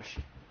trying to push.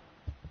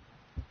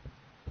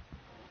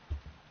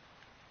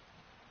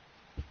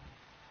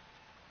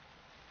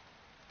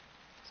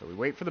 So we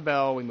wait for the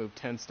bell, we move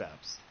 10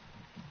 steps.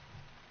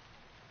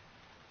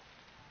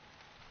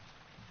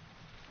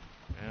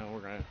 And we're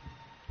gonna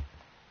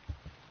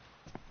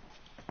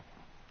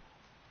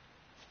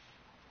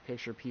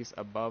picture piece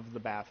above the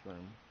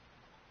bathroom.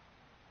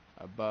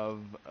 Above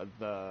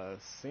the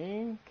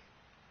sink.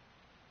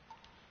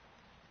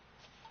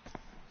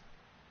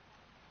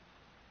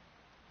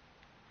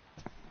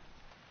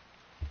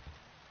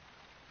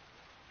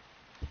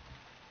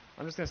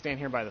 I'm just gonna stand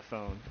here by the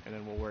phone, and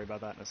then we'll worry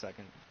about that in a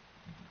second.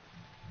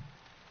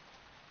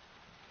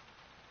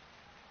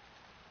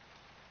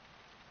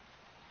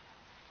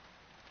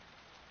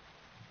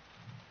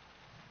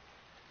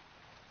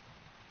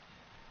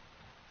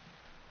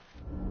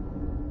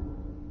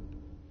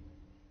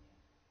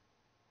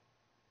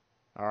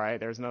 Alright,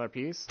 there's another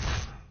piece.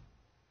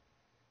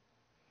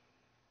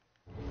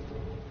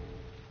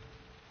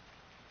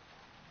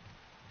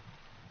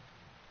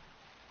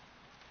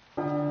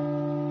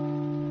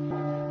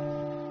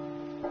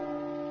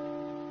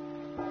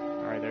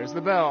 Alright, there's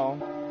the bell.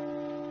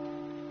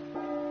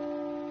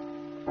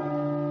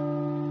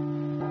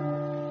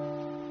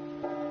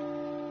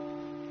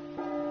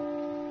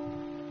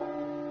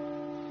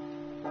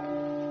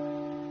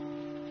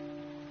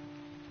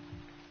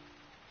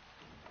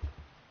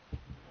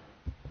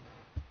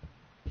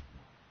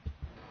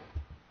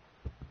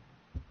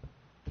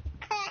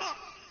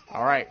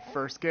 Alright,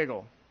 first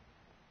giggle.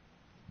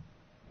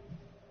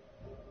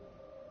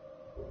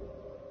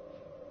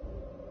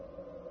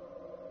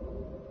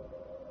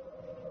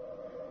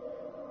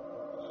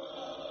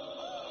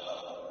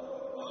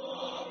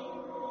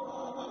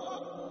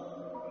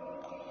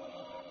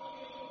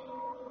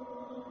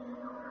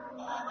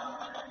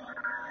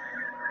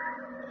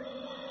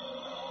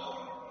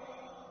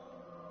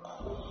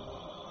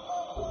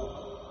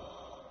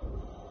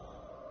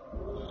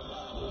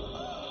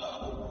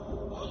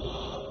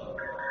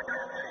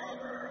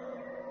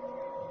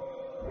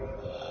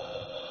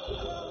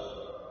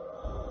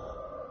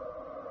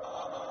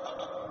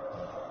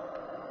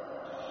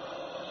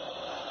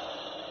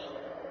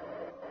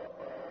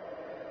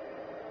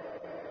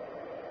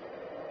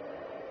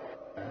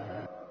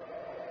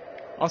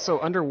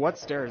 Also, under what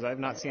stairs? I have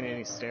not seen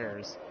any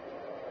stairs.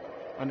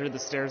 Under the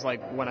stairs,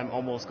 like, when I'm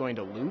almost going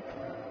to loop?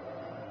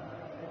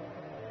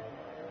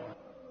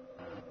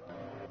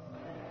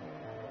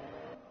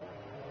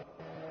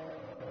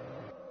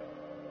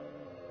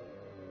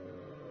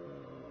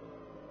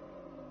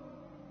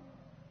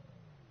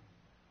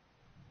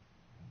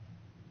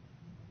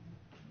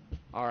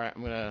 Alright,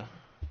 I'm gonna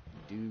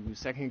do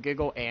second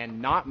giggle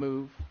and not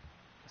move.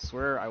 I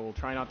swear I will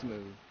try not to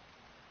move.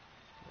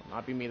 It will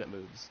not be me that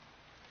moves.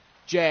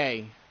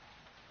 J.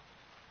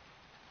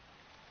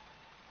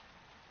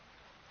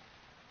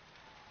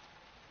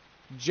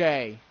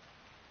 J.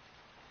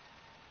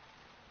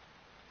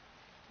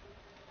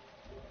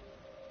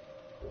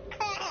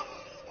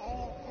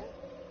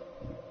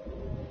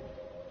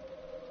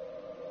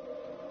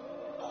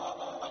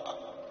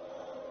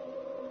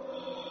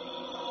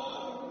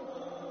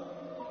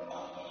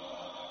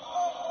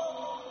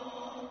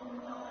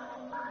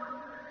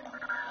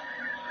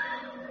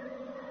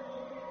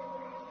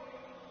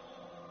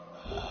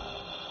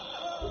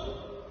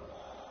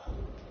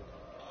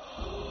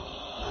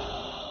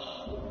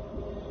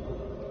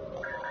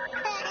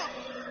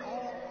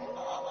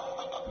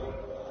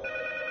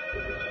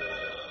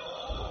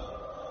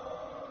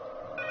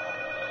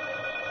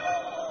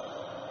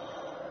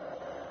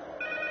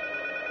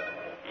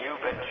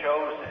 You've been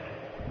chosen.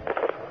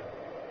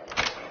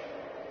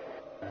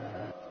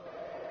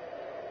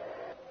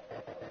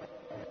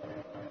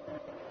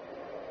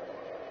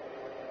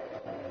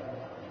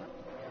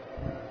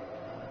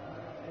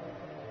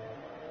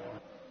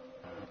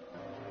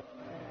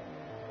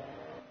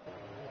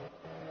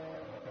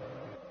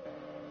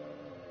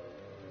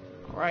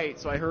 Alright,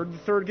 so I heard the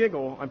third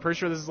giggle. I'm pretty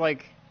sure this is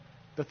like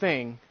the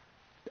thing.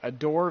 A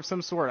door of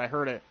some sort, I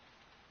heard it.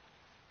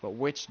 But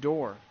which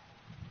door?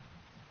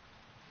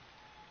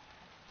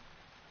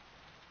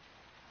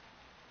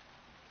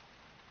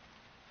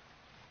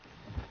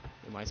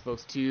 Am I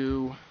supposed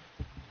to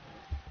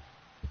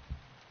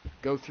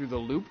go through the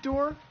loop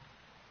door?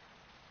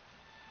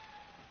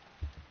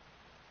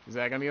 Is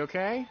that gonna be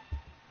okay?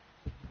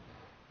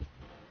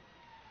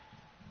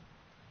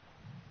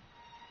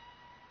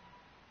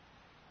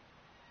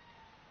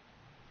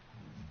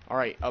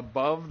 Alright,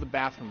 above the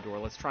bathroom door.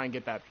 Let's try and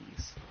get that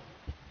piece.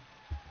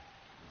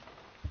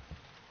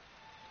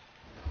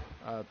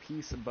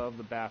 Piece above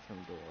the bathroom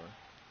door.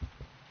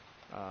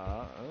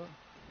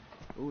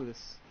 Ooh,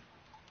 this...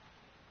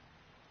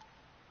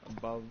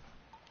 Above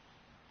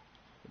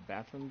the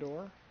bathroom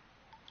door.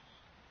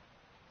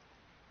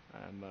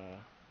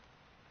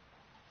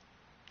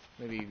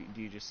 Maybe,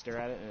 do you just stare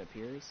at it and it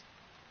appears?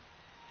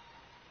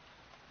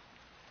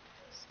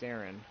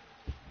 Staring.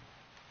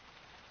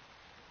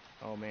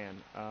 Oh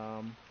man,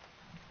 I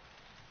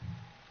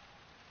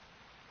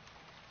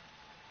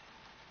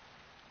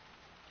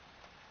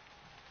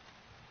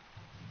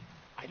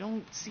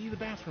don't see the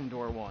bathroom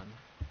door one.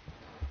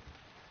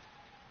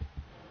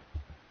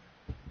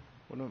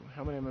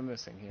 How many am I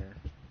missing here?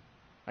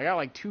 I got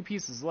like 2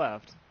 pieces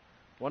left.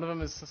 One of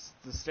them is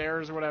the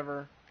stairs or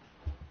whatever,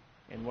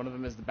 and one of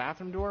them is the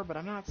bathroom door, but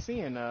I'm not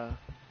seeing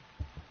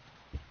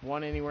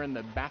one anywhere in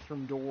the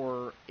bathroom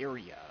door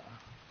area.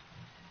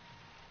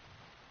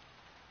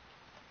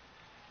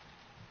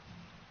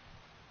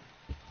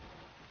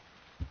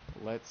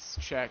 Let's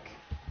check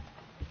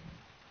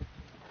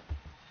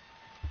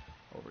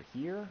over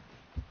here.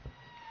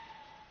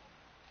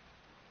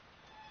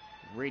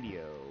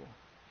 Radio.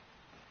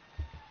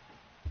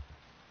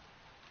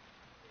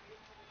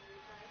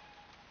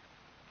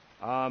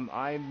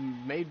 I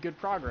made good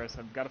progress.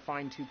 I've got to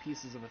find 2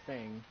 pieces of a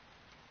thing,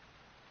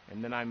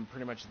 and then I'm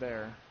pretty much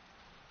there.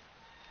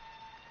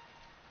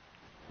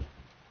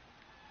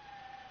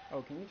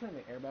 Oh, can you turn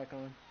the air back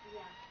on?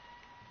 Yeah.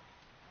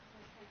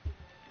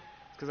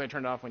 It's because I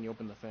turned it off when you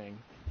opened the thing.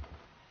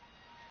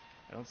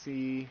 I don't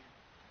see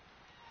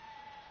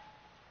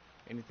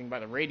anything by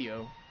the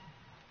radio.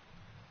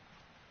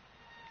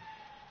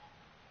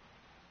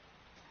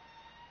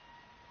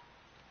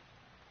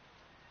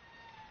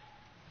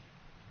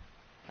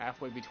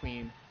 Halfway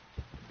between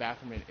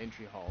bathroom and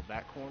entry hall,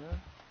 that corner.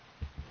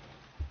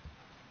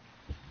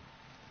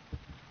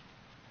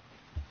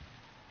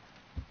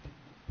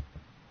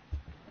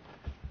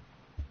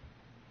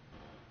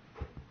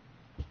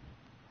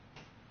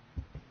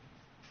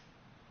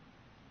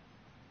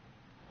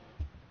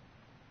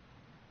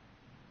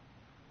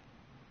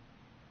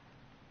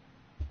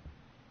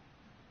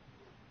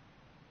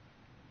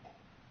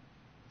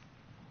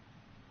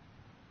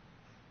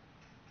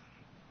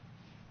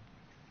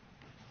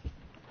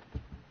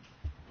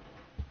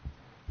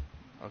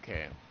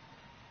 Okay.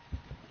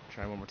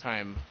 Try one more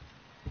time.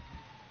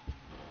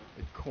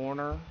 The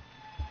corner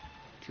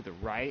to the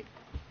right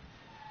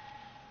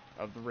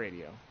of the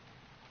radio.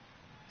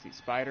 See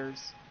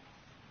spiders.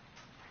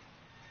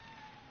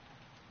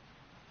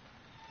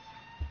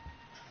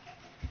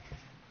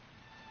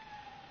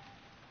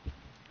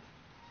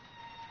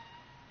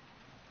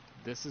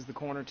 This is the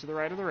corner to the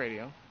right of the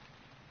radio.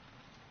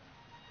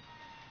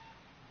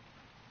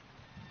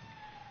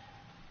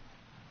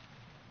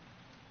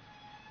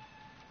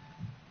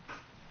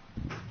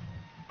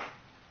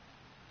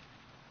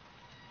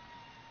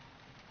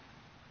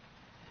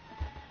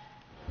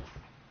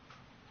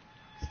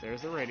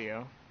 There's the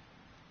radio.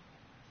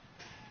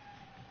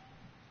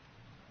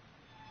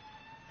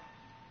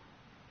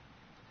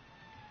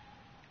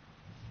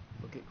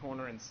 Look at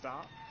corner and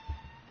stop.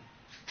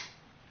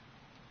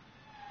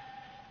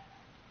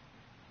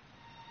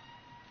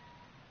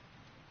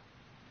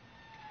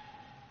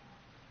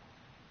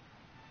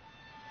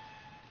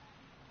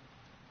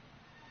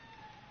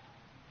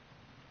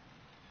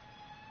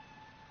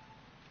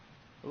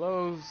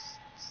 Hello,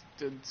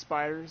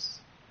 spiders.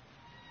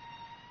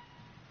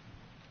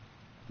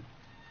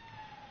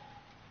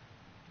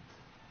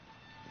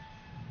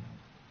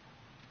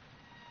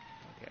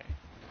 Okay.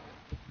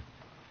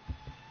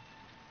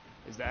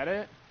 Is that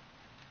it?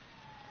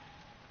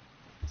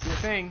 See the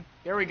thing?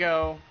 There we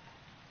go.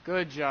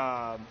 Good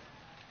job.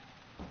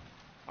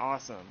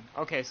 Awesome.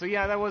 Okay, so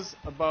yeah, that was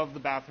above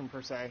the bathroom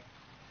per se.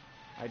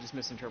 I just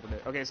misinterpreted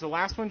it. Okay, so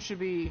last one should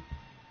be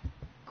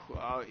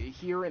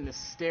here in the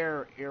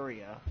stair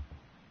area.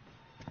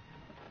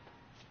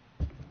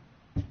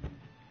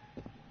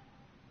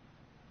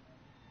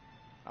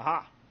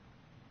 Aha.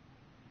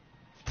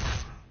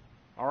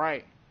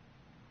 Alright.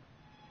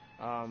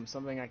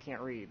 Something I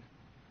can't read.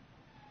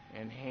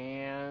 And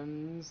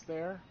hands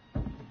there.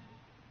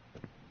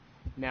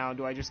 Now,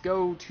 do I just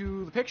go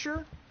to the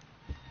picture?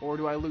 Or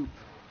do I loop?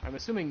 I'm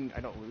assuming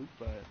I don't loop,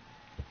 but...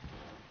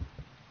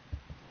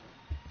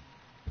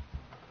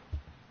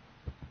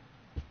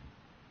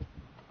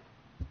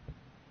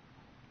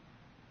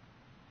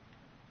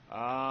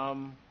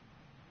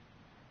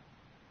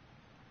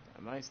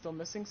 Am I still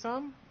missing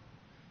some?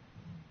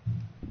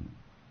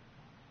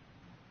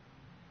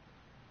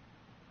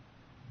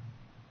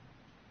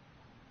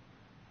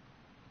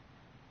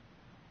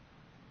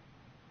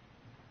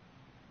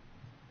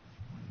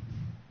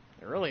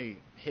 They really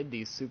hid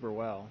these super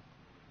well.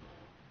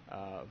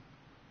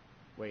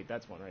 Wait,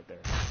 that's one right there.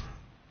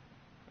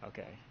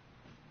 Okay.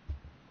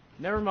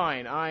 Never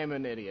mind, I am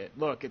an idiot.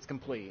 Look, it's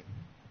complete.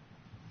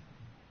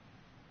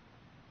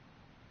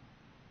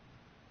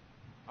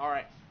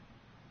 Alright.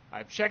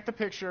 I've checked the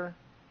picture.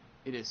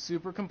 It is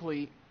super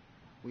complete.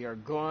 We are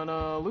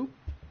gonna loop.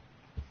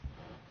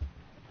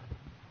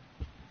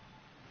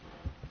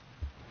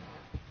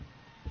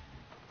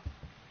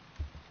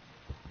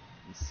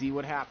 And see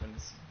what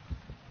happens.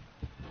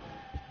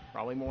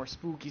 Probably more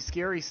spooky,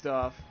 scary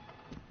stuff.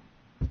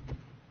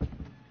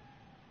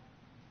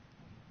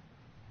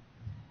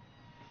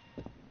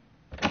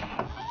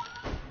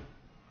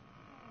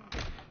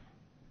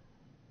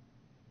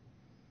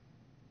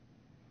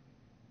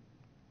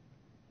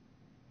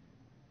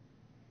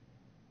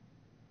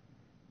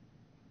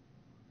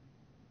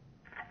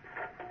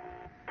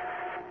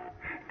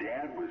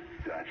 Dad was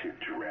such a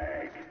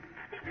drag.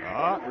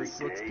 Oh, Every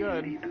this looks day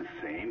good. he'd eat the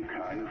same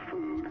kind of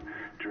food,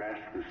 dress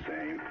the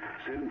same,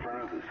 sit in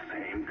front of the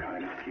same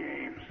kind of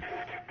games.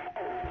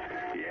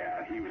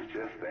 Yeah, he was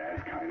just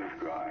that kind of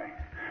guy.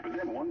 But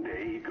then one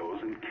day he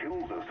goes and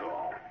kills us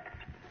all.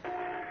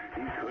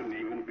 He couldn't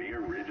even be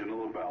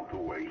original about the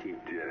way he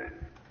did it.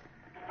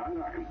 I'm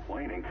not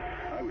complaining.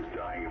 I was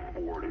dying of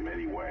boredom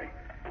anyway.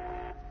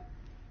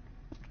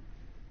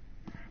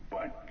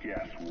 But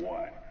guess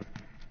what?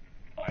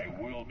 I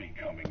will be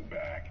coming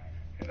back,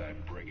 and I'm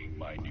bringing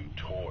my new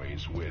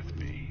toys with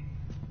me.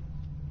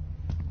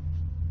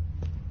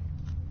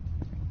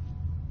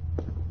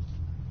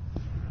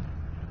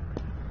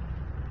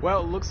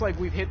 Well, it looks like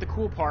we've hit the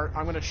cool part.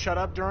 I'm going to shut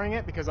up during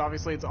it because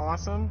obviously it's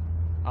awesome.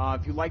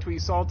 If you liked what you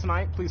saw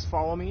tonight, please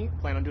follow me.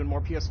 Plan on doing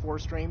more PS4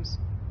 streams.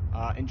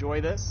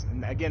 Enjoy this.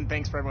 And again,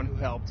 thanks for everyone who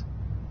helped.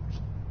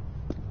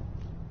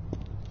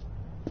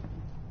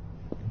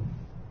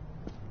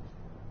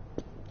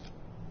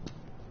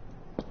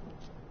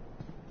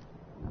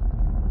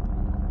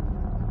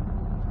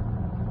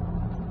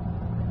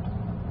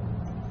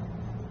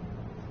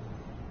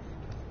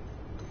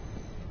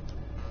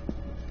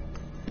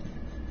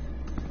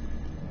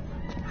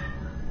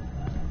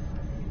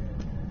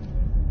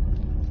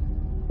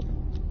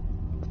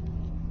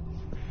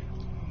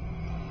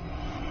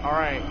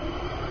 Alright.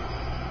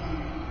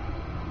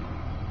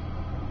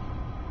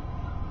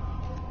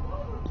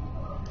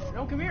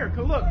 No, come here.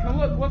 Come look. Come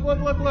look. Look, look,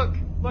 look, look.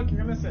 Look, you're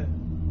gonna miss it.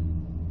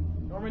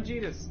 Norman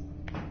Jeetus.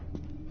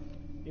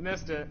 You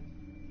missed it.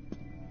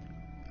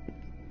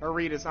 Or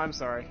Reedus, I'm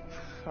sorry.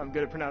 I'm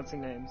good at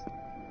pronouncing names.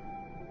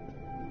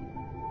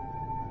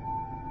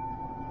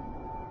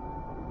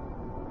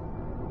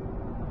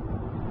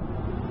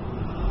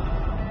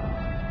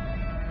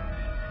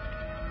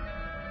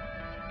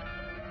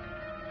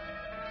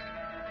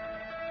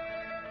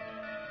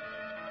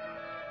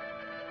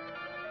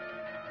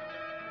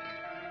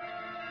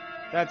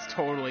 That's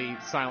totally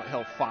Silent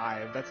Hill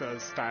 5. That's a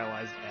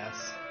stylized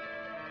S.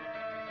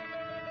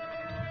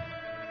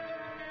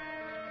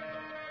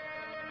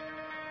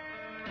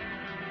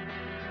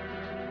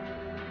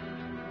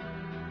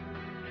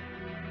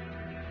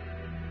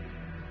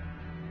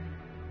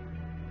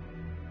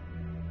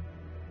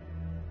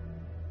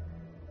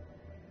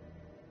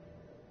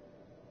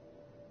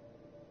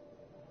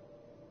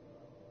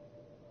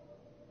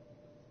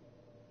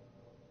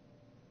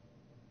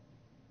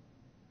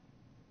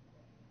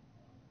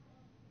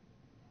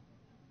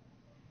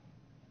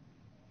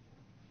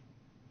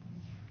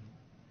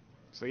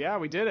 So yeah,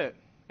 we did it.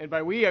 And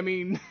by we, I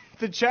mean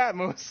the chat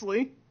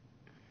mostly.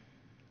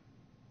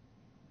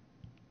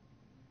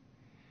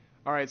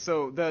 All right,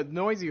 so the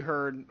noise you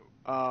heard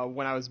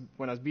when I was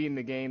beating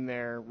the game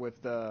there with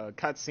the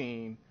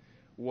cutscene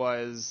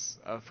was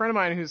a friend of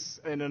mine who's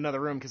in another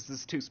room because this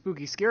is too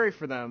spooky, scary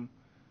for them.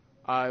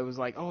 It was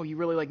like, oh, you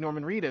really like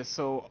Norman Reedus,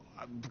 so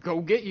go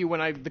get you when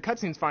the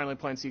cutscene's finally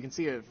playing, so you can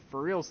see it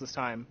for reals this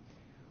time.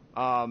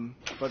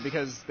 But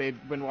because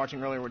they'd been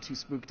watching earlier, were too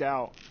spooked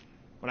out.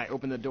 When I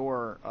opened the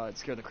door, it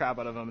scared the crap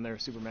out of them, and they were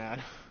super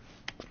mad.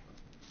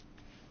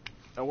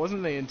 That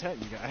wasn't the intent,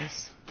 you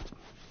guys.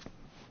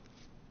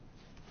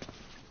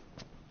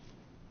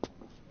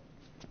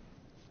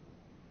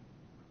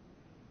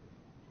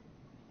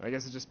 I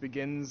guess it just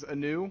begins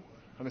anew.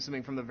 I'm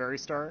assuming from the very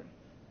start.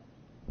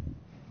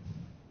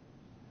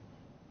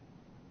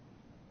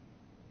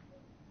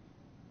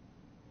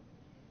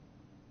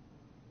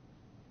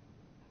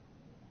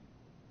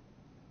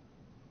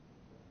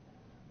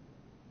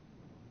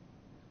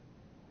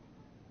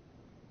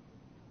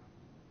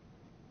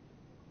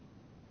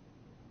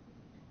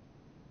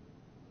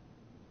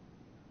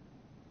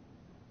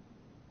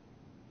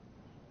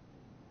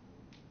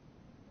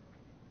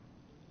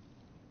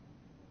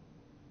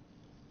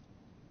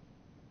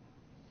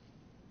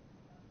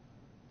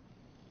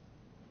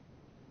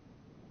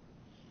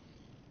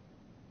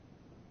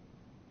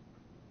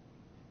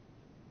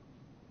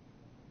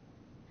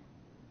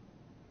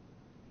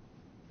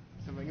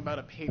 about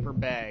a paper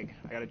bag.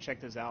 I gotta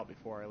check this out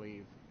before I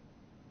leave.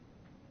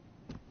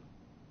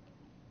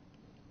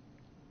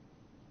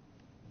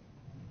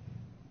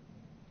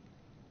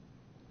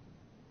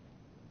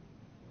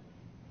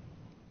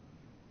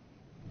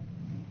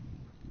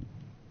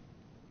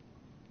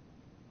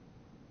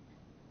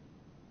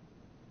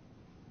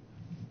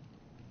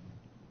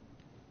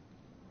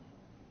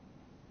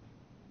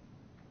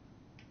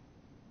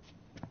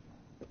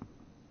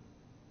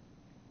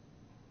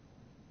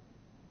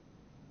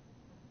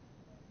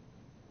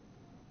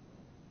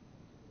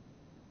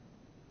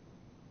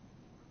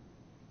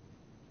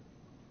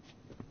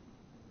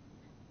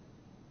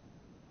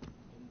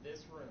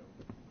 This room.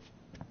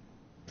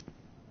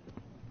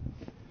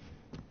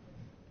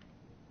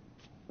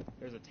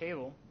 There's a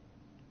table.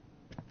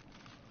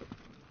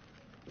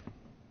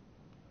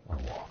 I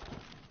walked.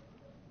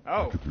 I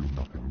Oh. could do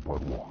nothing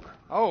but walk.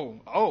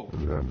 Oh.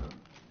 And then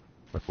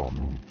I saw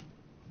me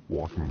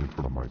walking in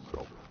front of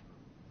myself.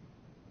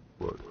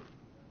 But it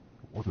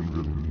wasn't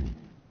really me.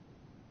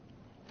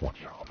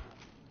 Watch out.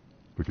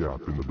 The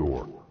gap in the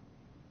door.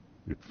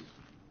 It's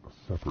a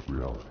separate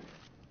reality.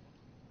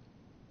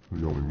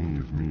 The only me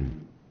is me.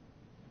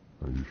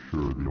 Are you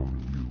sure the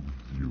only you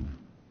is you?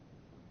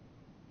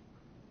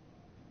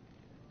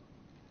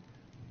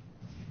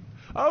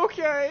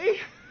 Okay.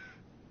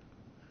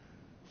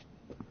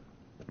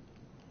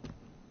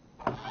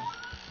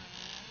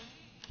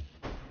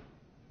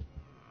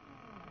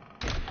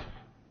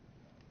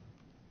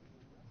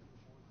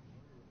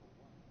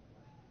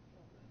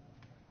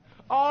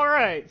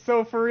 Alright,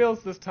 so for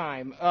reals this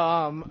time.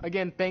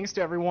 Again, thanks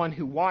to everyone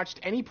who watched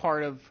any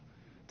part of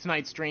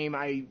tonight's stream.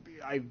 I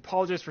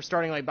apologize for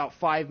starting like about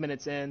 5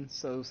 minutes in,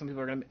 so some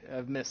people are going to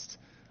have missed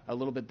a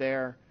little bit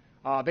there.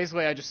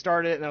 Basically, I just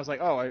started and I was like,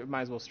 oh, I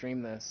might as well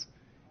stream this.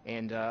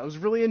 And it was a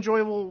really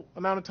enjoyable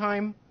amount of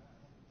time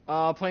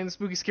playing the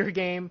spooky scary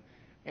game,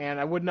 and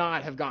I would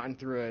not have gotten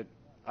through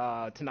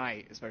it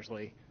tonight,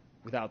 especially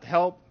without the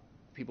help,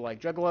 people like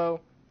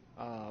Juggalo,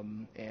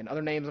 and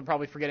other names I'm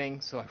probably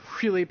forgetting, so I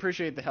really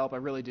appreciate the help, I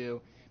really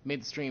do.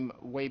 Made the stream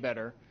way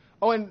better.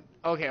 Oh, and,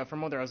 okay,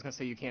 from there I was going to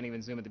say you can't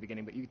even zoom at the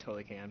beginning, but you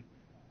totally can.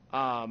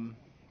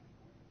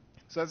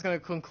 So that's going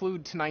to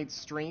conclude tonight's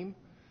stream.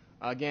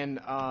 Again,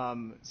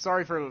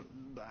 sorry for,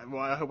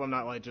 well, I hope I'm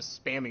not, like,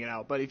 just spamming it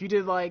out, but if you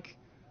did like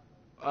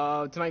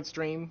tonight's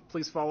stream,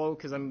 please follow,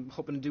 because I'm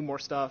hoping to do more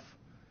stuff.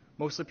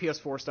 Mostly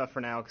PS4 stuff for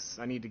now, because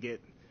I need to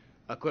get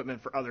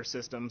equipment for other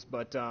systems,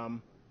 but,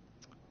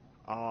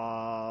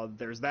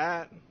 there's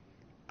that.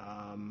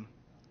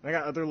 I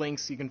got other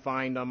links you can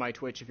find on my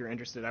Twitch if you're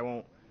interested. I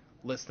won't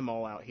list them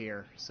all out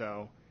here.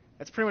 So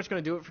that's pretty much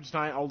going to do it for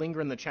tonight. I'll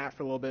linger in the chat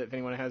for a little bit if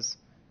anyone has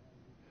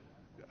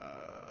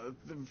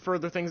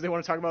further things they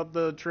want to talk about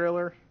the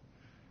trailer.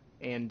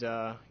 And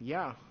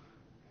yeah,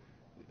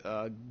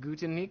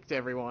 guten Nacht,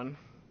 everyone,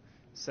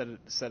 said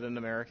an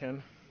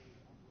American.